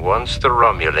 And once the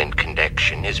Romulan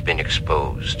connection has been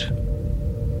exposed,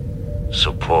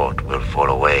 support will fall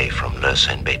away from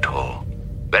Lursa and Bator.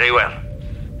 Very well.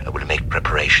 I will make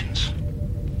preparations.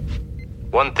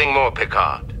 One thing more,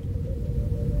 Picard.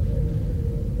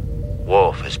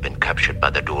 Worf has been captured by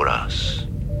the Duras.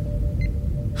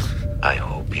 I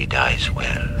hope he dies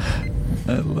well.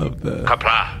 I love the...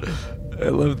 Kapla! I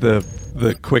love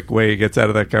the quick way he gets out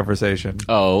of that conversation.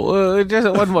 Oh, just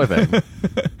one more thing.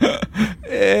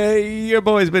 Your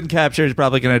boy's been captured. He's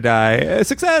probably going to die.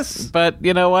 Success! But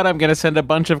you know what? I'm going to send a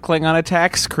bunch of Klingon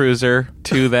attacks cruiser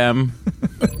to them.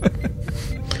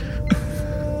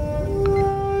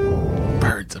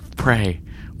 Birds of prey.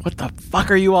 What the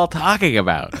fuck are you all talking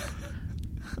about?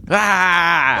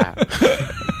 Ah!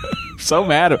 So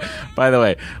mad. By the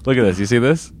way, look at this. You see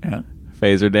this? Yeah.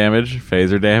 Phaser damage,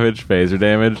 phaser damage, phaser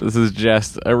damage. This is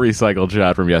just a recycled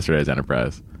shot from yesterday's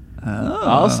Enterprise. Oh.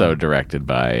 Also directed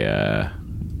by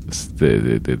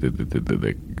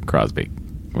the Crosby.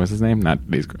 What's his name? Not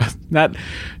Denise Crosby. Not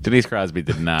Denise Crosby.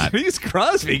 Did not. Denise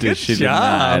Crosby. Good she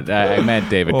job. Did not. I meant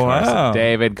David Carson.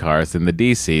 David Carson. The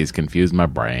DC's confused my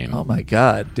brain. Oh my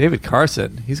God, David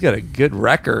Carson. He's got a good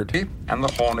record. And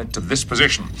the Hornet to this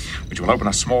position, which will open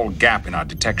a small gap in our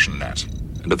detection net.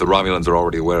 And if the Romulans are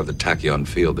already aware of the Tachyon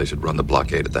field, they should run the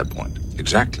blockade at that point.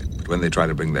 Exactly. But when they try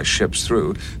to bring their ships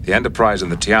through, the Enterprise and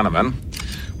the Tiananmen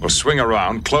will swing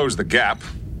around, close the gap,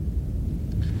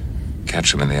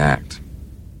 catch them in the act.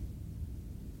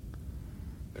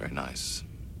 Very nice.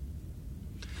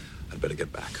 I'd better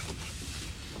get back.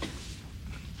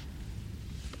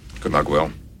 Good luck,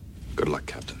 Will. Good luck,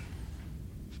 Captain.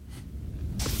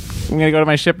 I'm going to go to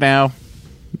my ship now.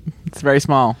 It's very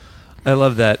small. I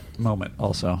love that moment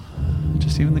also.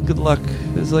 Just even the good luck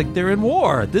is like they're in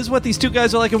war. This is what these two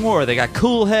guys are like in war. They got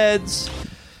cool heads.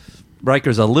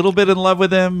 Riker's a little bit in love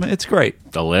with him. It's great.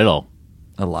 A little.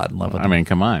 A lot in love with him. I mean,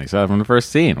 come on. You saw it from the first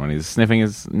scene when he's sniffing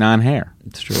his non-hair.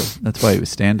 It's true. That's why he was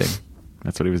standing.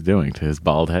 That's what he was doing to his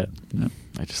bald head. Yep.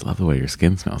 I just love the way your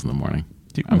skin smells in the morning.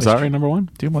 I'm sorry, number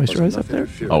one? Do you moisturize up there?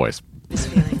 Always.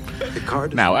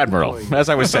 Now, Admiral, as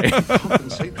I was saying.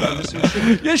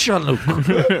 Yes, Jean-Luc.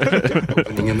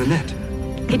 Opening in the net.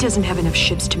 It doesn't have enough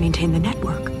ships to maintain the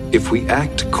network. If we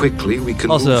act quickly, we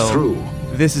can also, move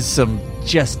through. This is some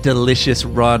just delicious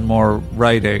Ron Moore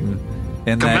writing.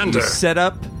 And that you set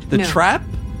up the trap,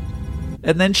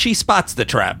 and then she spots the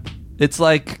trap. It's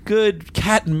like good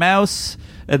cat and mouse,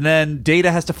 and then Data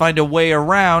has to find a way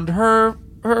around her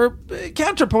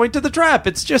counterpoint to the trap.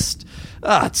 It's just,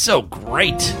 it's so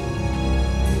great.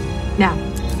 Now.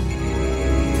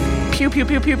 Pew, pew,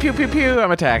 pew, pew, pew, pew, pew.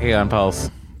 I'm a tachyon pulse.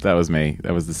 That was me.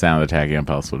 That was the sound the tachyon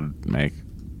pulse would make.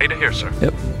 Data here, sir.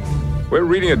 Yep. We're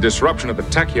reading a disruption of the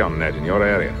tachyon net in your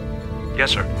area.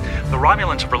 Yes, sir. The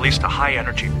Romulans have released a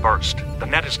high-energy burst. The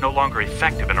net is no longer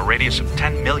effective in a radius of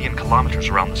 10 million kilometers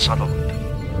around the Sutherland.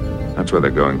 That's where they're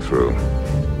going through.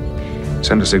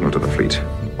 Send a signal to the fleet.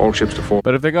 All ships to fall.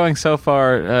 But if they're going so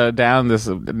far down this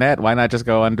net, why not just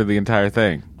go under the entire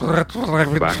thing? Back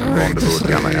and rendezvous at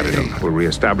Gamma Aridum. We'll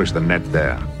re-establish the net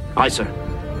there. Aye, sir.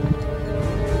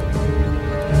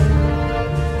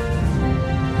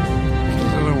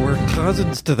 We're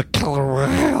cousins to the killer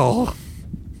whale.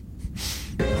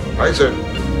 Aye, sir.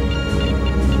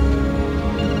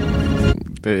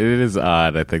 It is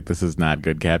odd. I think this is not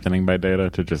good captaining by Data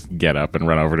to just get up and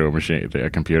run over to a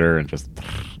computer and just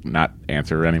not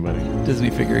answer anybody. Doesn't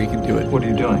he figure he can do it? What are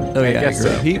you doing? Oh, yeah, I guess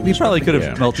so. He probably could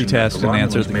have multitasked and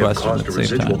answered the question at the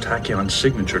same time. A residual tachyon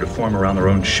signature to form around their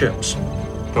own ships.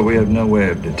 But we have no way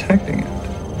of detecting it.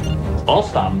 All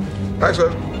stop. Aye,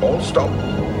 sir. All stop.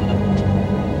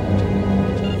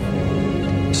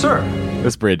 Sir.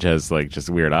 This bridge has like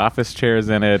just weird office chairs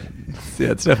in it.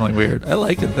 Yeah, it's definitely weird. I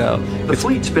like it though. The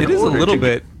fleet's been It is a ordered little to-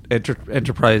 bit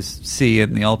Enterprise C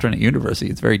in the alternate universe.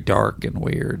 It's very dark and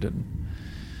weird, and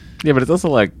Yeah, but it's also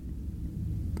like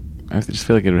I just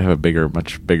feel like it would have a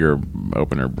much bigger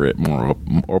opener, more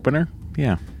opener.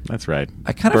 Yeah, that's right.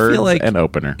 I kind of feel like an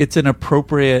opener. It's an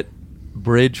appropriate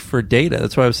bridge for Data.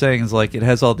 That's what I was saying. Is like it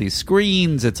has all these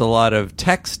screens. It's a lot of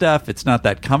tech stuff. It's not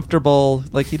that comfortable.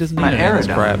 Like he doesn't need any of this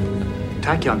crap.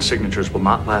 Tachyon signatures will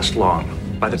not last long.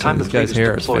 By the time the this fleet guy's is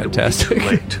hair is deployed, it will be fantastic. too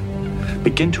late.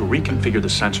 Begin to reconfigure the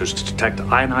sensors to detect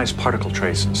ionized particle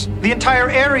traces. The entire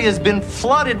area has been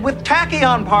flooded with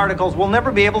tachyon particles. We'll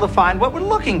never be able to find what we're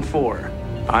looking for.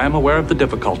 I am aware of the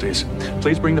difficulties.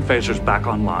 Please bring the phasers back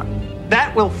online.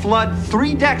 That will flood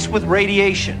 3 decks with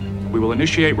radiation. We will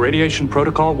initiate radiation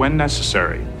protocol when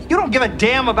necessary. You don't give a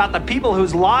damn about the people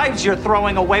whose lives you're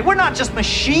throwing away. We're not just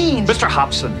machines. Mr.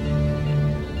 Hobson,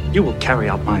 you will carry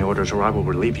out my orders or I will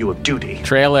relieve you of duty.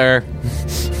 Trailer.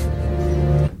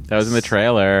 That was in the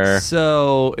trailer.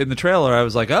 So in the trailer, I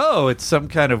was like, "Oh, it's some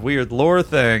kind of weird lore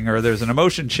thing, or there's an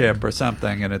emotion chip or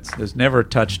something," and it's never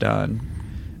touched on.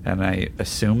 And I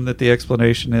assume that the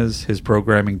explanation is his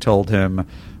programming told him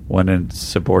when a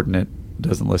subordinate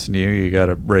doesn't listen to you, you got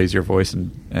to raise your voice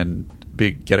and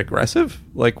get aggressive.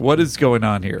 Like, what is going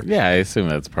on here? Yeah, I assume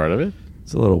that's part of it.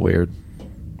 It's a little weird.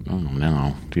 Oh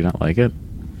no, do you not like it?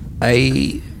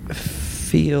 I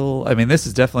feel. I mean, this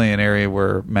is definitely an area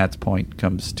where Matt's point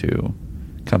comes to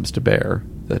bear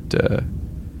that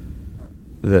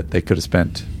they could have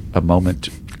spent a moment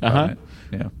on it.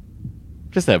 Yeah,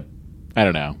 just I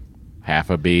don't know, half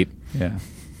a beat. Yeah.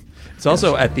 It's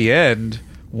also at the end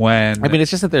when I mean,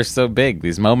 it's just that they're so big.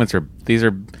 These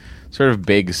are sort of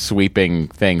big sweeping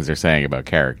things they're saying about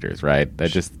characters, right? I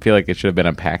just feel like it should have been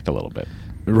unpacked a little bit.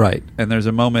 Right, and there's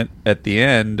a moment at the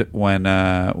end when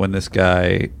this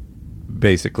guy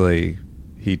basically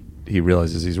he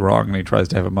realizes he's wrong and he tries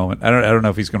to have a moment. I don't know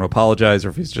if he's going to apologize or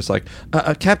if he's just like,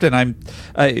 Captain,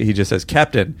 he just says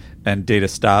Captain, and Data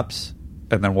stops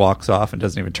and then walks off and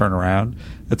doesn't even turn around.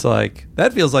 It's like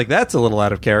that feels like that's a little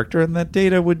out of character, and that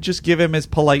Data would just give him his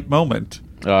polite moment.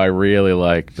 Oh, I really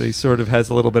liked. He sort of has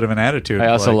a little bit of an attitude. I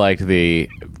also liked the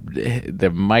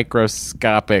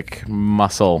microscopic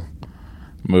muscle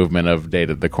movement of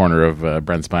Data, the corner of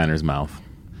Brent Spiner's mouth.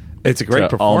 It's a great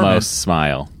performance. Almost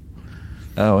smile.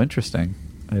 Oh, interesting.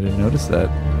 I didn't notice that.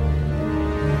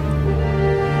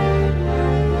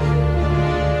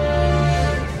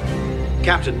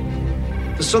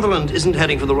 Captain, the Sutherland isn't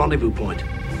heading for the rendezvous point.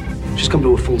 She's come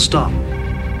to a full stop.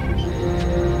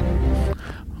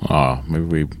 Oh, maybe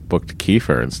we booked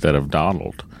Kiefer instead of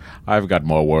Donald. I've got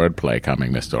more wordplay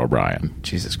coming, Mr. O'Brien.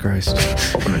 Jesus Christ.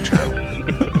 Open the channel.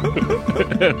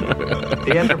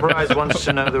 The Enterprise wants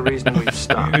to know the reason we've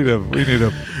stopped. We need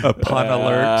a pun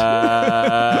alert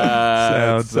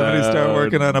sound. Somebody start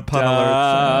working on a pun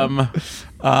alert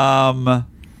sound.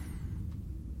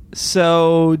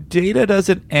 So Data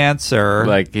doesn't answer.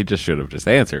 Like, he just should have just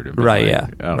answered him. Right, like, yeah.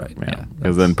 Oh, right, yeah.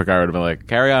 Because then Picard would have been like,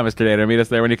 carry on, Mr. Data. Meet us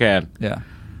there when you can. Yeah.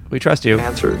 We trust you.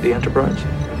 Answer the Enterprise.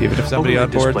 Even if somebody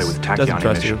on board with doesn't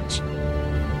trust you.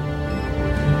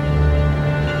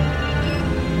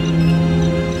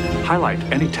 Highlight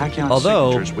any tachyon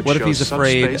Although, signatures which what if show he's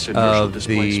afraid subspace inertial of the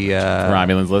displacement.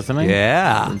 Romulans listening?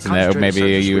 Yeah. So now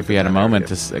maybe if you had a moment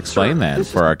to explain that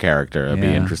for our character, it'd be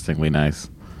Yeah. interestingly nice.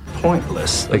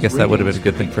 Pointless. I guess that would have been a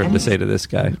good thing for him to say to this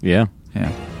guy. Yeah.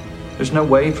 Yeah. There's no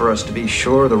way for us to be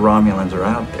sure the Romulans are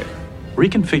out there.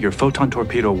 Reconfigure photon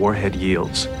torpedo warhead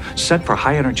yields. Set for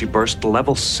high energy burst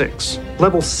level 6.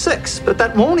 Level 6? But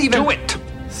that won't even... Do it!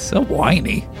 So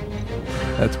whiny.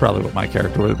 That's probably what my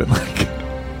character would have been like.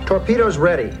 Torpedoes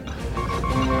ready.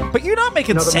 But you're not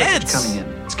making Another sense. message coming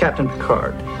in. It's Captain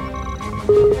Picard.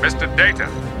 Mr. Data,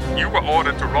 you were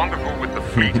ordered to rendezvous with the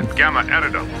fleet at Gamma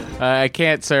Eridon. I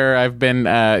can't, sir. I've been,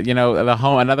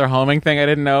 another homing thing I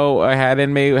didn't know I had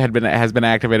in me has been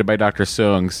activated by Dr.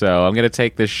 Soong. So I'm going to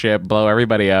take this ship, blow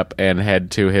everybody up, and head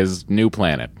to his new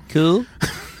planet. Cool.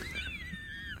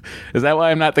 Is that why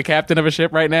I'm not the captain of a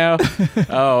ship right now?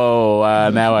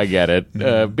 Now I get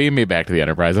it. Beam me back to the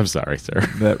Enterprise. I'm sorry, sir.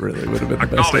 That really would have been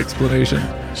the best explanation.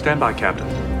 Stand by, Captain.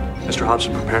 Mr.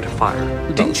 Hobson, prepare to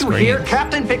fire. Didn't you hear?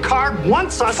 Captain Picard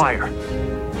wants us... Fire.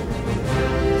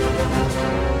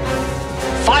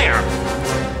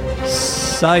 Fire!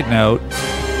 Side note,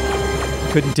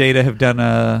 couldn't Data have done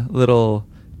a little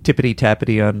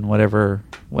tippity-tappity on whatever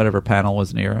panel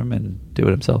was near him and do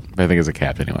it himself? I think as a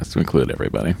captain, he wants to include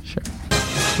everybody. Sure.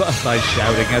 By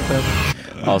shouting at them.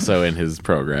 Also in his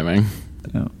programming.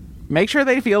 Oh. Make sure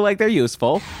they feel like they're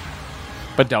useful,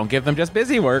 but don't give them just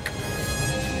busy work.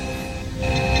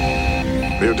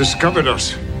 They have discovered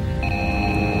us.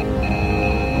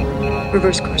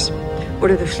 Reverse course.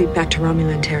 Order the fleet back to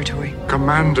Romulan territory.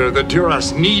 Commander, the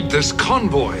Duras need this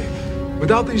convoy.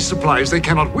 Without these supplies, they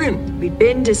cannot win. We've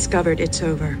been discovered. It's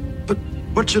over. But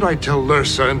what should I tell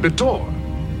Lursa and Bitor?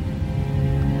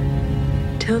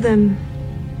 Tell them...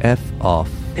 F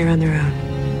off. They're on their own.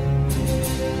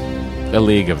 A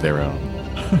league of their own.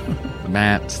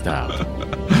 Matt, stop.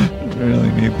 I really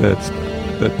need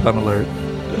that pun alert.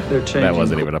 That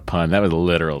wasn't even a pun. That was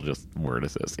literal just word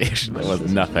association. That was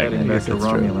nothing. Heading back to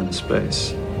Romulan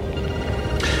space.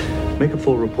 Make a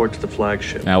full report to the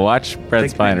flagship. Now watch Brett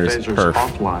Spiner's perf.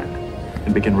 Offline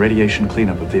and begin radiation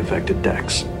cleanup of the affected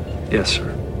decks. Yes, sir.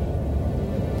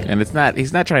 And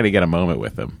he's not trying to get a moment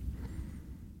with him.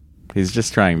 He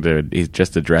just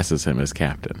addresses him as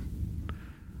captain.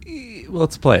 Well,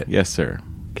 let's play it. Yes, sir.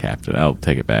 Captain. I'll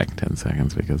take it back 10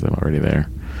 seconds because I'm already there.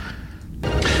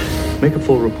 Make a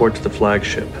full report to the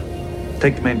flagship.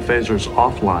 Take the main phasers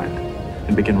offline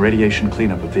and begin radiation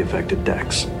cleanup of the affected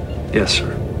decks. Yes,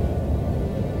 sir.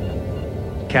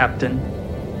 Captain.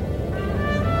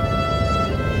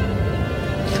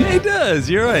 He does.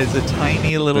 You're right. It's a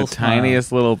tiny little The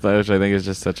tiniest little, which I think is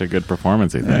just such a good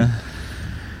performance, I think.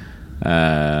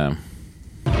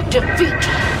 Defeat!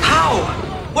 How?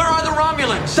 Where are the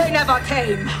Romulans? They never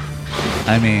came.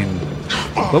 I mean,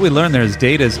 what we learned there is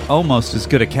Data's almost as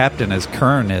good a captain as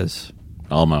Kern is.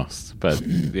 Almost. But,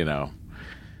 he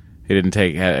didn't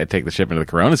take the ship into the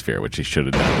Chronosphere, which he should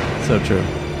have done. So true.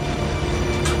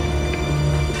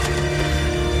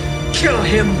 Kill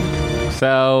him.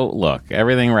 So, look,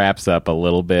 everything wraps up a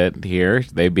little bit here.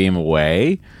 They beam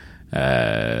away,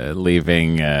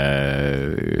 leaving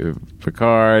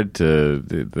Picard to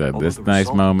this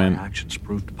nice moment. My actions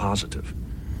proved positive.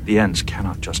 The ends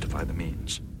cannot justify the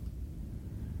means.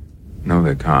 No,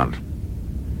 they can't.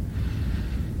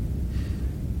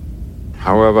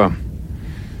 However,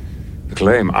 the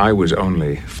claim I was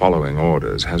only following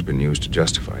orders has been used to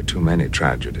justify too many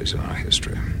tragedies in our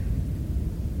history.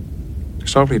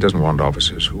 Starfleet doesn't want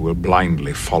officers who will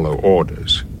blindly follow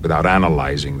orders without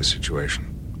analyzing the situation.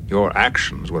 Your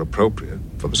actions were appropriate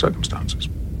for the circumstances.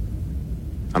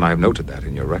 And I have noted that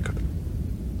in your record.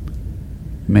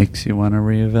 Makes you want to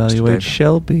reevaluate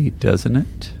Shelby, doesn't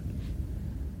it?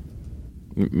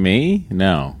 Me?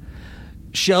 No.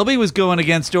 Shelby was going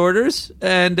against orders,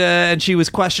 and she was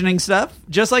questioning stuff,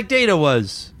 just like Data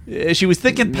was. She was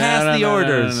thinking past the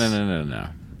orders. No.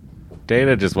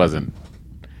 Data just wasn't.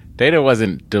 Data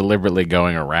wasn't deliberately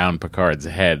going around Picard's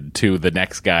head to the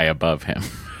next guy above him.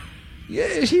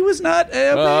 Yeah, he was not.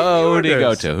 Who'd he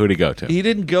go to? He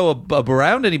didn't go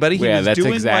around anybody. He was that's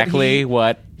doing exactly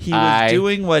what he was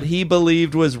doing. What he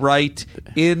believed was right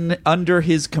under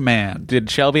his command. Did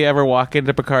Shelby ever walk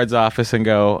into Picard's office and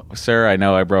go, "Sir, I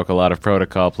know I broke a lot of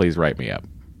protocol. Please write me up"?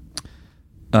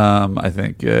 I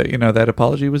think that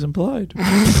apology was implied.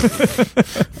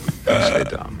 Stay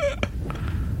down,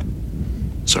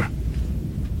 sir.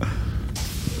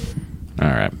 All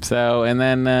right. So, and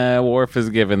then Worf is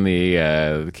given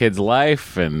the kid's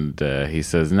life, and he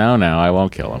says, no, I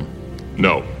won't kill him.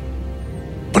 No.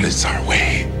 But it's our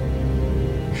way.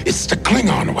 It's the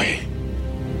Klingon way.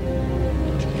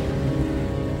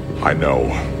 I know.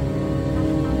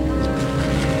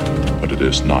 But it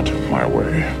is not my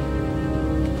way.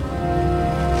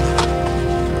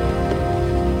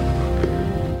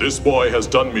 This boy has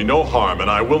done me no harm, and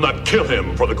I will not kill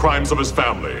him for the crimes of his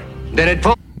family. Then it...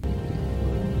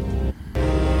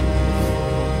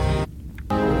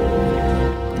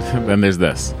 Then there's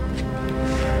this.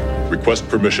 Request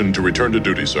permission to return to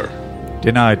duty, sir.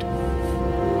 Denied.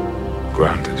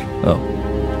 Granted. Oh.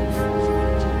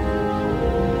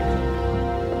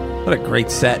 What a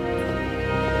great set.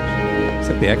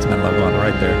 got the X-Men logo on the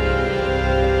right there.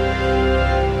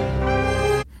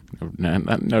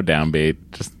 No downbeat,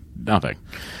 just nothing.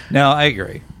 No, I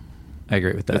agree. I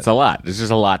agree with that. It's a lot. There's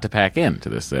just a lot to pack into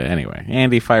this. Anyway,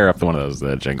 Andy, fire up one of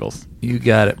those jingles. You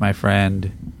got it, my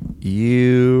friend.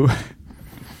 You're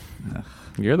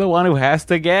the one who has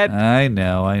to get. I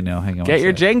know. Hang on. Get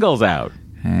your jingles out.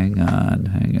 Hang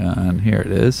on. Here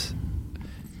it is.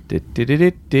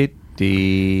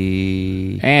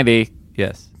 Andy.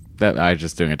 Yes. I was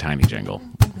just doing a tiny jingle.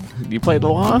 You played the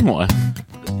long one.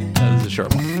 No, this is a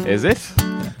short one. Is it?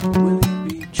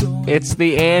 It's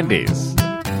the Andes.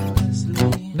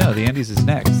 No, the Andes is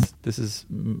next. This is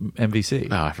MVC.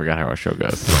 Oh, I forgot how our show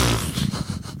goes.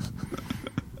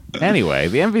 Anyway,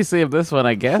 the MVC of this one,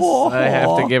 I guess, I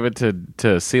have to give it to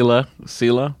Sela.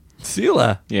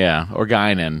 Sela? Yeah, or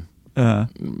Guinan.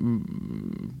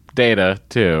 Data,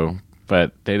 too.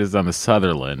 But Data's on the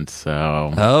Sutherland,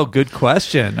 so... Oh, good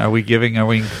question. Are we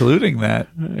including that?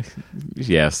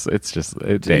 Yes, it's just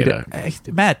Data.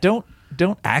 Matt, don't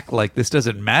act like this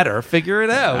doesn't matter. Figure it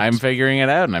out. I'm figuring it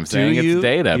out, and I'm saying it's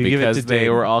Data because they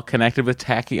were all connected with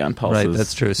tachyon pulses. Right,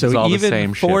 that's true. So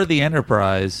even for the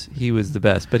Enterprise, he was the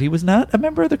best, but he was not a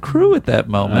member of the crew at that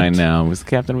moment. I know. He was the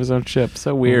captain of his own ship.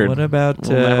 So weird. What about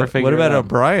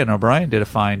O'Brien? O'Brien did a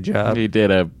fine job. He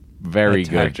did a very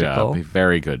good job.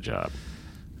 Very good job.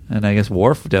 And I guess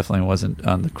Worf definitely wasn't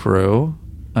on the crew.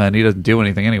 And he doesn't do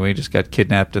anything anyway. He just got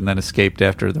kidnapped and then escaped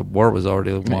after the war was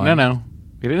already won. No.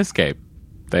 He didn't escape.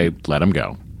 They let him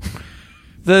go.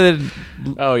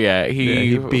 Oh, yeah.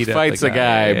 He fights a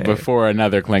guy before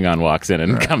another Klingon walks in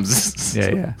and comes.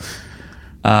 Yeah.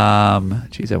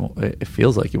 It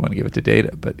feels like you want to give it to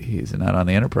Data, but he's not on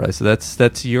the Enterprise. So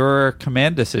that's your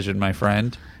command decision, my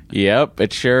friend. Yep,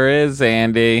 it sure is,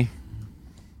 Andy.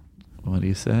 What do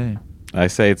you say? I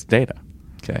say it's Data.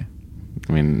 Okay.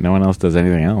 I mean, no one else does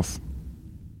anything else.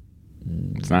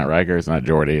 It's not Riker. It's not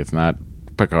Geordi. It's not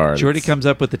Picard. Geordi comes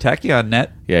up with the tachyon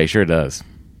net. Yeah, he sure does.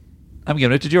 I'm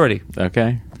giving it to Geordi.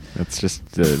 Okay. It's just,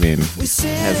 it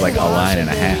has like a line and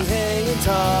a half.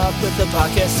 Talk, but the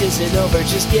podcast isn't over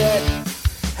just yet.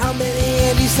 How many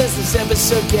Andys does this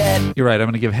episode get? You're right. I'm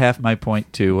going to give half my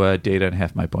point to Data and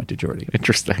half my point to Geordi.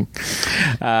 Interesting.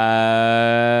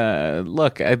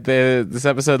 Look, this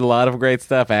episode, a lot of great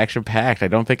stuff, action-packed. I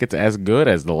don't think it's as good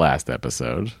as the last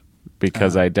episode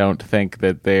because I don't think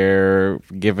that they're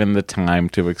given the time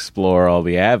to explore all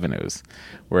the avenues.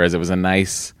 Whereas it was a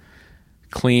nice,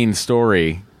 clean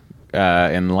story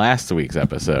in last week's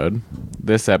episode.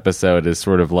 This episode is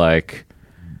sort of like...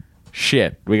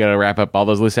 shit, we got to wrap up all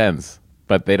those loose ends.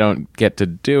 But they don't get to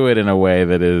do it in a way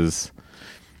that is...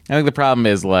 I think the problem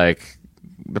is,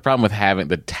 the problem with having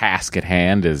the task at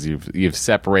hand is you've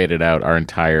separated out our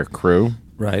entire crew.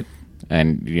 Right.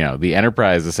 And, the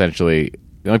Enterprise, essentially,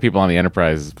 the only people on the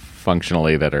Enterprise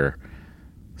functionally that are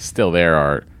still there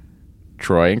are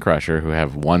Troy and Crusher, who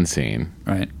have one scene.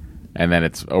 Right. And then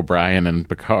it's O'Brien and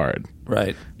Picard.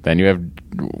 Right. Then you have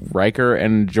Riker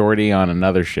and Geordi on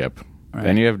another ship. Right.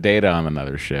 Then you have Data on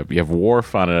another ship. You have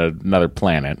Worf on another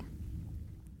planet.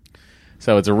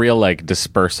 So it's a real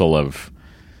dispersal of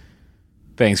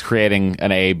things, creating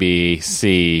an A, B,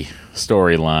 C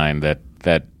storyline that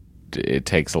it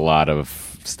takes a lot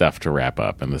of stuff to wrap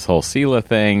up. And this whole Sela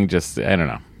thing, I don't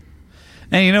know.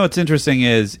 And what's interesting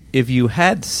is if you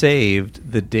had saved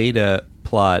the Data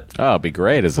plot, it'd be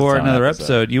great for another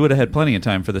episode, you would have had plenty of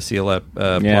time for the Sela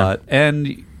plot,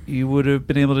 and you would have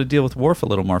been able to deal with Worf a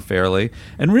little more fairly.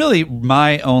 And really,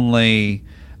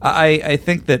 I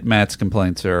think that Matt's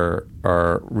complaints are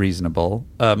reasonable.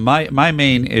 My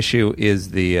main issue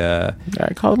is the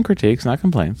I call them critiques, not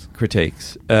complaints.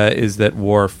 Critiques is that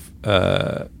Worf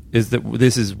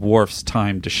this is Worf's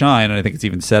time to shine, and I think it's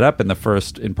even set up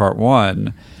in part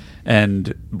one.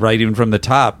 And right even from the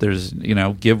top, there's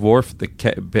give Worf the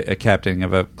captain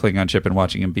of a Klingon ship and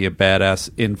watching him be a badass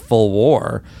in full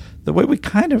war, the way we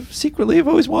kind of secretly have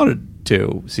always wanted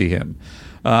to see him.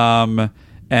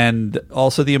 And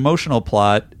also the emotional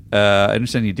plot. I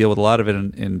understand you deal with a lot of it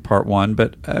in part one,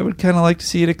 but I would kind of like to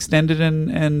see it extended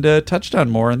and touched on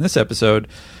more in this episode.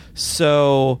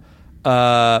 So,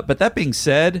 but that being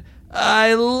said,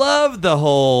 I love the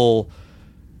whole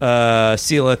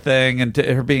Sela thing and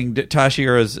her being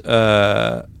Tashira's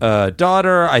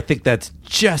daughter. I think that's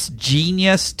just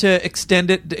genius to extend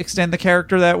the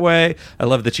character that way. I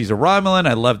love that she's a Romulan.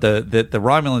 I love that the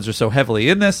Romulans are so heavily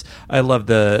in this. I love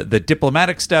the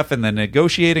diplomatic stuff and the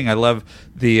negotiating. I love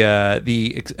the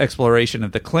exploration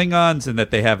of the Klingons and that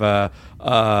they have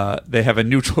a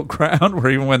neutral ground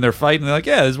where even when they're fighting, they're like,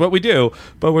 yeah, this is what we do,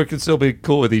 but we can still be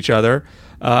cool with each other.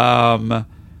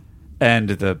 And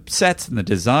the sets and the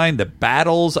design, the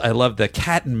battles. I love the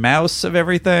cat and mouse of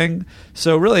everything.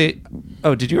 So really,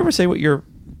 did you ever say what your...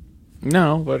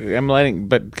 No, but I'm letting...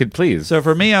 But could please. So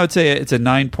for me, I would say it's a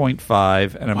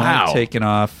 9.5, and I'm only taking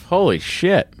off... Holy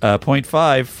shit.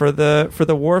 0.5 for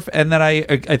the Worf, and then I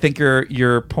think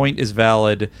your point is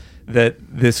valid that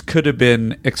this could have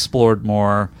been explored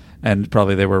more, and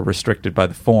probably they were restricted by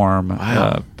the form,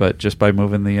 but just by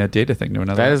moving the data thing to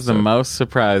another That is episode. the most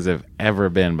surprised I've ever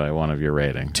been by one of your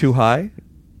ratings. Too high?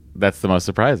 That's the most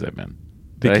surprised I've been.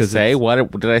 Because Did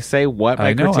I say what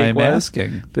my critique I'm was?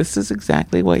 asking. This is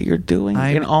exactly what you're doing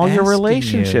I'm in all your asking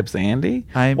relationships, you. Andy.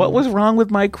 What was wrong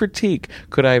with my critique?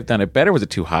 Could I have done it better? Was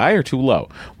it too high or too low?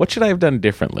 What should I have done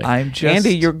differently?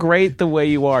 Andy, you're great the way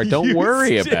you are. Don't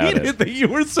worry about it. That you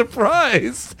were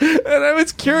surprised, and I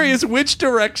was curious which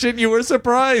direction you were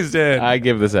surprised in. I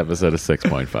give this episode a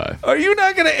 6.5. Are you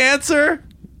not going to answer?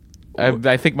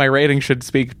 I think my rating should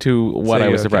speak to what I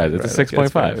was surprised. It's a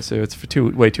 6.5. So it's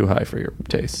way too high for your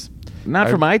tastes. Not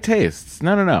for my tastes.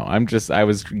 No. I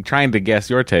was trying to guess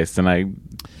your tastes, and I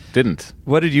didn't.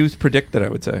 What did you predict that I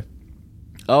would say?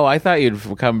 Oh, I thought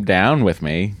you'd come down with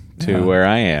me to where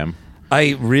I am.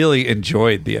 I really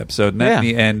enjoyed the episode, and at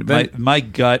the end, my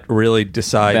gut really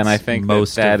decides. Then I think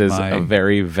most that of is my a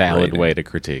very valid rating. way to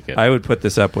critique it. I would put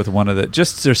this up with one of the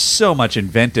there's so much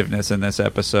inventiveness in this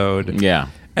episode. Yeah.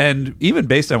 And even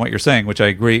based on what you're saying, which I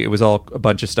agree, it was all a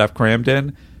bunch of stuff crammed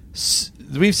in.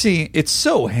 We've seen it's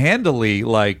so handily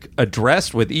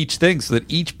addressed with each thing, so that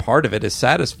each part of it is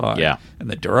satisfying. Yeah, and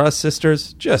the Duras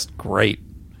sisters, just great.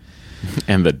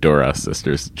 And the Duras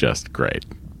sisters, just great.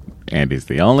 Andy's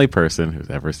the only person who's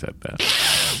ever said that.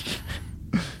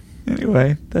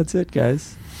 Anyway, that's it,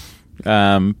 guys.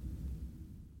 The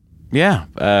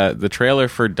trailer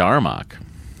for Darmok.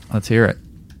 Let's hear it.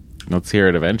 Let's hear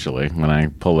it eventually when I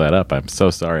pull that up. I'm so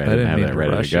sorry I didn't have that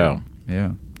ready to go.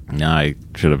 Yeah. No, I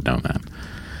should have known that.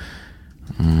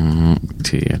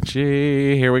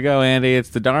 TNG. Here we go, Andy. It's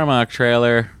the Darmok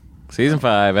trailer. Season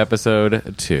 5,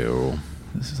 Episode 2.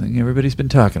 This is the thing everybody's been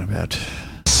talking about.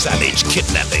 Savage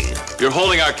kidnapping. You're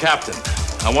holding our captain.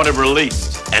 I want him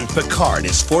released. And Picard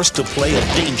is forced to play a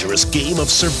dangerous game of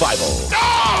survival.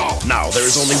 No! Now there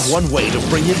is only one way to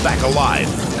bring him back alive.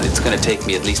 It's going to take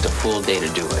me at least a full day to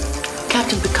do it.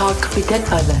 Captain Picard could be dead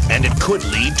by then. And it could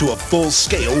lead to a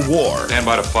full-scale war. Stand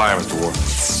by the fire, Mr.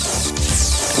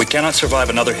 Worf. We cannot survive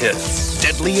another hit.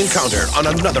 Deadly encounter on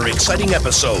another exciting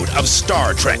episode of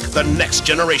Star Trek: The Next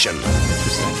Generation.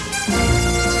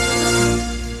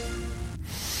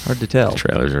 Hard to tell. The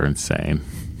trailers are insane.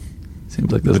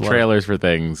 Seems like the trailers for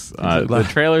things. The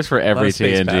trailers for every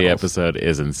TNG episode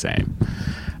is insane.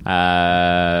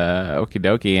 Okie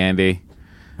dokie, Andy.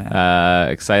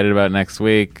 Excited about next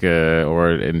week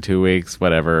or in 2 weeks,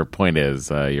 whatever. Point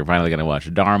is, you're finally going to watch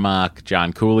Darmok.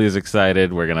 John Cooley is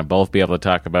excited. We're going to both be able to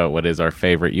talk about what is our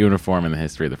favorite uniform in the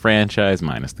history of the franchise,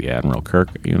 minus the Admiral Kirk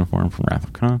uniform from Wrath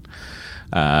of Khan.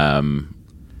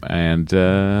 And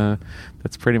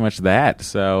that's pretty much that.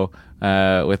 So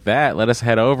with that, let us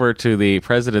head over to the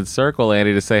President's Circle,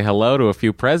 Andy, to say hello to a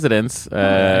few presidents,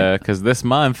 because this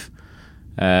month,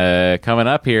 coming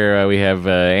up here, we have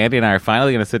Andy and I are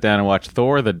finally going to sit down and watch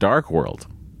Thor: The Dark World.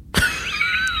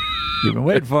 You've been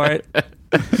waiting for it.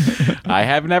 I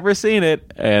have never seen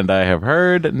it, and I have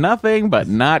heard nothing but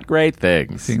not great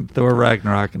things. Seen Thor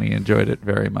Ragnarok, and he enjoyed it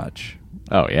very much.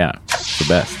 Oh, yeah. It's the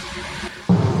best.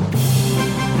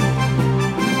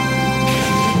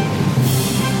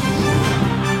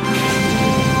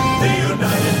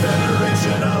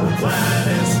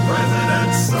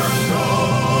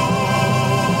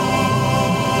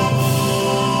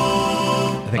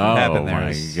 What happened there? Oh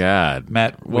my God,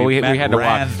 Matt! We had to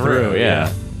walk through.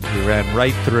 Yeah, we ran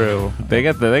right through. They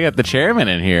got the chairman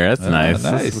in here. That's nice.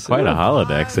 Nice. This is quite a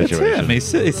holodeck situation.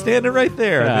 It's him. He's standing right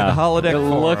there in the holodeck. It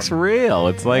looks real.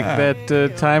 It's like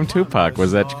that time Tupac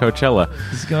was at Coachella.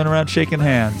 He's going around shaking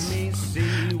hands.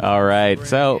 All right.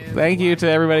 So thank you to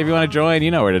everybody. If you want to join,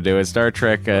 you know where to do it. Star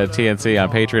Trek TNC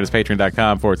on Patreon. It's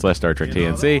patreon.com/Star Trek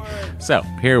TNC. So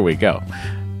here we go.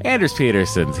 Anders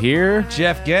Peterson's here.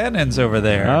 Jeff Gannon's over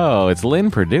there. Oh, it's Lynn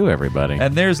Purdue, everybody.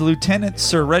 And there's Lieutenant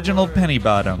Sir Reginald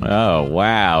Pennybottom. Oh,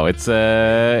 wow. It's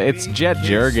Jet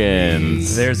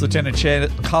Juergens. There's Lieutenant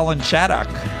Colin Chaddock.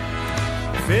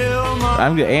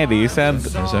 Andy, you sound...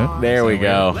 There we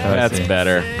go. That's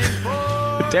better.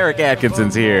 Derek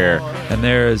Atkinson's here. And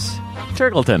there's...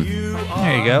 Turkleton.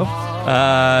 There you go.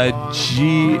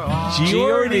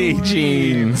 Geordie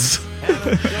Jeans.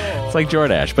 It's like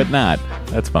Jordache, but not.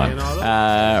 That's fun.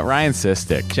 Ryan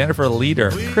Sistick. Jennifer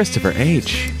Leader. Christopher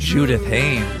H. Judith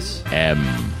Haynes. M.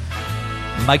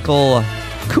 Michael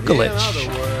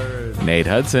Kukulich. Nate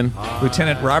Hudson.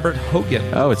 Lieutenant Robert Hogan.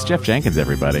 Oh, it's Jeff Jenkins,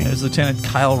 everybody. There's Lieutenant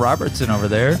Kyle Robertson over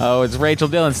there. Oh, it's Rachel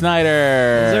Dillon Snyder.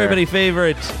 There's everybody's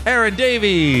favorite Aaron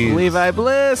Davies. Levi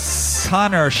Bliss.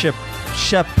 Connor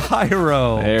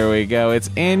Shapiro. There we go. It's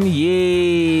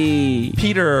Inyi.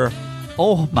 Peter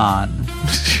Ohlman.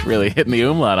 Really hitting the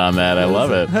umlaut on that. I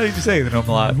love it. How did you say the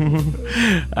umlaut?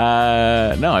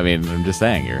 No, I mean, I'm just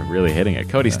saying, you're really hitting it.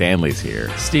 Cody Stanley's here.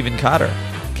 Stephen Cotter.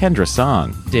 Kendra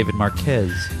Song. David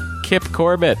Marquez. Kip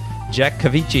Corbett. Jack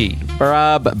Cavici.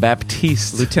 Barab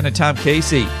Baptiste. Lieutenant Tom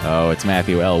Casey. Oh, it's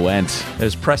Matthew L. Went.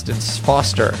 There's Preston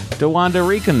Foster. DeWanda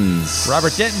Reckons.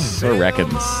 Robert Denton. Or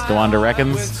Reckons. DeWanda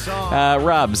Reckons.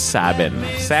 Rob Sabin.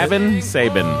 Sabin?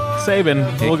 Sabin.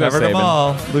 We'll go covered Sabin. them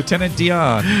all. Lieutenant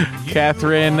Dion.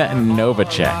 Catherine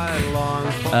Novacek.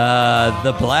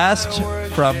 The Blast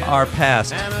from Our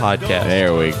Past podcast.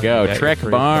 There we go. Trek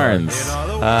Barnes.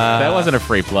 That wasn't a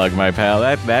free plug, my pal.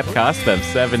 That cost them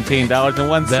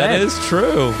 $17.01. That is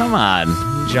true. Come on.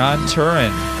 John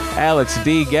Turin. Alex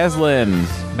D. Geslin.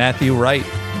 Matthew Wright.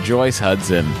 Joyce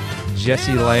Hudson.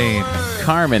 Jesse Lane.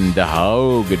 Carmen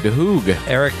DeHoog.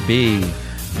 Eric B.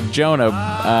 Jonah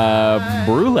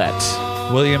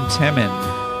Brulette. William Timon.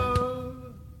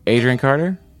 Adrian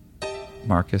Carter.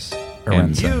 Marcus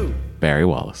Aronson. Barry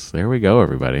Wallace. There we go,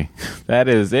 everybody. That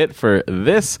is it for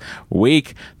this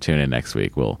week. Tune in next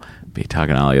week. We'll be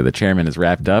talking to Ollie. The chairman is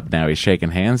wrapped up. Now he's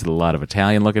shaking hands with a lot of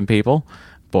Italian-looking people.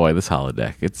 Boy, this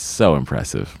holodeck, it's so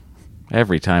impressive.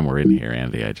 Every time we're in here,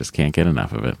 Andy, I just can't get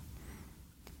enough of it.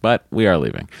 But we are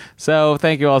leaving. So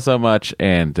thank you all so much.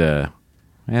 And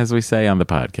as we say on the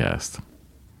podcast,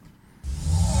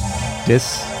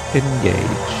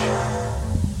 disengage.